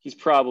 he's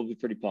probably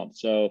pretty pumped.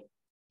 So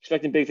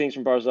expecting big things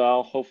from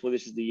Barzal. Hopefully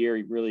this is the year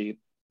he really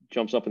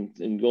jumps up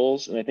in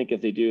goals. And I think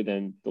if they do,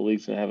 then the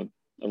league's going to have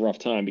a rough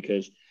time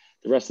because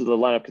the rest of the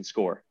lineup can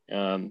score.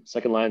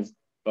 Second line's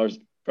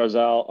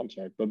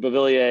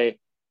Beauvillier,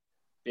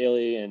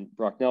 Bailey, and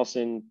Brock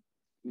Nelson.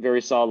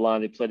 Very solid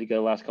line. They played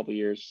together the last couple of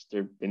years.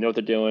 They know what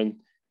they're doing.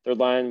 Third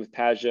line with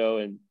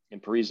Pajot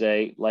and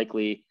Parise,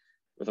 likely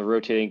with a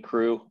rotating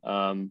crew.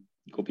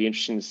 It'll be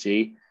interesting to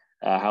see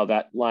how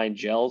that line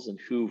gels and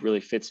who really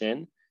fits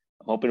in.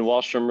 I'm hoping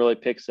Wallstrom really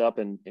picks up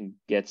and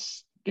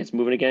gets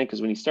moving again, because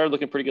when he started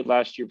looking pretty good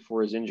last year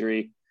before his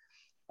injury,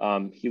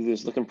 he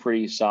was looking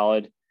pretty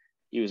solid.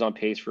 He was on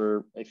pace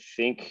for, I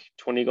think,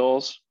 20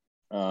 goals,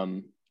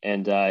 and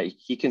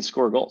he can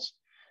score goals.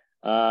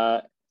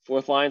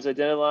 Fourth line's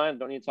identity line.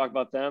 Don't need to talk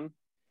about them.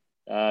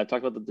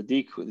 Talk about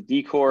the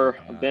decor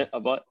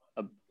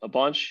a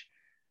bunch.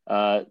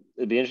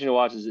 It'd be interesting to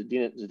watch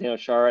Zdeno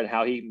Chara and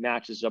how he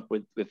matches up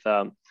with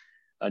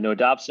Noah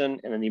Dobson,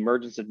 and then the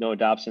emergence of Noah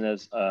Dobson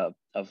as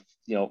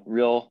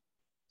real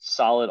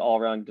solid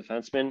all-around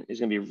defenseman is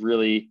going to be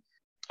really.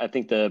 I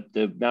think the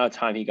amount of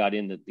time he got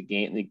in the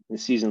game, the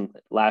season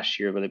last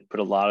year, where they put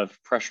a lot of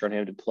pressure on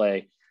him to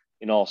play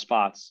in all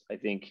spots, I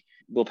think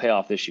will pay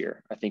off this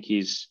year. I think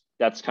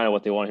that's kind of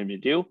what they want him to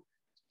do,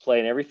 play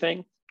in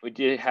everything. We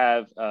did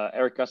have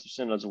Eric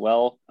Gustafson as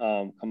well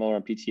come over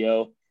on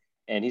PTO,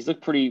 and he's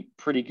looked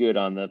pretty good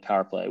on the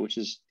power play, which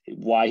is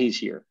why he's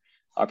here.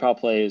 Our power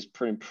play is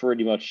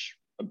pretty much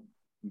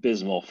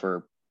abysmal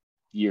for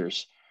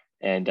years,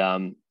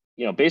 and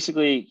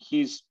basically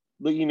he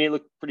may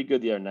look pretty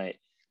good the other night.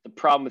 The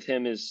problem with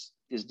him is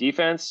his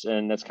defense,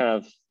 and that's kind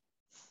of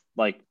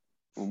like,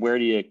 where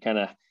do you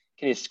can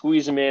you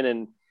squeeze him in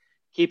and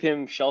keep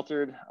him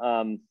sheltered?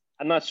 I'm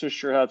not so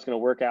sure how it's going to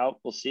work out.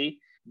 We'll see.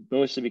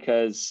 Mostly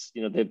because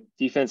the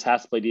defense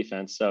has to play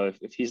defense. So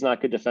if he's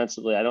not good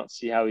defensively, I don't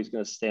see how he's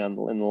going to stay in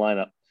the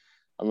lineup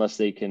unless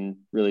they can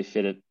really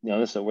fit it.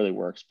 This really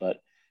works. But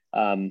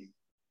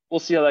we'll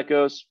see how that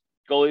goes.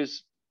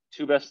 Goalies,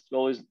 two best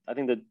goalies. I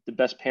think the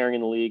best pairing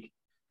in the league,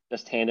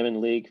 best tandem in the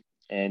league.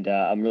 And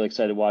I'm really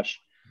excited to watch.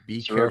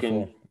 Be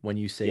careful when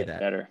you say that.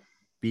 Better.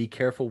 Be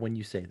careful when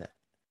you say that.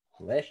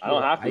 I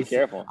don't have to be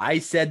careful. I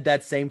said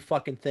that same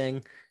fucking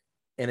thing,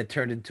 and it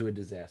turned into a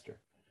disaster.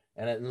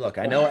 And look,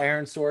 I know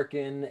Aaron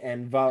Sorkin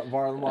and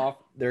Varlamov,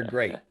 they're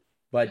great,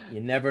 but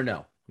you never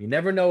know. You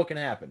never know what can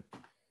happen.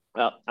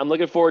 Well, I'm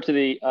looking forward to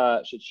the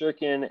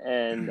Shesterkin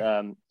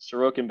and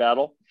Sorokin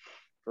battle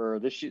for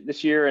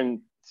this year and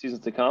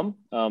seasons to come.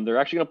 They're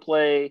actually going to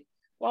play.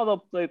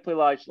 Well, they'll play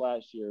last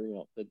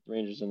year. The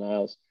Rangers and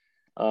Isles.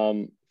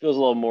 Feels a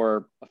little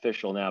more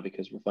official now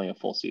because we're playing a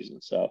full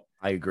season. So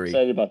I agree.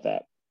 Excited about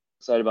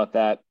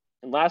that.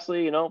 And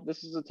lastly,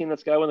 this is a team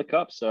that's got to win the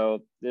cup.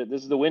 So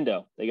this is the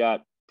window. They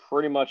got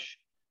pretty much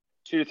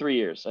 2 to 3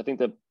 years. I think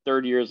the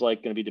third year is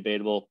going to be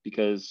debatable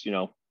because,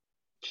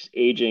 just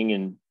aging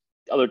and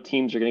other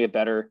teams are going to get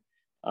better.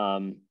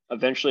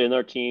 Eventually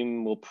another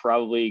team will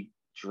probably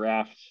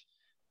draft,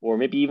 or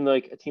maybe even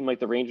like a team like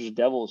the Rangers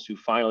Devils, who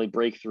finally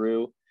break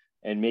through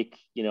and make,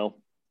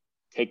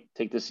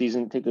 take the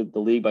season, take the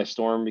league by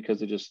storm, because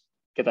they just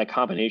get that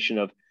combination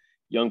of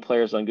young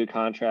players on good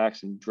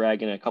contracts and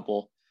drag in a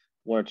couple,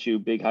 one or two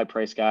big high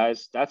price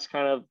guys. That's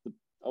kind of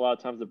a lot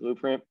of times the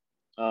blueprint.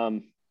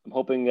 I'm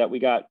hoping that we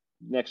got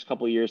next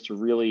couple of years to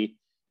really,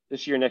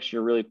 this year, next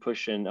year, really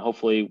push, and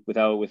hopefully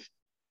with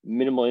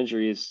minimal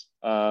injuries,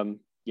 can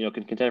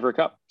contend for a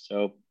cup.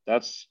 So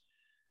that's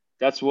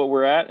what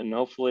we're at, and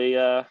hopefully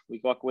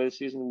we walk away this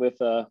season with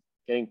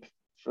getting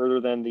further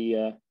than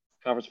the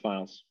conference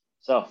finals.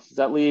 So does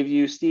that leave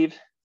you, Steve?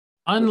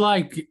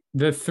 Unlike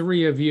the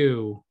three of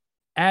you,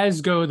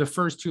 as go the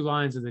first two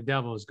lines of the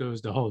Devils,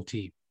 goes the whole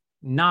team.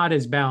 Not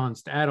as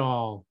balanced at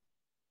all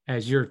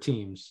as your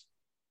teams.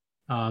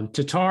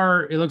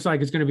 Tatar, it looks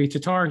like it's going to be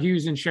Tatar,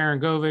 Hughes, and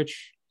Sharangovich.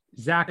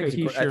 Zaka,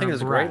 Hischier, I think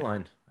it's a Bratt. great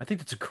line. I think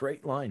that's a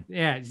great line.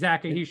 Yeah,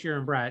 Zaka, Hischier,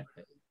 and Bratt.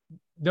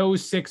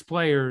 Those six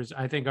players,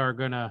 I think, are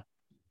going to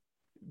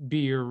be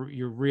your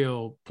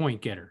real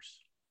point getters.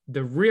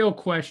 The real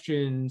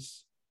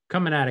questions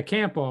coming out of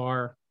camp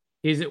are,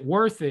 is it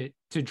worth it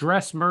to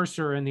dress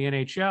Mercer in the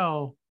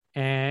NHL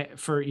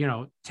for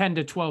 10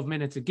 to 12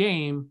 minutes a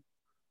game,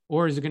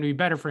 or is it going to be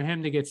better for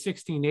him to get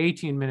 16 to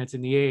 18 minutes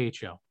in the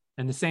AHL?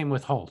 And the same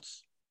with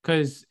Holtz,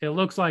 because it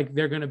looks like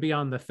they're going to be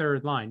on the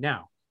third line.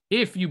 Now,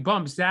 if you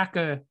bump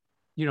Zaka,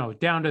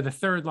 down to the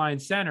third line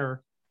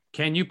center,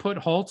 can you put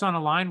Holtz on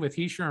a line with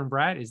Hischier and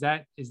Bratt?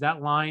 Is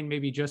that line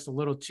maybe just a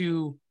little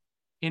too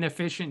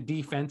inefficient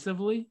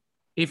defensively?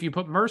 If you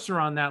put Mercer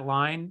on that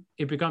line,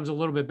 it becomes a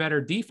little bit better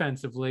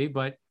defensively,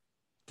 but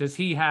does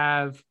he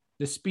have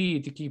the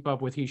speed to keep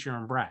up with Hischier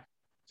and Bratt?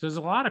 So there's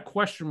a lot of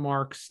question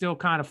marks still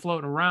kind of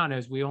floating around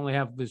as we only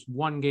have this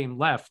one game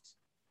left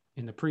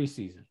in the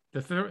preseason.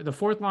 The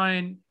fourth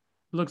line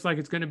looks like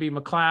it's going to be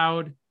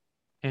McLeod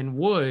and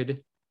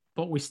Wood,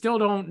 but we still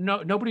don't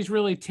know. Nobody's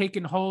really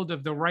taken hold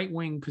of the right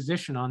wing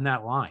position on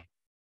that line.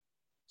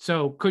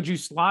 So could you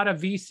slot a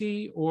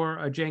VC or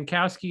a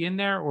Jankowski in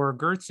there or a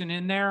Gertzen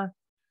in there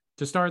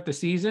to start the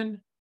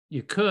season?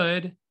 You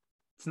could.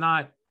 It's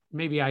not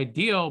maybe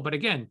ideal, but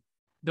again,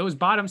 those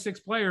bottom six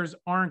players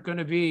aren't going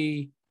to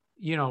be,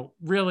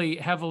 really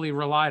heavily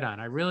relied on.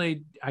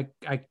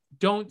 I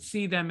don't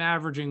see them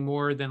averaging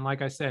more than,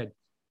 like I said,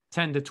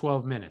 10 to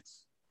 12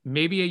 minutes.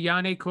 Maybe a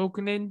Janne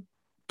Kokkonen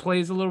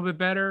plays a little bit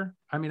better.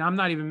 I mean, I'm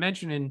not even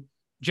mentioning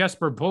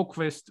Jesper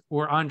Boqvist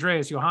or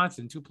Andreas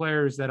Johansson, two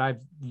players that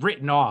I've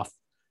written off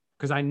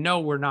because I know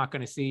we're not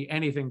going to see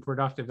anything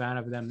productive out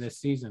of them this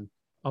season,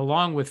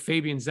 along with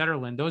Fabian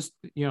Zetterlund. Those,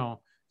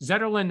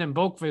 Zetterlund and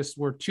Boqvist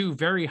were two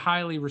very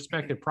highly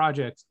respected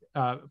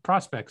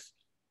prospects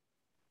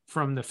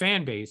from the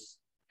fan base,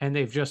 and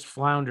they've just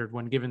floundered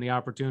when given the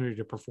opportunity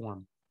to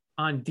perform.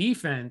 On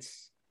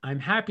defense, I'm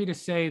happy to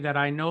say that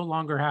I no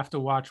longer have to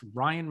watch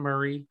Ryan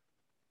Murray,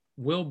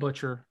 Will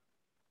Butcher,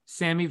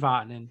 Sami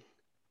Vatanen,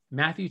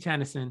 Matthew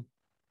Tennyson,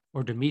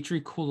 or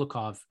Dmitry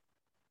Kulikov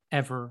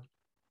ever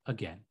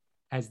again,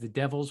 as the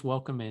Devils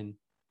welcome in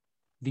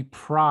the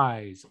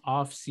prize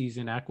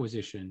off-season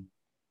acquisition,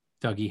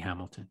 Dougie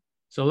Hamilton.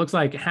 So it looks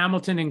like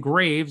Hamilton and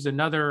Graves,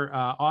 another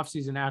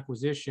off-season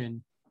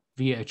acquisition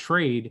via a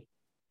trade,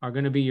 are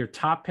going to be your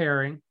top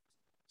pairing.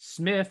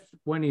 Smith,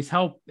 when he's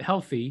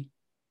healthy,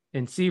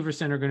 and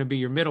Severson are going to be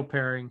your middle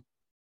pairing,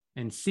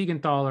 and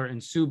Siegenthaler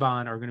and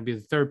Subban are going to be the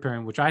third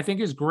pairing, which I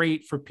think is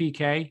great for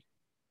PK.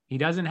 He's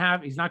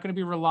not going to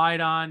be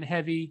relied on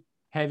heavy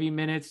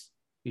minutes.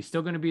 He's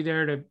still going to be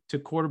there to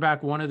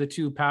quarterback one of the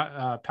two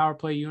power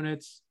play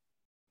units.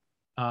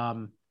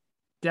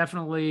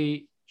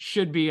 Definitely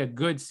should be a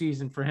good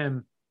season for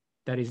him,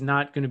 that he's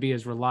not going to be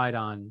as relied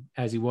on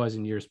as he was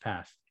in years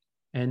past.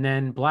 And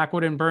then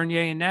Blackwood and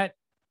Bernier and net,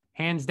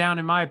 hands down,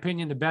 in my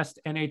opinion, the best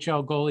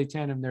NHL goalie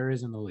tandem there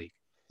is in the league.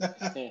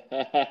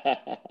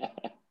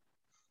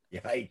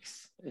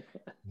 Yikes.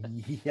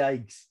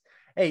 Yikes.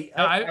 Hey,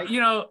 are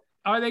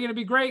they going to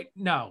be great?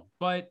 No,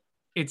 but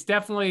it's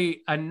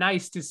definitely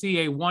nice to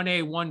see a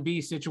 1A,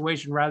 1B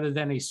situation rather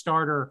than a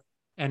starter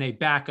and a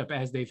backup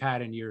as they've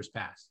had in years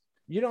past.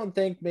 You don't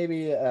think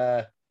maybe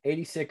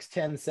 86,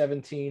 10,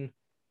 17,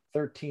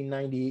 13,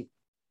 90,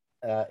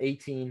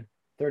 18,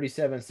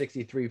 37,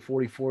 63,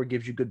 44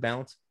 gives you good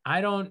balance?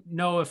 I don't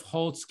know if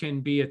Holtz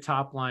can be a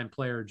top line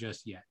player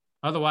just yet.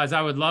 Otherwise,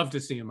 I would love to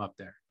see him up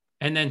there.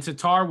 And then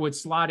Tatar would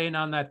slot in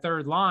on that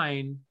third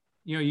line.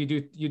 You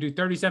do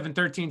 37,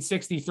 13,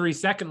 63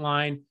 second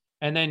line,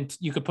 and then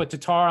you could put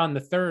Tatar on the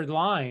third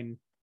line,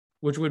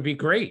 which would be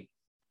great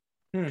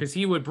because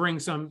he would bring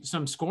some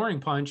scoring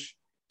punch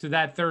to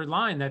that third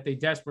line that they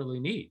desperately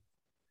need.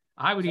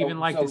 I would even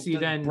like to see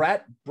then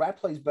Bratt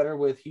plays better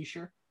with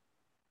Hischier.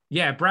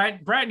 Yeah,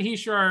 Bratt and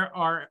Hischier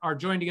are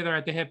joined together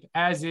at the hip,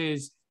 as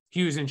is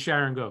Hughes and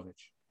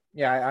Sharangovich.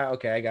 Yeah,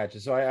 I got you.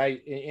 So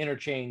I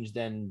interchange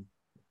then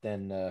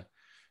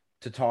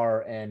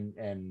Tatar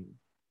and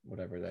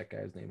whatever that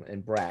guy's name,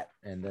 and Bratt,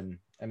 and then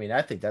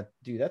I think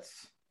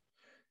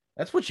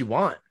that's what you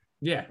want.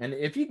 Yeah, and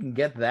if you can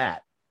get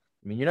that,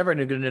 you're never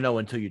going to know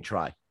until you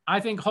try. I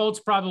think Holtz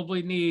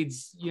probably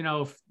needs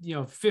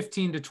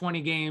 15 to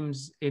 20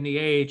 games in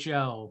the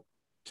AHL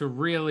to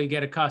really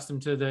get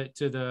accustomed to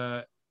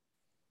the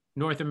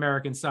North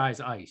American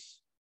size ice.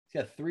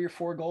 He's got 3 or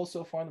 4 goals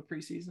so far in the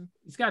preseason.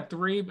 He's got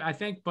 3, I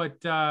think,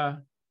 but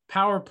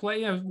power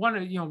play.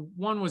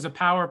 One was a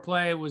power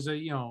play. It was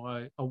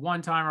a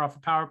one-timer off a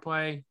power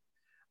play.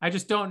 I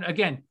just don't.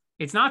 Again,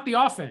 it's not the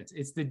offense;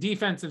 it's the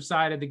defensive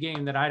side of the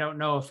game that I don't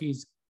know if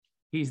he's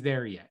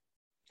there yet.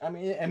 I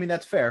mean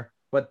that's fair,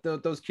 but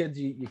those kids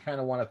you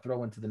kind of want to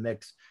throw into the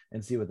mix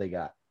and see what they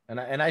got. And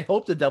I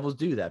hope the Devils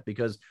do that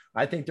because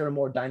I think they're a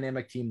more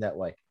dynamic team that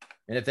way.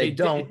 And if they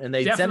don't, and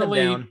they send them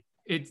down,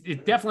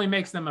 it definitely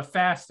makes them a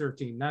faster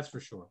team. That's for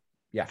sure.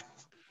 Yeah.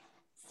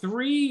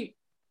 3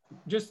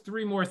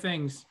 more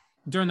things.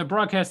 During the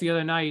broadcast the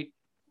other night,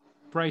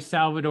 Bryce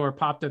Salvador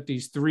popped up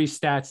these 3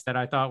 stats that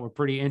I thought were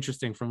pretty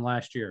interesting from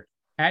last year.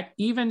 At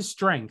even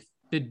strength,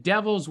 the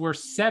Devils were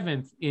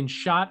 7th in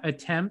shot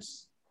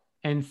attempts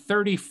and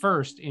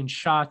 31st in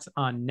shots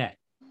on net.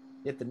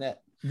 Hit the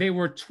net. They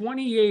were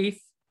 28th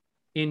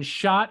in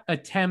shot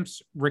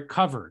attempts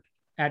recovered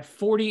at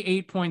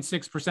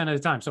 48.6% of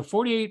the time. So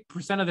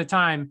 48% of the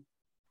time,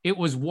 it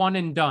was one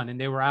and done, and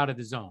they were out of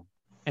the zone.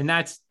 And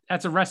that's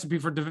a recipe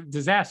for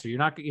disaster.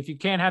 If you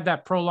can't have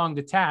that prolonged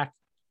attack,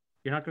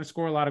 you're not going to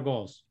score a lot of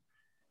goals.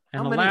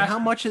 And how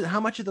much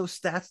of those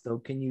stats though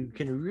can you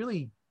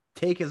really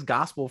take as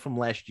gospel from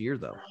last year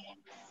though?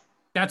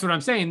 That's what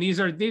I'm saying. These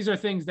are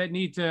things that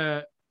need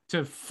to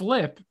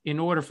flip in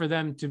order for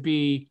them to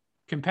be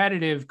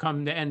competitive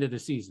come the end of the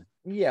season.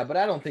 Yeah, but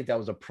I don't think that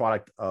was a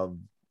product of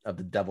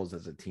the Devils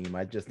as a team.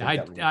 I just think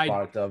that was a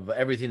product of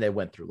everything they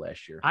went through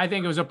last year. I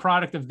think it was a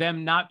product of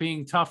them not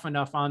being tough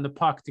enough on the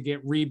puck to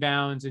get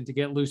rebounds and to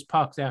get loose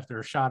pucks after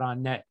a shot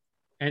on net.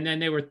 And then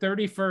they were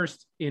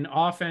 31st in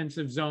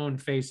offensive zone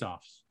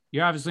faceoffs.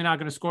 You're obviously not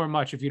going to score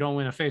much if you don't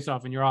win a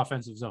faceoff in your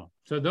offensive zone.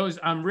 So those,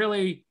 I'm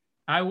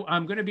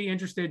going to be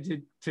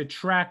interested to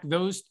track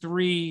those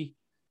 3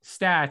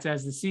 stats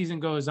as the season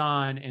goes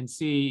on and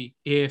see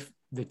if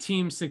the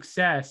team's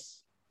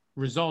success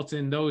results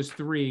in those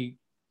 3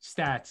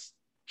 stats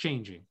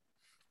changing.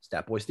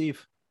 Stat boy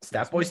Steve.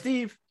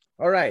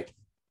 All right.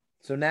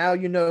 So now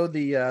you know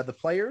the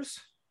players.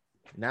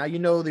 Now you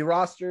know the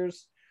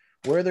rosters,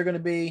 where they're going to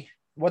be,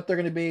 what they're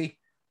going to be,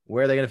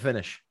 where they're going to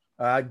finish.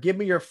 Give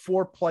me your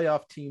 4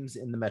 playoff teams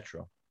in the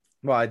Metro.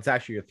 Well, it's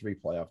actually your 3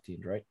 playoff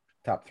teams, right?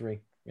 Top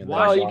 3.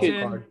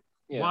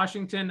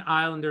 Washington,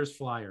 Islanders,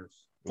 Flyers.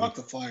 Fuck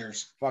the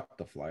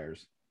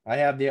Flyers. I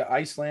have the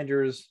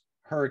Icelanders,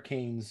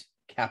 Hurricanes,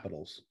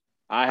 Capitals.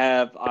 I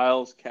have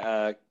Isles,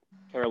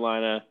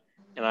 Carolina,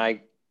 and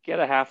I get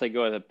a half to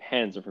go with the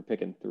Pens if we're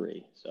picking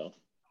 3. So.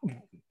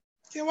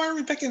 Yeah, why are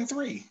we picking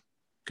 3?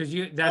 Because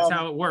that's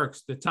how it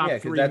works. The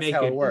top 3 make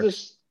it.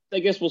 Works. I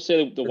guess we'll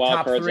say the wild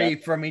top cards. 3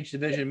 from each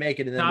division make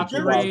it, and then top the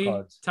 2 3, wild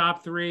cards.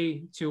 Top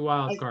 3, 2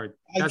 wild cards.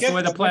 That's the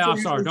way the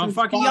playoffs are. Don't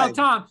fucking yell,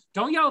 Tom.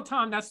 Don't yell,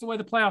 Tom. That's the way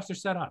the playoffs are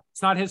set up.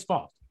 It's not his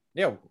fault.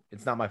 Yeah,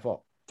 it's not my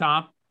fault.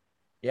 Tom.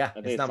 Yeah,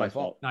 it's not my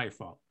fault. Not your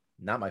fault.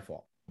 Not my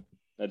fault.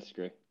 I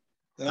disagree.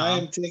 Then I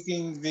am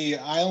taking the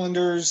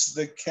Islanders,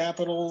 the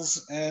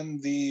Capitals,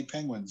 and the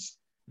Penguins.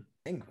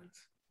 And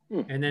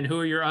then who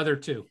are your other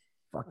 2?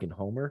 Fucking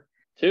Homer.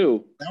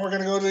 2. Now we're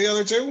gonna go to the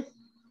other 2.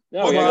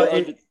 No,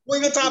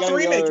 the top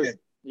 3 make it.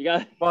 You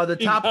got. Well, the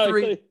top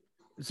 3.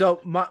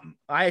 So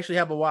I actually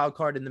have a wild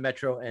card in the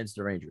Metro, and it's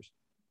the Rangers.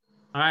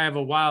 I have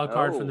a wild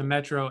card for the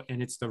Metro,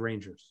 and it's the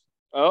Rangers.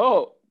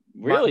 Oh,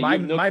 really?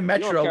 My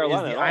Metro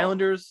is the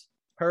Islanders,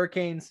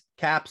 Hurricanes,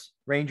 Caps,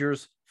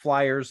 Rangers,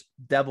 Flyers,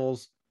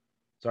 Devils.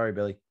 Sorry,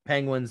 Billy.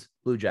 Penguins,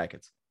 Blue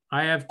Jackets.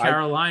 I have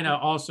Carolina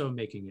also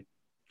making it.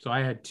 So I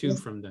had 2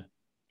 from the.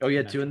 Oh, you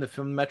had 2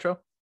 from the Metro?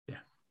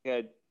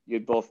 Yeah, you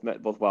had both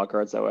wild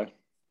cards that way.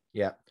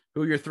 Yeah.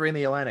 Who are your 3 in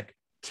the Atlantic?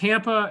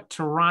 Tampa,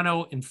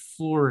 Toronto, and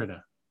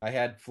Florida. I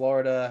had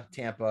Florida,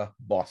 Tampa,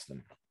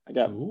 Boston. I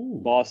got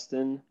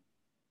Boston,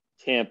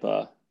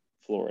 Tampa,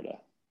 Florida.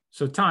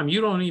 So Tom,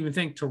 you don't even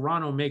think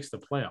Toronto makes the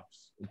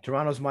playoffs?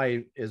 Toronto's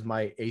my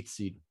 8th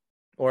seed,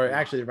 or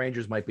actually the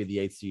Rangers might be the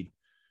 8th seed.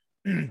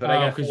 But I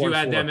got because you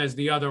had them as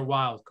the other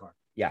wild card.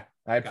 Yeah,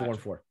 I had 4 and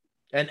 4.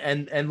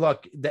 And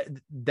look,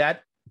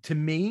 that to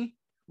me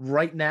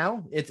right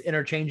now it's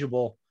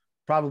interchangeable,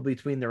 probably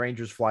between the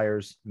Rangers,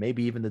 Flyers,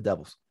 maybe even the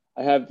Devils.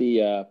 I have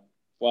the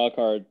wild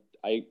card.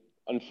 I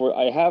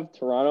have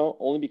Toronto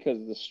only because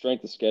of the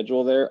strength of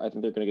schedule there. I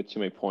think they're going to get too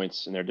many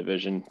points in their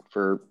division.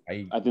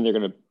 I think they're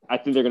going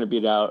to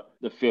beat out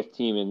the 5th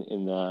team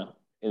in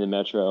the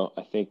Metro.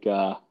 I think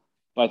you're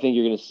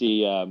going to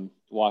see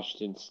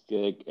Washington,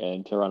 Skig,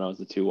 and Toronto as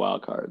the 2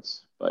 wild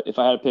cards. But if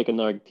I had to pick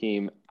another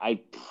team, I'd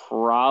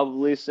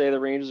probably say the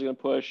Rangers are going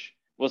to push.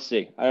 We'll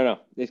see. I don't know.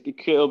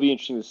 It'll be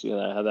interesting to see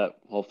how that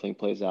whole thing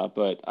plays out.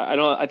 But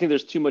I think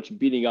there's too much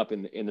beating up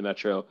in the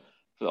Metro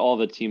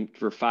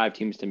for 5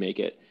 teams to make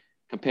it,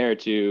 compared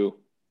to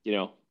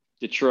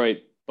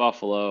Detroit,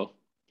 Buffalo,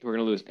 who are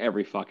going to lose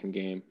every fucking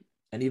game,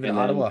 and even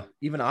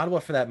Ottawa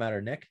for that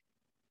matter, Nick.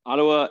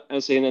 Ottawa,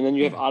 and then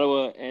you have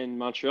Ottawa and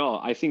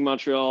Montreal. I think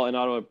Montreal and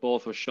Ottawa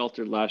both were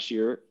sheltered last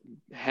year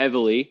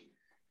heavily,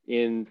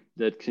 in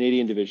the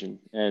Canadian division,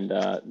 and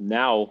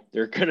now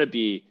they're going to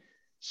be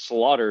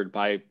slaughtered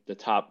by the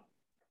top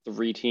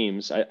 3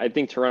 teams. I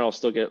think Toronto will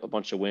still get a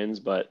bunch of wins,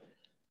 but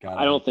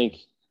I don't think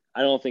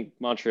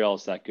Montreal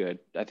is that good.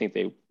 I think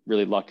they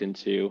really lucked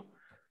into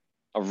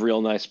a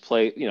real nice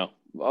play,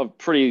 a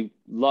pretty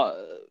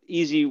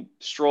easy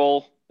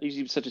stroll,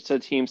 easy such a set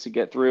of teams to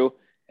get through,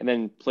 and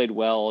then played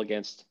well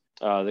against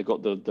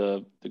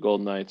the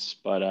Golden Knights.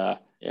 But I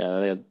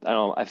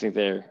don't think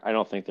they're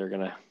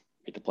gonna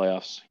make the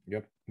playoffs.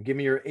 Yep. Give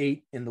me your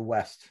 8 in the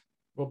West.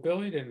 Well,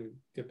 Billy didn't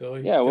get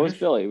Billy. Yeah, what was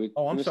Billy?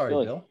 I'm sorry,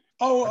 Billy. Bill.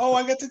 Oh,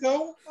 I get to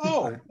go.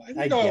 Oh, I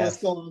didn't know I was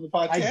still on the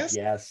podcast.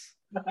 Yes.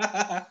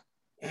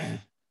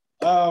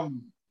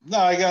 No,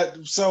 I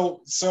got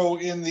so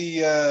in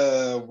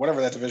the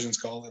whatever that division's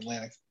called,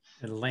 Atlantic.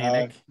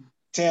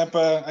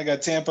 Tampa. I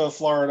got Tampa,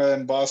 Florida,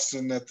 and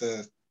Boston at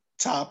the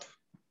top,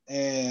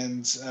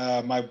 and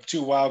my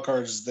 2 wild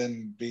cards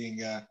then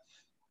being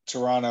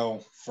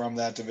Toronto from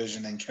that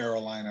division and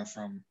Carolina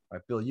from. All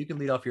right, Bill, you can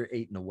lead off your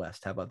 8 in the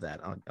West. How about that?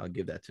 I'll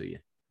give that to you.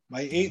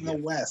 My 8 in the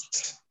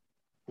West.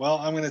 Well,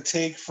 I'm going to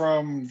take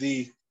from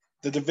the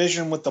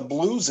division with the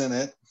Blues in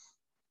it.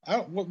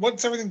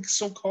 What's everything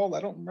so called?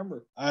 I don't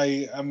remember.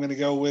 I'm going to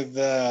go with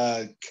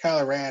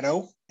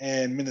Colorado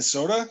and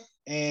Minnesota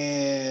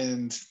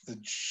and the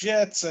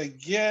Jets, I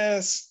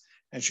guess,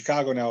 and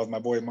Chicago now with my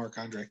boy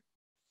Marc-Andre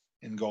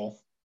in goal.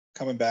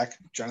 Coming back,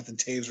 Jonathan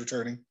Taves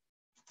returning.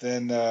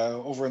 Then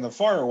over in the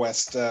far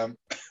west, the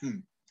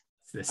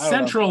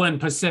Central and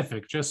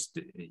Pacific. Just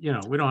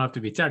we don't have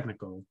to be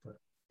technical, but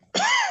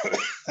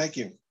thank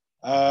you.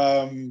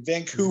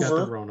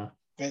 Vancouver.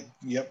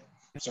 Yep.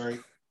 Sorry.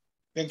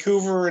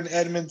 Vancouver and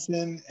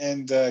Edmonton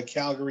and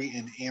Calgary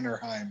and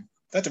Anaheim.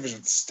 That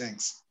division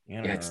stinks.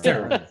 Yeah, it's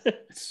terrible.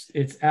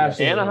 It's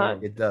absolutely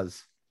Anaheim. It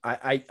does.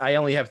 I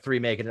only have 3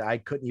 making it. I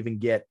couldn't even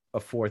get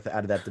a 4th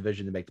out of that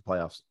division to make the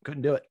playoffs.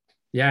 Couldn't do it.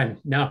 Yeah,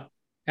 no.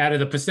 Out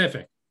of the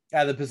Pacific.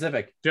 Out of the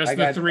Pacific. Just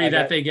the 3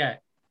 that they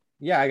get.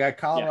 Yeah, I got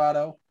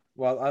Colorado. Yeah.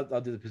 Well,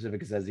 I'll do the Pacific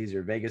because that's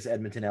easier. Vegas,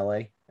 Edmonton,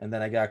 LA. And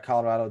then I got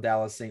Colorado,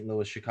 Dallas, St.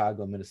 Louis,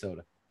 Chicago,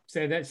 Minnesota.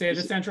 Say the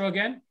Central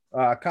again?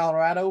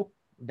 Colorado,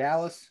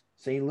 Dallas,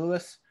 St.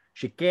 Louis,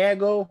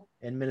 Chicago,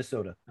 and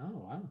Minnesota.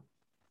 Oh, wow.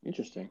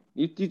 Interesting.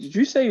 Did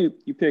you say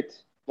you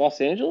picked Los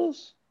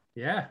Angeles?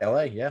 Yeah.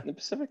 LA, yeah. In the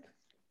Pacific?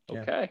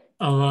 Okay.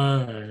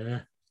 LA.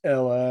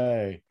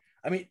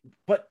 I mean,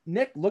 but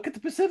Nick, look at the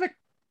Pacific.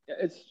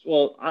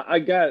 I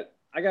got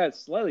it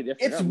slightly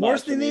different. It's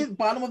worse than the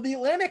bottom of the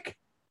Atlantic.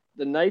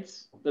 The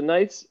Knights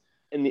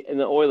and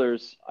the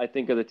Oilers, I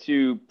think, are the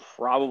 2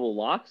 probable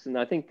locks, and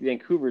I think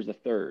Vancouver's the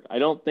 3rd. I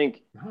don't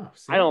think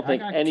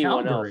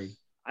anyone Calgary. else.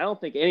 I don't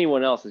think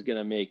anyone else is going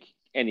to make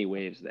any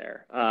waves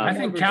there. I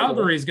think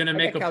Calgary's going to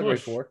make a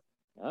push.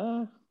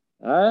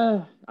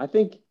 I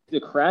think the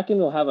Kraken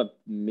will have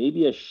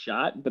maybe a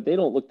shot, but they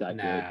don't look that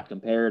good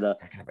compared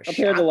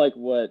to like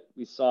what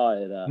we saw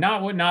at.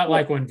 Not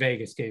like when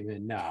Vegas came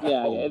in. No.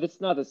 Yeah,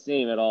 it's not the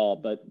same at all.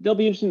 But they'll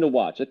be interesting to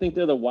watch. I think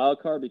they're the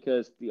wild card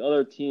because the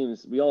other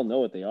teams, we all know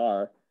what they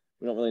are.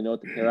 We don't really know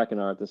what the Kraken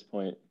are at this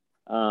point.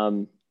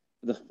 I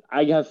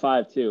have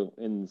 5 too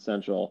in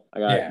Central. I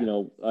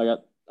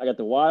got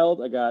the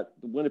Wild, I got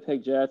the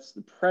Winnipeg Jets,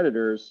 the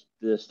Predators,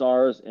 the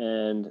Stars,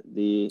 and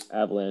the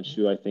Avalanche,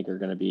 who I think are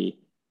going to be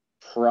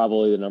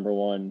probably the number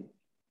 1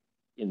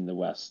 in the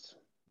West.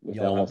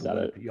 You all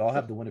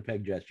have the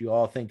Winnipeg Jets. You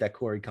all think that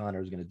Corey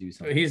Connor is going to do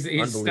something. He's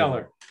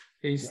stellar.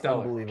 He's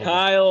stellar.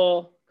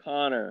 Kyle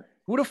Connor.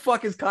 Who the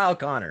fuck is Kyle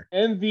Connor?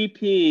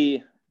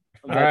 MVP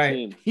of that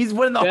team. He's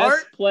winning the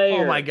Hart?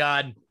 Player. Oh, my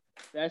God.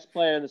 Best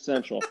player in the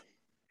Central.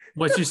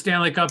 What's your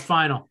Stanley Cup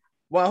final?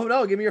 Well,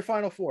 no, give me your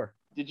final 4.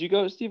 Did you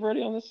go, Steve,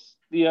 already on this?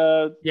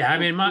 Yeah, I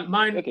mean,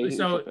 mine. Okay,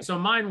 so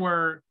mine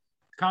were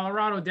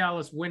Colorado,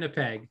 Dallas,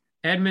 Winnipeg,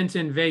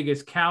 Edmonton,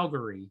 Vegas,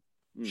 Calgary,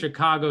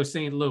 Chicago,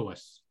 St.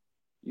 Louis.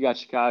 You got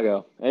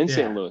Chicago and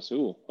St. Louis.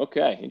 Ooh,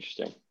 okay,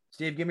 interesting.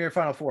 Steve, give me your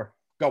final 4.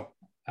 Go.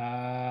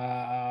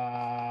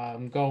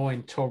 I'm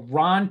going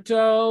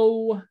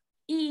Toronto.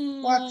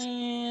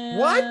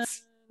 What?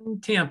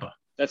 Tampa.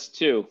 That's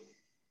 2.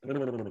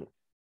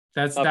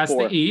 That's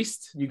 4. the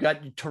East. You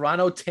got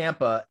Toronto,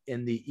 Tampa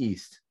in the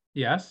East.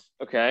 Yes.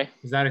 Okay.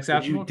 Is that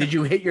acceptable? Did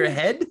you hit your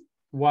head?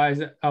 Why is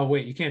it? Oh,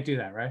 wait, you can't do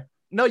that, right?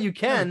 No, you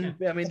can.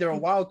 I mean, they're a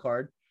wild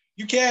card.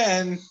 You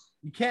can.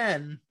 You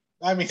can.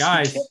 I mean,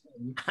 guys.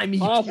 You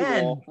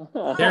can.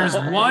 There's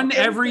one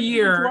every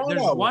year.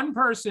 There's one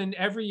person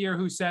every year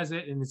who says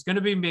it, and it's going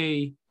to be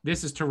me.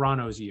 This is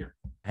Toronto's year.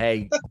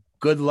 Hey,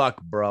 good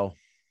luck, bro.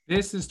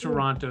 This is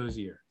Toronto's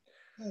year.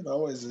 It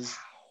always is.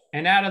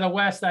 And out of the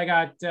West, I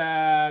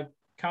got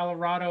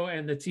Colorado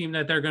and the team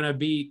that they're going to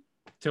beat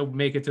to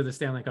make it to the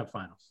Stanley Cup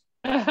Finals.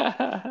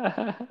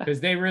 Because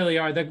they really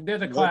are. They're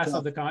the class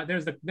of the con.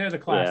 They're the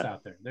class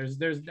out there.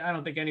 There's. I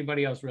don't think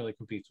anybody else really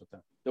competes with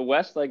them. The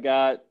West, I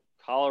got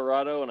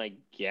Colorado, and I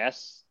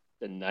guess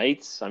the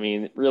Knights. I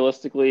mean,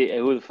 realistically,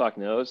 who the fuck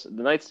knows?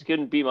 The Knights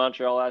couldn't beat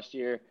Montreal last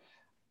year.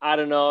 I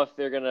don't know if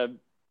they're gonna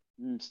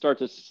start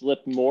to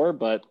slip more,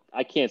 but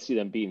I can't see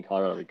them beating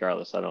Colorado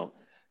regardless. I don't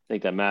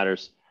think that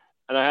matters.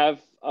 And I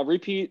have a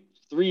repeat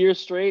 3 years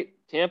straight,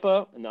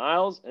 Tampa and the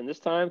Isles, and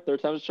this time,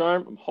 third time's a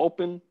charm. I'm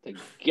hoping to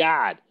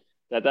God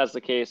that that's the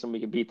case and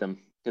we can beat them.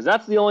 Because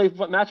that's the only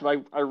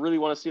matchup I really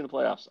want to see in the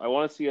playoffs. I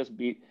want to see us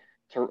beat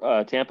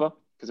Tampa,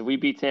 because if we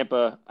beat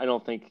Tampa, I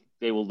don't think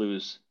they will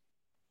lose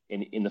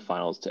in the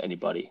finals to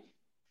anybody.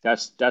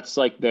 That's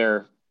like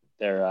their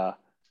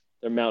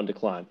mountain to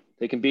climb.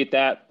 They can beat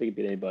that. They can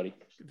beat anybody.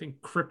 I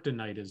think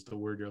kryptonite is the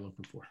word you're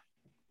looking for.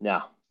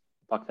 No,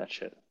 fuck that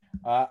shit.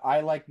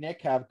 I, like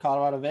Nick, have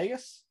Colorado,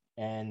 Vegas,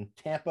 and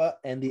Tampa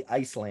and the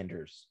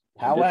Icelanders.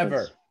 No However,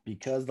 difference.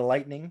 because the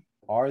Lightning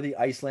are the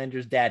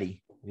Icelanders'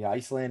 daddy, the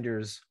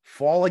Icelanders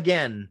fall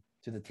again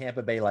to the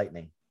Tampa Bay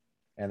Lightning,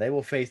 and they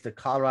will face the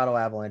Colorado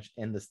Avalanche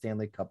in the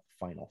Stanley Cup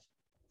Final.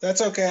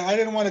 That's okay. I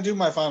didn't want to do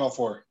my Final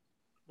Four.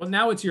 Well,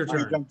 now it's your I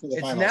turn. jumped to the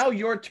It's finals. now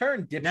your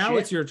turn, dipshit. Now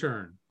it's your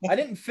turn. I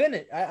didn't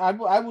finish. I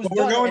was But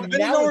we're done, going. and I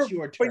didn't now know it's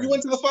your turn. But you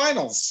went to the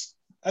finals.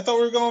 I thought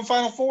we were going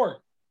Final Four.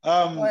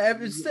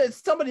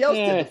 Somebody else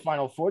Yeah. did the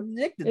Final Four.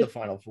 Nick did the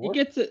Final Four. You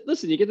get to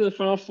the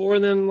Final Four,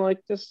 and then like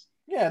just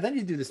Yeah, then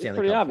you do the Stanley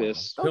pretty Cup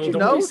obvious. Final. Bill,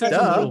 Don't you know? be such a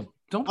Duh. little,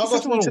 don't be I'll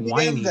such a go little to the end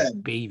whiny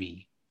then.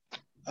 baby.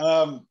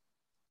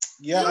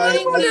 Yeah,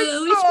 It's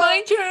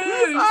my turn.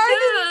 I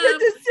didn't get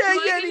to say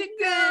Why did it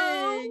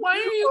go? Why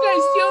are you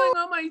guys stealing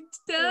all my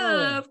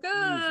stuff?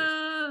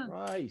 Jesus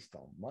Christ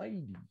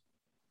almighty.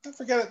 I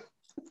forget it.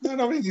 No,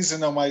 nobody needs to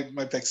know my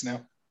picks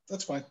now.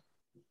 That's fine.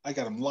 I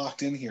got them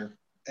locked in here,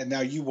 and now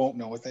you won't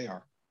know what they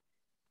are.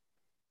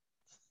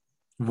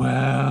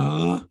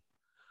 Well,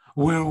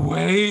 we're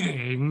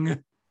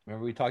waiting.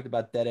 Remember we talked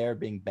about dead air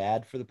being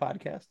bad for the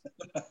podcast?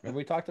 Remember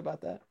we talked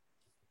about that?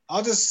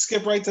 I'll just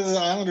skip right to the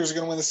Islanders are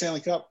going to win the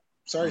Stanley Cup.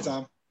 Sorry,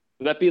 Tom.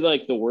 Would that be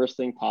like the worst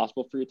thing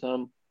possible for you,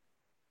 Tom?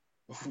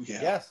 Oh,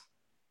 yeah. Yes.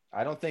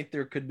 I don't think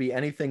there could be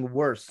anything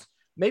worse.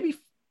 Maybe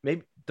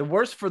the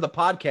worst for the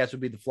podcast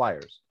would be the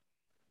Flyers.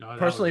 No, that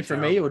Personally, would be for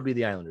me, terrible. it would be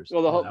the Islanders.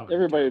 Well, the Oh, whole, that would be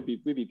everybody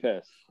terrible. we'd be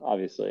pissed,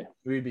 obviously.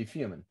 We'd be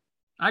fuming.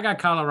 I got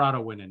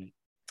Colorado winning it.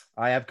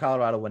 I have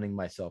Colorado winning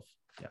myself.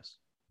 Yes.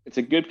 It's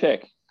a good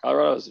pick.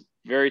 Colorado is a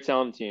very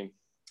talented team.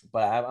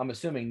 But I'm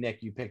assuming,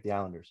 Nick, you picked the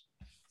Islanders.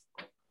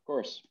 Of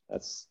course,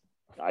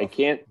 I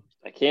can't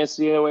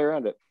see any way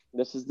around it.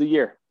 This is the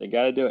year. They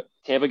got to do it.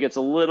 Tampa gets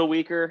a little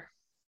weaker.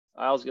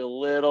 Isles get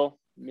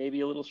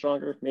maybe a little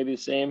stronger, maybe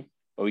the same.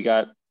 But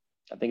I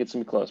think it's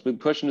going to be close. We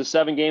pushed them to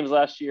 7 games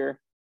last year.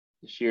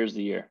 This year's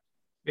the year.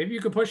 Maybe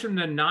you could push them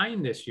to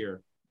 9 this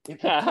year. If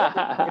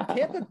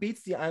Tampa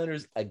beats the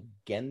Islanders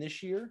again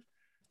this year,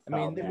 I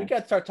mean, we got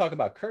to start talking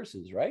about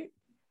curses, right?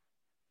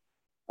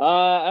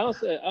 I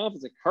don't know if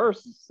it's a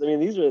curse.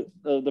 These are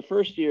the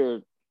first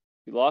year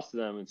we lost to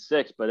them in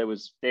 6, but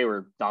they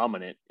were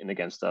dominant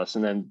against us.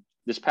 And then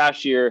this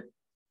past year,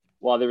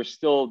 while they were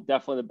still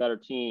definitely the better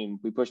team,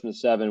 we pushed them to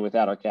 7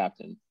 without our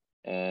captain.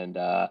 And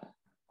I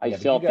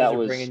felt you guys that are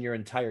was bringing your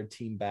entire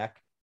team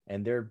back,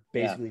 and they're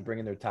basically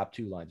bringing their top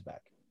 2 lines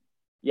back.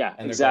 Yeah,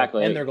 and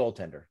exactly. And their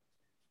goaltender.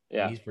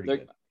 Yeah, he's pretty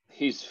good.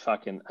 He's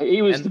fucking.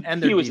 He was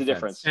the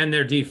difference. And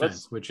their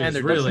defense, which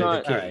is really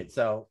the key. All right,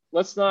 so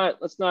let's not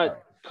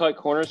cut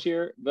corners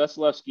here.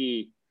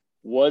 Vasilevsky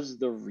was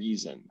the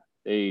reason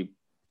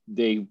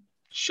they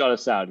shut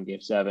us out in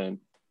Game 7,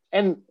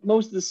 and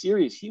most of the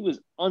series he was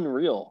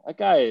unreal. That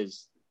guy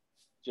is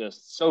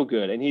just so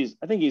good, and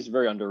I think he's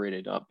very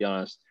underrated. I'll be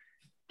honest.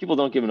 People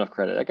don't give him enough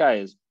credit. That guy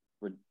is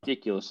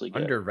ridiculously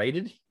good.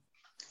 Underrated?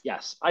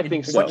 Yes, I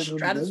think so. What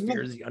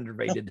stratosphere is he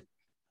underrated?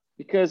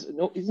 Because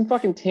he's in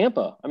fucking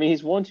Tampa. I mean,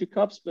 he's won 2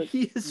 cups, but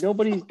he is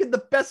nobody's fucking the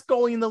best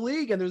goalie in the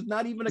league, and there's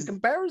not even a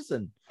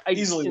comparison.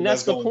 Easily, and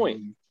that's the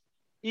point.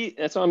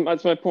 That's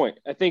my point.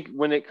 I think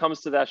when it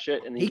comes to that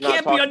shit, and he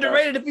can't be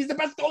underrated if he's the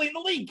best goalie in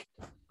the league.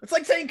 It's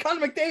like saying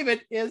Connor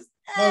McDavid is.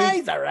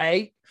 He's all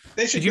right.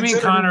 Did you mean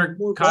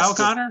Kyle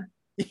Connor?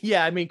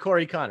 Yeah, I mean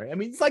Corey Connor. I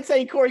mean, it's like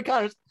saying Corey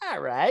Connor's all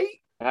right.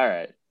 All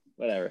right,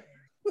 whatever.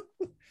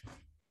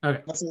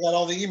 Okay. Once I got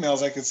all the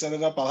emails, I could set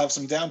it up. I'll have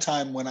some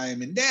downtime when I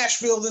am in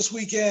Nashville this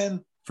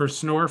weekend. For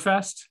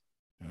Snorefest?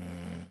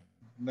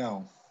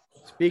 No.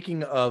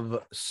 Speaking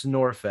of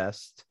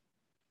Snorefest,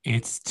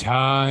 it's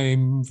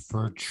time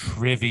for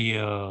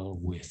trivia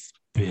with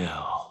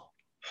Bill.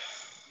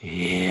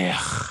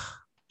 Yeah.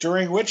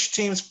 During which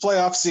team's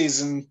playoff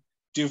season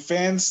do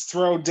fans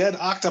throw dead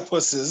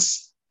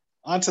octopuses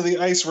onto the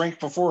ice rink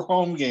before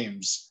home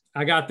games?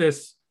 I got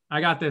this.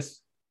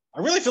 I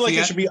really feel like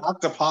it should be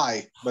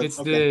octopi. But it's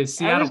the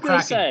Seattle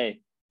Kraken.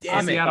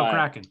 Seattle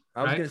Kraken.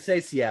 I was going to say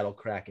Seattle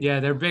Kraken. Yeah,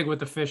 they're big with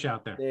the fish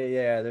out there.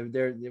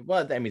 They're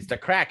well, I mean, it's the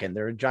Kraken.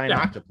 They're a giant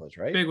octopus,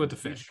 right? Big with the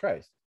fish. Jesus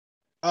Christ.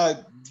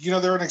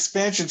 They're an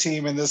expansion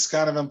team, and this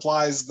kind of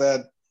implies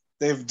that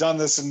they've done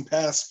this in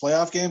past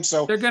playoff games.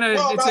 So they're gonna.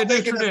 It's a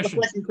new tradition.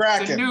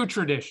 It's a new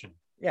tradition.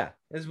 Yeah,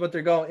 it's what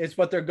they're going. It's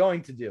what they're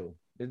going to do.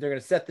 They're going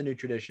to set the new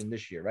tradition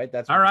this year, right?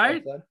 That's what all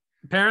right.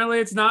 Apparently,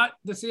 it's not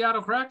the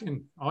Seattle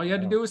Kraken. All you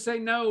had to do was say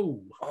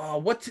no. Oh,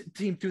 what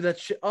team threw that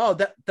shit? Oh,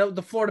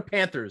 the Florida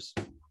Panthers.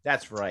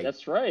 That's right.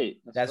 That's right.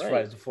 That's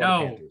right. It's the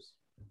Florida Panthers.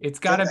 It's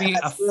got to be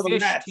a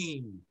fish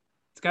team.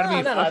 It's got to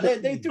be. No.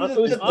 They threw It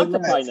was Octopi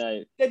Rats.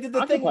 Night. They did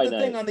the thing with the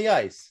thing on the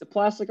ice. The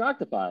plastic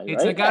octopi.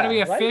 It's right? got to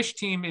be a right? fish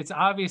team. It's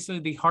obviously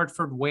the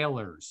Hartford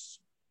Whalers.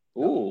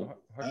 Ooh.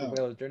 Hartford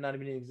Whalers, they're not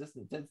even in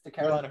existence. It's the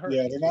Carolina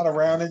Hurricanes. Yeah, they're not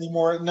around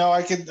anymore. No,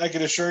 I could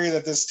assure you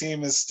that this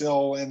team is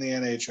still in the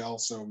NHL.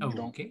 So you don't.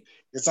 Okay.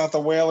 It's not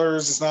the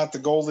Whalers. It's not the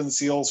Golden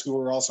Seals, who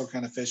are also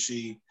kind of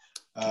fishy.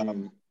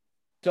 So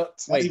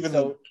It's not even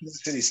the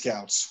Kansas City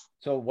Scouts.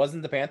 So it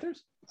wasn't the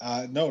Panthers?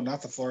 No,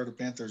 not the Florida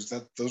Panthers.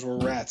 Those were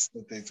rats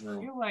that they I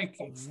threw. feel like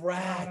it's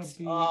Rats. gotta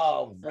be-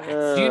 Oh,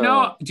 rats.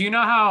 Do you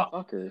know how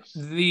Fuckers.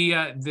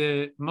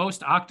 the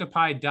most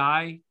octopi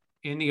die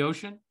in the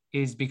ocean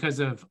is because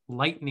of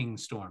lightning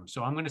storms?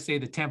 So I'm going to say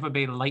the Tampa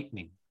Bay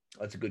Lightning.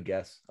 That's a good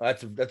guess.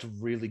 That's a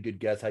really good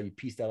guess. How you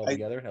pieced that all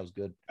together. That was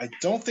good. I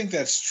don't think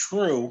that's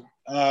true.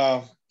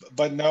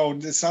 But no,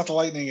 it's not the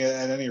Lightning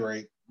at any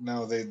rate.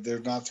 No, they're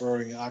not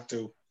throwing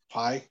octopus.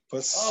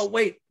 Oh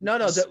wait, no,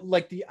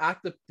 the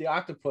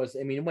octopus.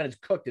 I mean, when it's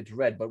cooked, it's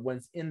red, but when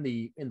it's in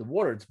the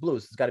water, it's blue.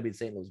 So it's got to be the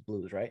St. Louis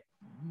Blues, right?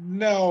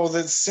 No,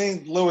 the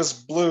St. Louis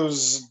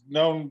Blues,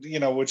 known,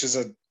 which is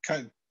a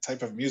kind of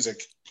type of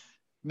music.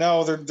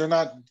 No, they're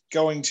not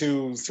going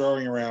to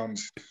throwing around.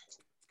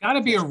 Got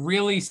to be a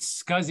really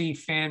scuzzy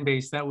fan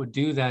base that would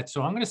do that.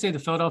 So I'm going to say the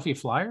Philadelphia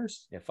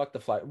Flyers. Yeah, fuck the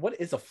Flyer. What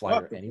is a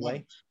Flyer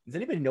anyway? Does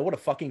anybody know what a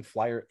fucking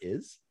Flyer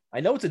is? I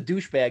know it's a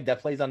douchebag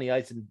that plays on the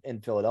ice in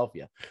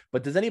Philadelphia,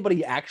 but does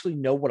anybody actually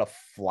know what a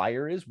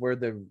Flyer is? Where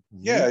the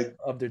root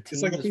of their team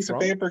It's like a is piece from?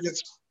 of paper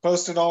gets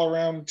posted all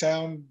around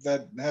town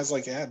that has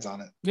like ads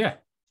on it. Yeah.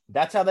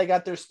 That's how they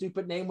got their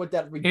stupid name with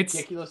that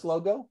ridiculous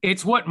logo?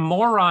 It's what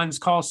morons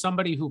call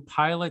somebody who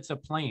pilots a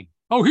plane.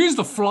 Oh, he's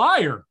the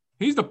flyer.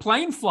 He's the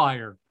plane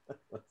flyer.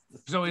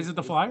 So is it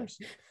the Flyers?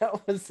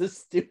 That was the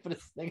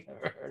stupidest thing I've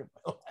ever heard in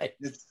my life.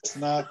 It's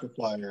not the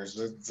Flyers.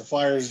 The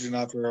Flyers do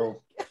not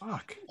throw.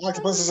 Fuck.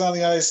 Octopuses on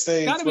the ice.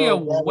 They Got to be a throw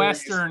rubberies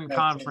Western at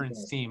Conference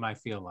things. team, I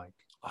feel like.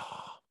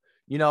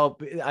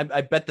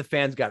 I bet the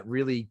fans got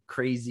really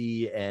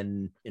crazy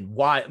and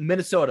wild.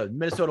 Minnesota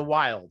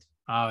Wild.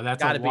 Oh,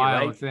 that's Gotta a be,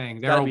 wild right?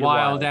 thing. They're Gotta a be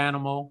wild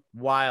animal.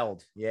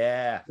 Wild,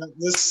 yeah.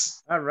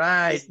 This All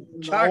right, this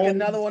is chalk old-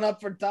 another one up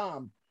for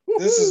Tom.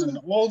 This is an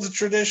old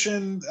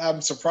tradition.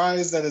 I'm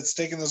surprised that it's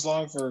taken this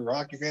long for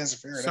hockey fans to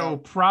figure it So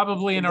out.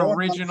 probably an Been going on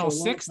original for a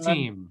long six time.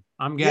 team,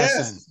 I'm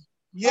guessing.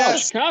 Yes. Oh,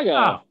 Chicago.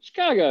 Oh.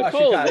 Chicago. Oh,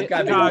 Cold. Chicago.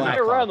 Gotta be the Chicago. Blackhawks.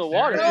 They're around the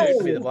water. No. It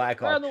could be the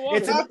Blackhawks. Around the water.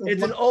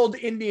 It's an old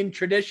Indian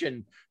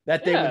tradition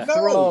that they Yeah. would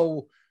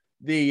throw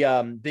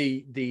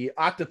the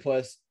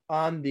octopus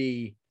on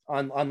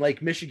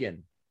Lake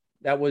Michigan.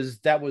 That was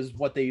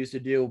what they used to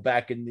do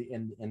back in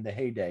the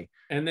heyday.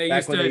 And they Back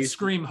used when to they used to-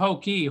 scream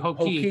hokey,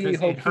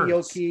 because it hurts.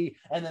 hokey,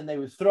 and then they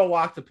would throw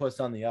octopus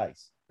on the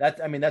ice.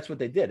 That's what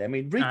they did. I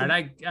mean, read All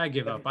right, I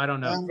give up. I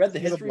don't know. read the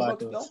They're history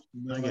books, Blackhawks. Bill?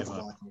 No, I not give the up.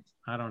 Blackhawks.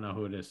 I don't know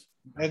who it is.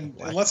 And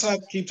let's not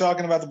keep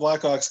talking about the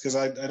Blackhawks because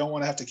I don't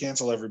want to have to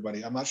cancel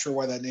everybody. I'm not sure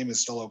why that name is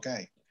still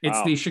okay. It's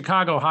Wow. the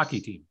Chicago hockey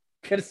team.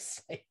 Gonna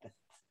say that.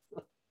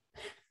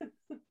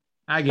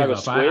 I give Chicago up.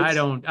 I Squids?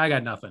 don't. I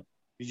got nothing.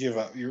 You give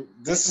up.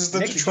 This is the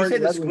Nick, did you Detroit say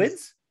the Red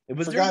Wings. Squids?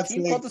 Was For there a God's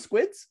team sake. called the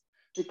Squids?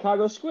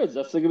 Chicago Squids.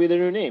 That's going to be their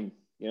new name.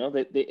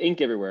 They ink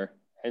everywhere.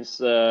 Hence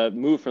the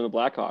move from the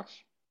Blackhawks.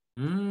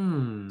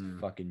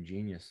 Fucking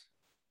genius.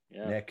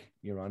 Yeah. Nick,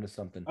 you're onto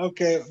something.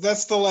 Okay,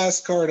 that's the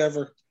last card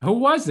ever. Who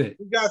was it?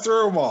 We got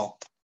through them all.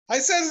 I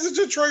said it's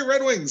the Detroit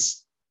Red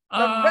Wings.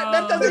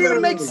 That doesn't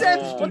even make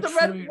sense. What the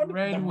Detroit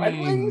Red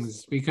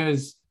Wings?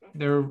 Because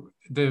they're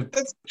the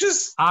That's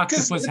just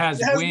octopus 'cause has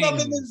it has wings.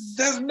 nothing.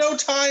 There's no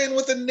tie-in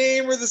with the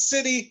name or the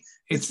city.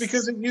 It's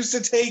because it used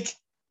to take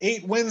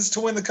 8 wins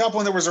to win the cup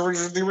when there was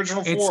the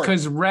original 4. It's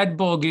because Red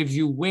Bull gives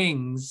you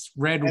wings,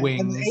 red And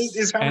wings, 8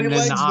 is how and many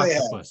then the legs they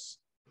have. octopus.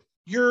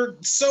 You're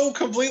so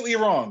completely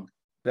wrong.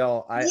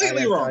 Bill, I Completely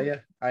gotta wrong. tell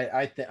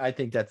you, I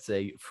think that's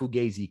a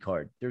Fugazi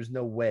card. There's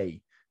no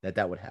way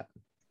that would happen.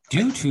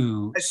 Due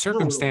to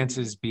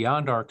circumstances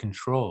beyond our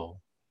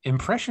control,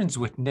 Impressions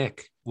with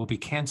Nick will be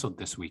canceled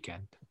this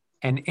weekend.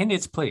 And in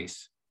its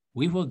place,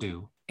 we will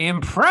do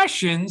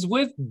Impressions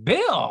with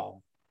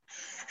Bill.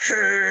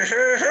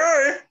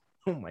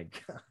 Oh my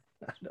god!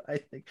 I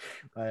think.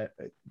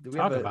 Do we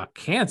Talk have about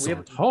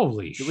canceled.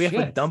 Holy do we have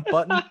a shit. dump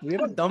button? Do we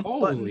have a dump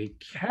button? Holy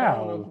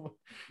cow.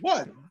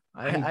 What?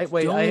 I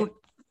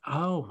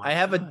Oh my I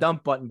have a God.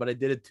 dump button, but I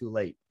did it too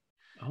late.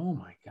 Oh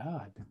my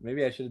God.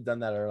 Maybe I should have done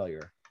that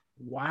earlier.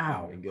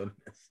 Wow. Oh my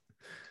goodness.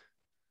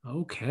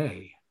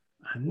 Okay.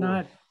 I'm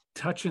not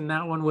touching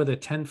that one with a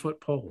 10-foot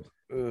pole.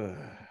 Ugh. You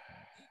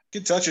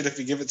can touch it if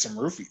you give it some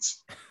roofies.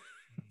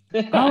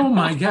 Oh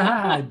my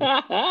God.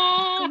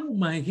 Oh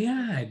my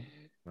God.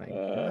 My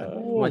God. You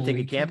want to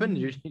take a camping?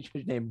 Your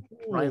name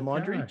Ryan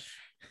Laundry? Gosh.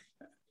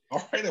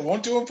 All right, I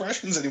won't do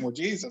impressions anymore.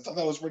 Jeez, I thought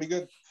that was pretty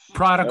good.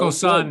 Prodigal was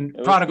son, good. It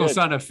was prodigal good.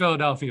 son of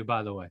Philadelphia,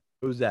 by the way.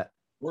 Who's that?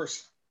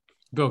 Worse.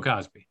 Bill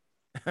Cosby.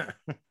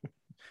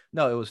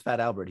 No, it was Fat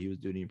Albert. He was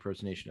doing the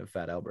impersonation of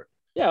Fat Albert.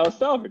 Yeah,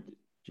 it's Albert.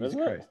 Jesus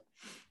Wasn't it? Christ.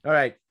 All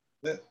right.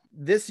 Yeah.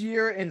 This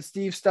year in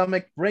Steve's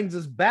stomach brings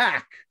us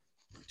back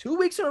 2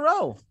 weeks in a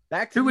row.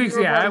 Back to 2 weeks.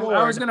 the year Yeah, of our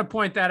I was Lord, going to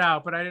point that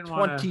out, but I didn't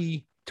want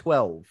to.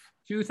 2012.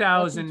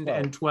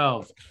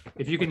 2012.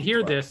 If you can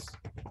hear this,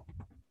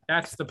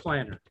 that's the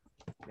planner.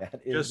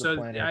 That is Just the so,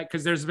 planner.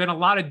 because there's been a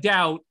lot of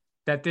doubt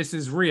that this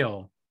is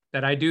real,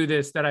 that I do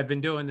this, that I've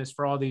been doing this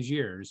for all these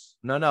years.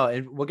 No,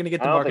 and we're going to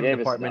get I the don't think marketing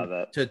Avis knows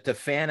department to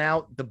fan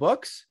out the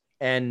books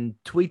and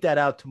tweet that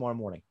out tomorrow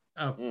morning.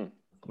 Oh,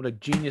 What a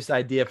genius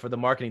idea for the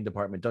marketing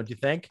department, don't you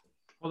think?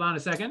 hold on a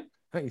second.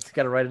 He's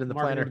got to write it in the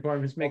Marketing planner.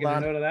 department's making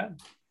Hold a on. note of that.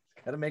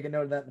 Got to make a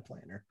note of that in the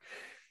planner.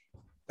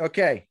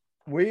 Okay,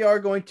 we are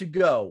going to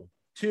go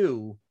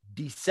to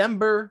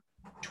December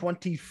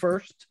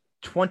 21st,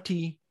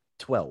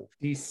 2012.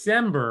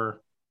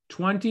 December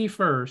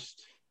 21st,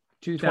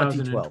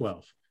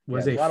 2012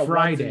 was Yeah, a lot of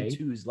Friday. ones and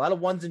twos, a lot of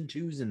ones and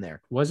twos in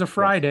there. Was a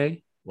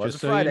Friday. Was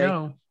just a so Friday. you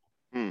know.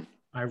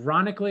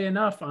 Ironically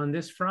enough, on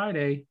this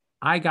Friday,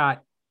 I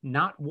got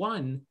not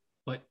one,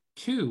 but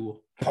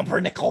two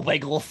pumpernickel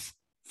bagels,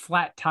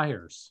 flat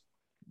tires.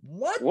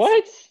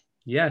 What?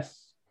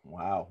 Yes.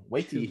 Wow.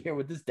 Wait till you hear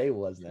what this day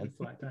was then.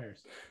 Flat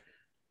tires.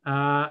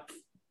 I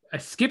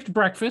skipped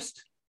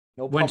breakfast.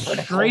 No went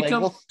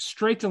pumpernickel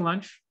straight to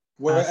lunch.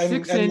 Well,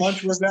 and 6-inch.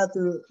 lunch was at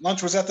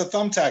the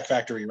Thumbtack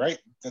factory, right?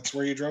 That's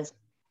where you drove.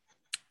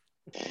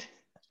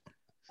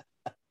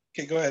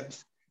 Okay, go ahead.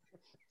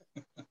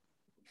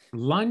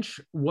 Lunch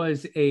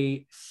was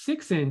a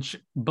 6-inch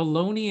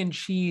bologna and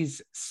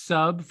cheese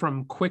sub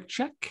from Quick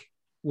Check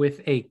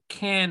with a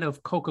can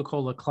of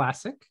Coca-Cola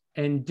Classic.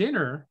 And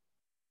dinner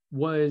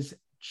was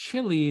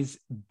Chili's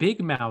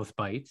Big Mouth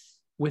Bites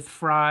with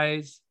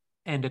fries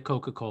and a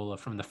Coca-Cola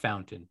from the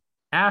fountain.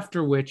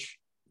 After which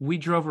we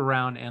drove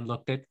around and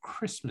looked at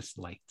Christmas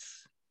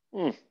lights.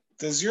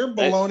 Does your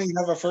bologna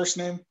have a first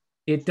name?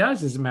 It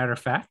does, as a matter of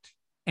fact,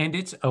 and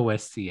it's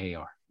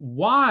OSCAR.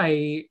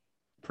 Why,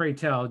 pray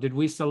tell, did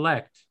we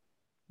select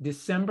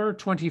December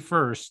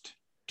 21st,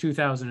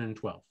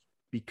 2012?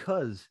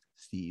 Because,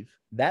 Steve,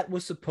 that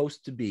was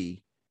supposed to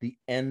be the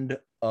end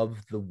of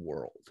the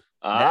world.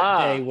 Ah.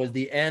 That day was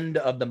the end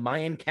of the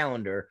Mayan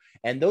calendar,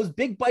 and those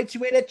big bites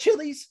you ate at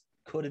Chili's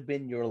could have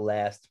been your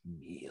last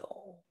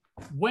meal.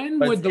 When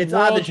But would the it's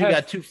odd world that you have,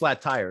 got two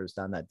flat tires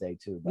on that day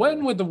too.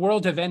 when would the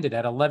world have ended?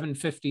 At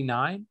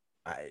 11:59?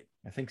 I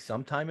think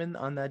sometime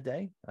on that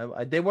day.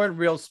 They weren't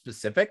real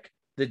specific.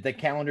 The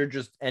calendar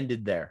just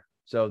ended there.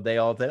 So they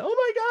all said, "Oh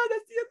my God,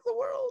 that's the end of the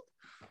world."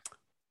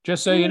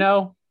 Just so you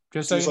know,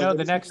 Seems like the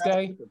everything next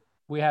day happened.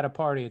 we had a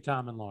party at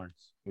Tom and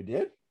Lawrence. We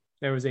did?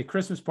 There was a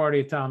Christmas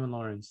party at Tom and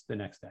Lawrence the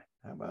next day.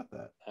 How about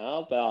that? How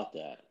about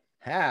that?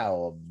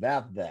 How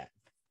about that?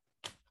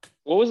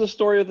 What was the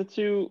story of the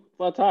two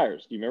flat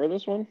tires? Do you remember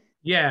this one?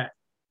 Yeah. Yeah,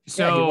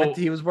 So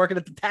he was working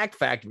at the tack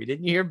factory.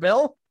 Didn't you hear,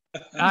 Bill?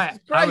 I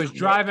was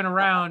driving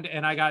around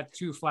and I got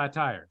two flat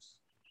tires.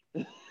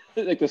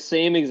 Like the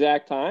same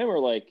exact time, or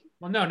like?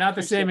 Well, no, not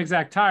the same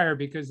exact tire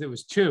because it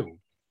was two.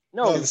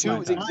 No, the the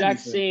same time, exact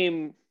you said.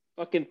 same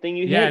fucking thing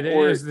you Yeah, hit. it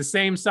Or was the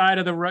same side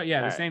of the road.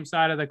 Yeah, the Alright. same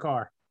side of the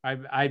car.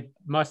 I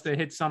must have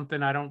hit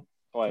something. I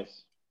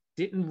twice.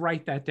 didn't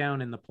write that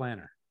down in the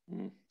planner.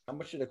 How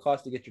much did it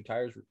cost to get your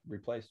tires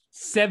replaced?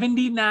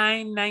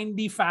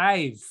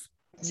 $79.95.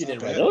 You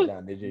didn't not write bad. it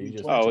down, did you? You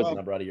just Oh, pulled it's- the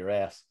number out of your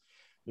ass.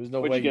 There's no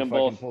What'd way you get you them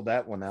fucking both? pulled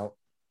that one out.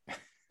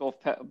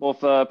 Both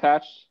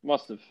Patch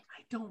must have.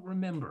 I don't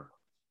remember,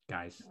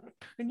 guys.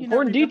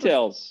 Important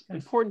details.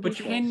 Yes. Important But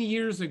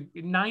details.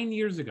 9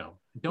 years ago.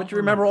 Don't But you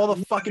remember all the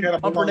You fucking gotta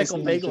put all pumpernickel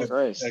these things bagels. in.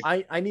 Christ.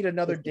 I need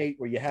another date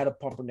where you had a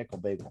pumpernickel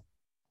bagel.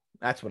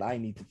 That's what I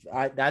need to.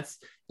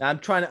 I'm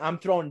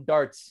throwing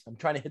darts. I'm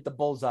trying to hit the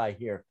bullseye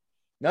here.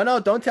 No,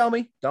 don't tell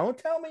me. Don't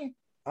tell me.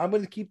 I'm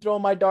going to keep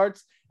throwing my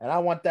darts, and I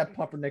want that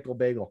pumpernickel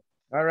bagel.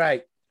 All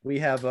right, we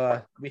have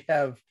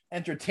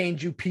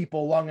entertained you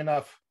people long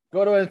enough.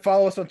 Go to and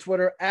follow us on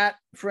Twitter at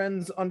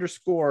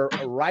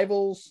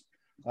friends_rivals.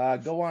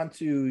 Go on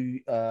to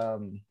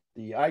the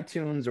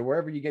iTunes or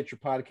wherever you get your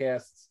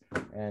podcasts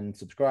and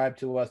subscribe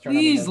to us. Turn on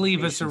the Please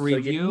leave us a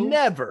notifications so you review.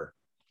 never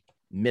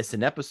miss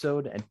an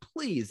episode. And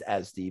please,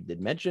 as Steve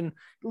did mention,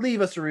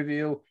 leave us a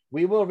review.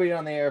 We will read it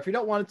on the air. If you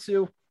don't want it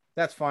to,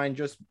 that's fine.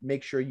 Just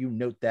make sure you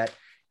note that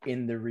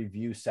in the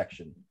review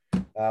section.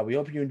 We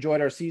hope you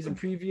enjoyed our season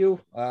preview.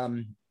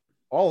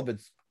 All of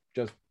it's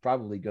just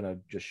probably gonna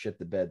just shit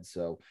the bed,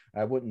 so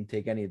I wouldn't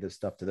take any of this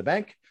stuff to the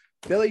bank.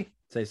 Billy,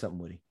 say something,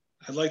 Woody.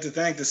 I'd like to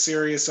thank the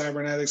Sirius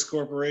Cybernetics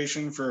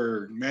Corporation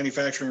for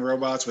manufacturing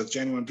robots with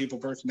genuine people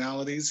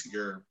personalities.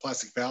 Your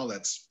plastic pal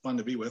that's fun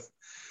to be with.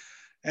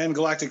 And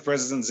Galactic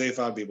President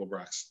Zaphod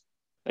Beeblebrox.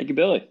 Thank you,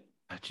 Billy.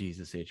 Oh,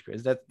 Jesus H.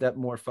 Is that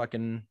more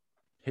fucking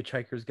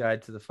Hitchhiker's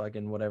Guide to the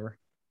fucking whatever?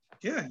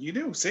 Yeah, you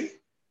do. See?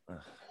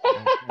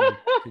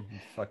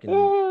 Fucking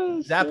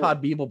Oh,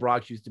 Zaphod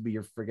Beeblebrox used to be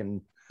your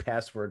friggin'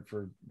 password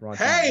for raunchy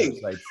Hey!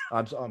 websites.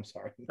 I'm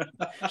sorry.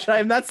 Should I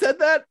have not said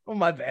that? Oh,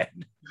 my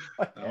bad.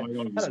 Oh, I don't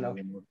I use don't it know.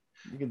 anymore.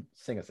 You can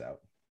sing us out.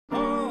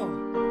 Oh,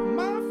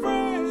 my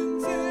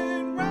friends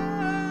and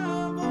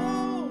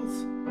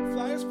rivals.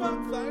 Flyers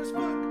fuck, flyers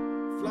fuck,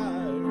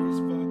 flyers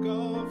fuck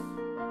off.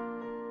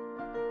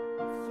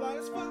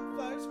 Flyers fuck,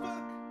 flyers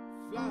fuck,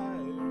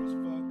 flyers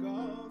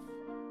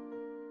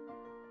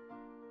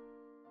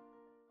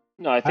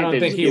No, I don't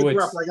think he would.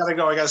 I gotta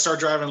go. I gotta start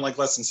driving in like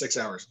less than 6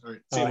 hours. All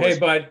right, see you, Hey, boys.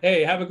 bud.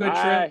 Hey, have a good trip.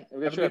 Bye.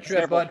 Have a good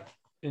trip, bud.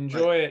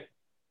 Enjoy it.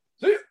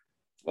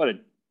 What a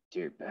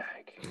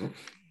dirtbag.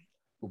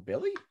 Oh,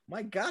 Billy?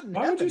 My God.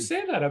 Why would you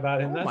say that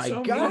about him? Oh That's my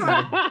so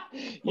God.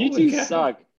 mean. You Holy two cow. suck.